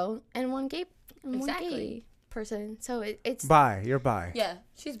people though, and one gay, and one Exactly. gay person. So it's Bi, you're bi. Yeah,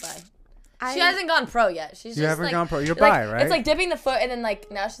 she's bi. I, She hasn't gone pro yet. She's You just haven't like, gone pro. You're like, bi, right? It's like dipping the foot and then like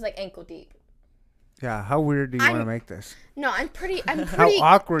now she's like ankle deep. Yeah. How weird do you want to I'm- make this? No, I'm pretty. How pretty.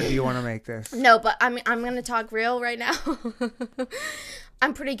 awkward do you want to make this? No, but I'm gonna talk real right now.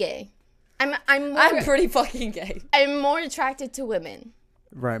 I'm pretty gay. I'm pretty fucking gay. I'm more attracted to women.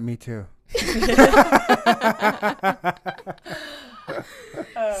 Right. Me too.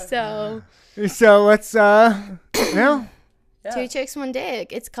 So So let's now two chicks, one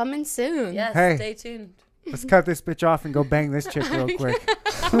dick. It's coming soon. Yes, Hey. stay tuned. let's cut this bitch off and go bang this chick real quick.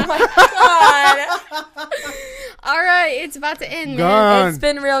 Oh my god. All right, it's about to end, man. Gone. It's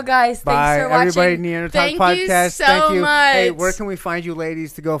been real, guys. Bye, Thanks for watching. everybody. Neanderthal Thank you Podcast. so Thank you. much. Hey, where can we find you,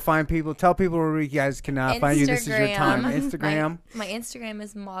 ladies, to go find people? Tell people where you guys can find you. This is your time. Instagram. My Instagram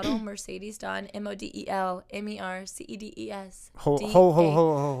is model Mercedes Dawn, MODEL MERCEDES. Hold.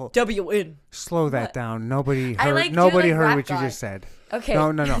 WN. Slow that down. Nobody I heard. like Nobody doing, like, heard rap what you God. just said. Okay.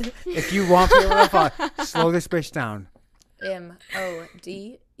 No. If you want people to follow, slow this bitch down.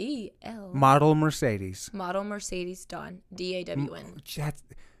 MODEL. Model Mercedes. Model Mercedes Dawn, DAWN.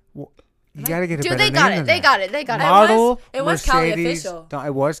 You gotta get a Dude, better they got name it. than They that. got it. They got it. Model It was Cali Mercedes. official.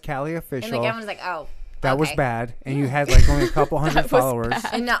 It was Cali And official. like everyone's like, oh. That was okay. bad, and you had like only a couple hundred That was followers. bad.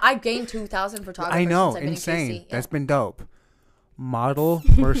 And now I've gained 2,000 photographers. I know, since I've been insane. In KC. That's been dope. Model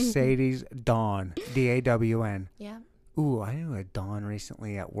Mercedes Dawn, DAWN. Yeah. Ooh, I knew a Dawn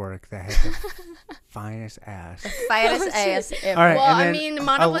recently at work that had the finest ass. Finest ass ever. All right, Well, and I then mean,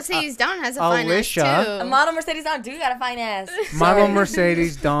 Model Mercedes Dawn has a fine ass, too. Alicia. A model Mercedes Dawn do got a fine ass. Model Sorry.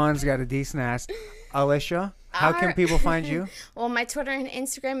 Mercedes Dawn's got a decent ass. Alicia, how can Alright. people find you? Well, my Twitter and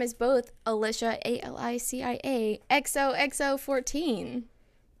Instagram is both Alicia, ALICIA, XOXO14.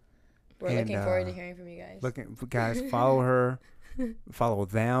 We're And, looking forward to hearing from you guys. Guys, follow her, follow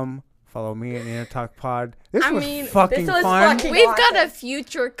them, follow me at Inner Talk Pod. This I was mean, fucking this was fun. fucking- We've awesome. got a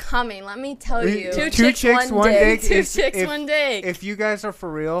future coming, let me tell you. Two chicks, one dick. Two If- chicks, if- one dick. If you guys are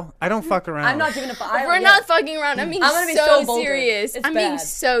for real, I don't fuck around. I'm not giving a fuck. We're not fucking around. I'm being I'm gonna be so, so vulgar. serious. It's I'm being bad.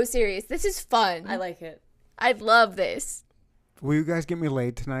 so serious. This is fun. I like it. I love this. Will you guys get me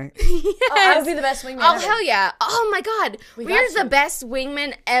laid tonight? Oh, I would be the best wingman Oh, ever. hell yeah. Oh, my God. We We're got the you. best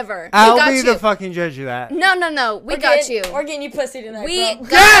wingmen ever. I'll we got be you. the fucking judge of that. No. We got you. We're getting you pussy tonight, We bro.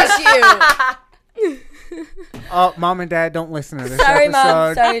 got you. Oh, mom and dad, don't listen to this Sorry, episode.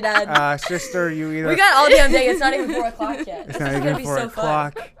 Mom. Sorry, Dad. Sister, you either. We got all damn day. It's not even 4 o'clock yet. It's This not is gonna even be 4 so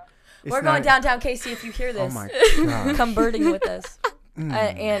o'clock. fun. It's We're not- going downtown KC if you hear this. Oh my god. Come birding with us.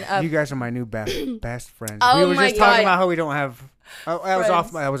 And You guys are my new best friends. Oh we were my just talking God. about how we don't have. Oh, that was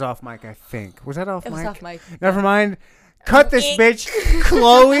off. Friends. That was off mic. I think. Was that off it mic? was off mic. Never mind. Cut this bitch.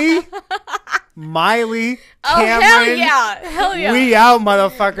 Chloe, Miley, Oh, Cameron. hell yeah. Hell yeah. We out,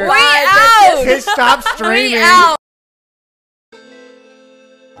 motherfucker. We out. Hit stop streaming. We out.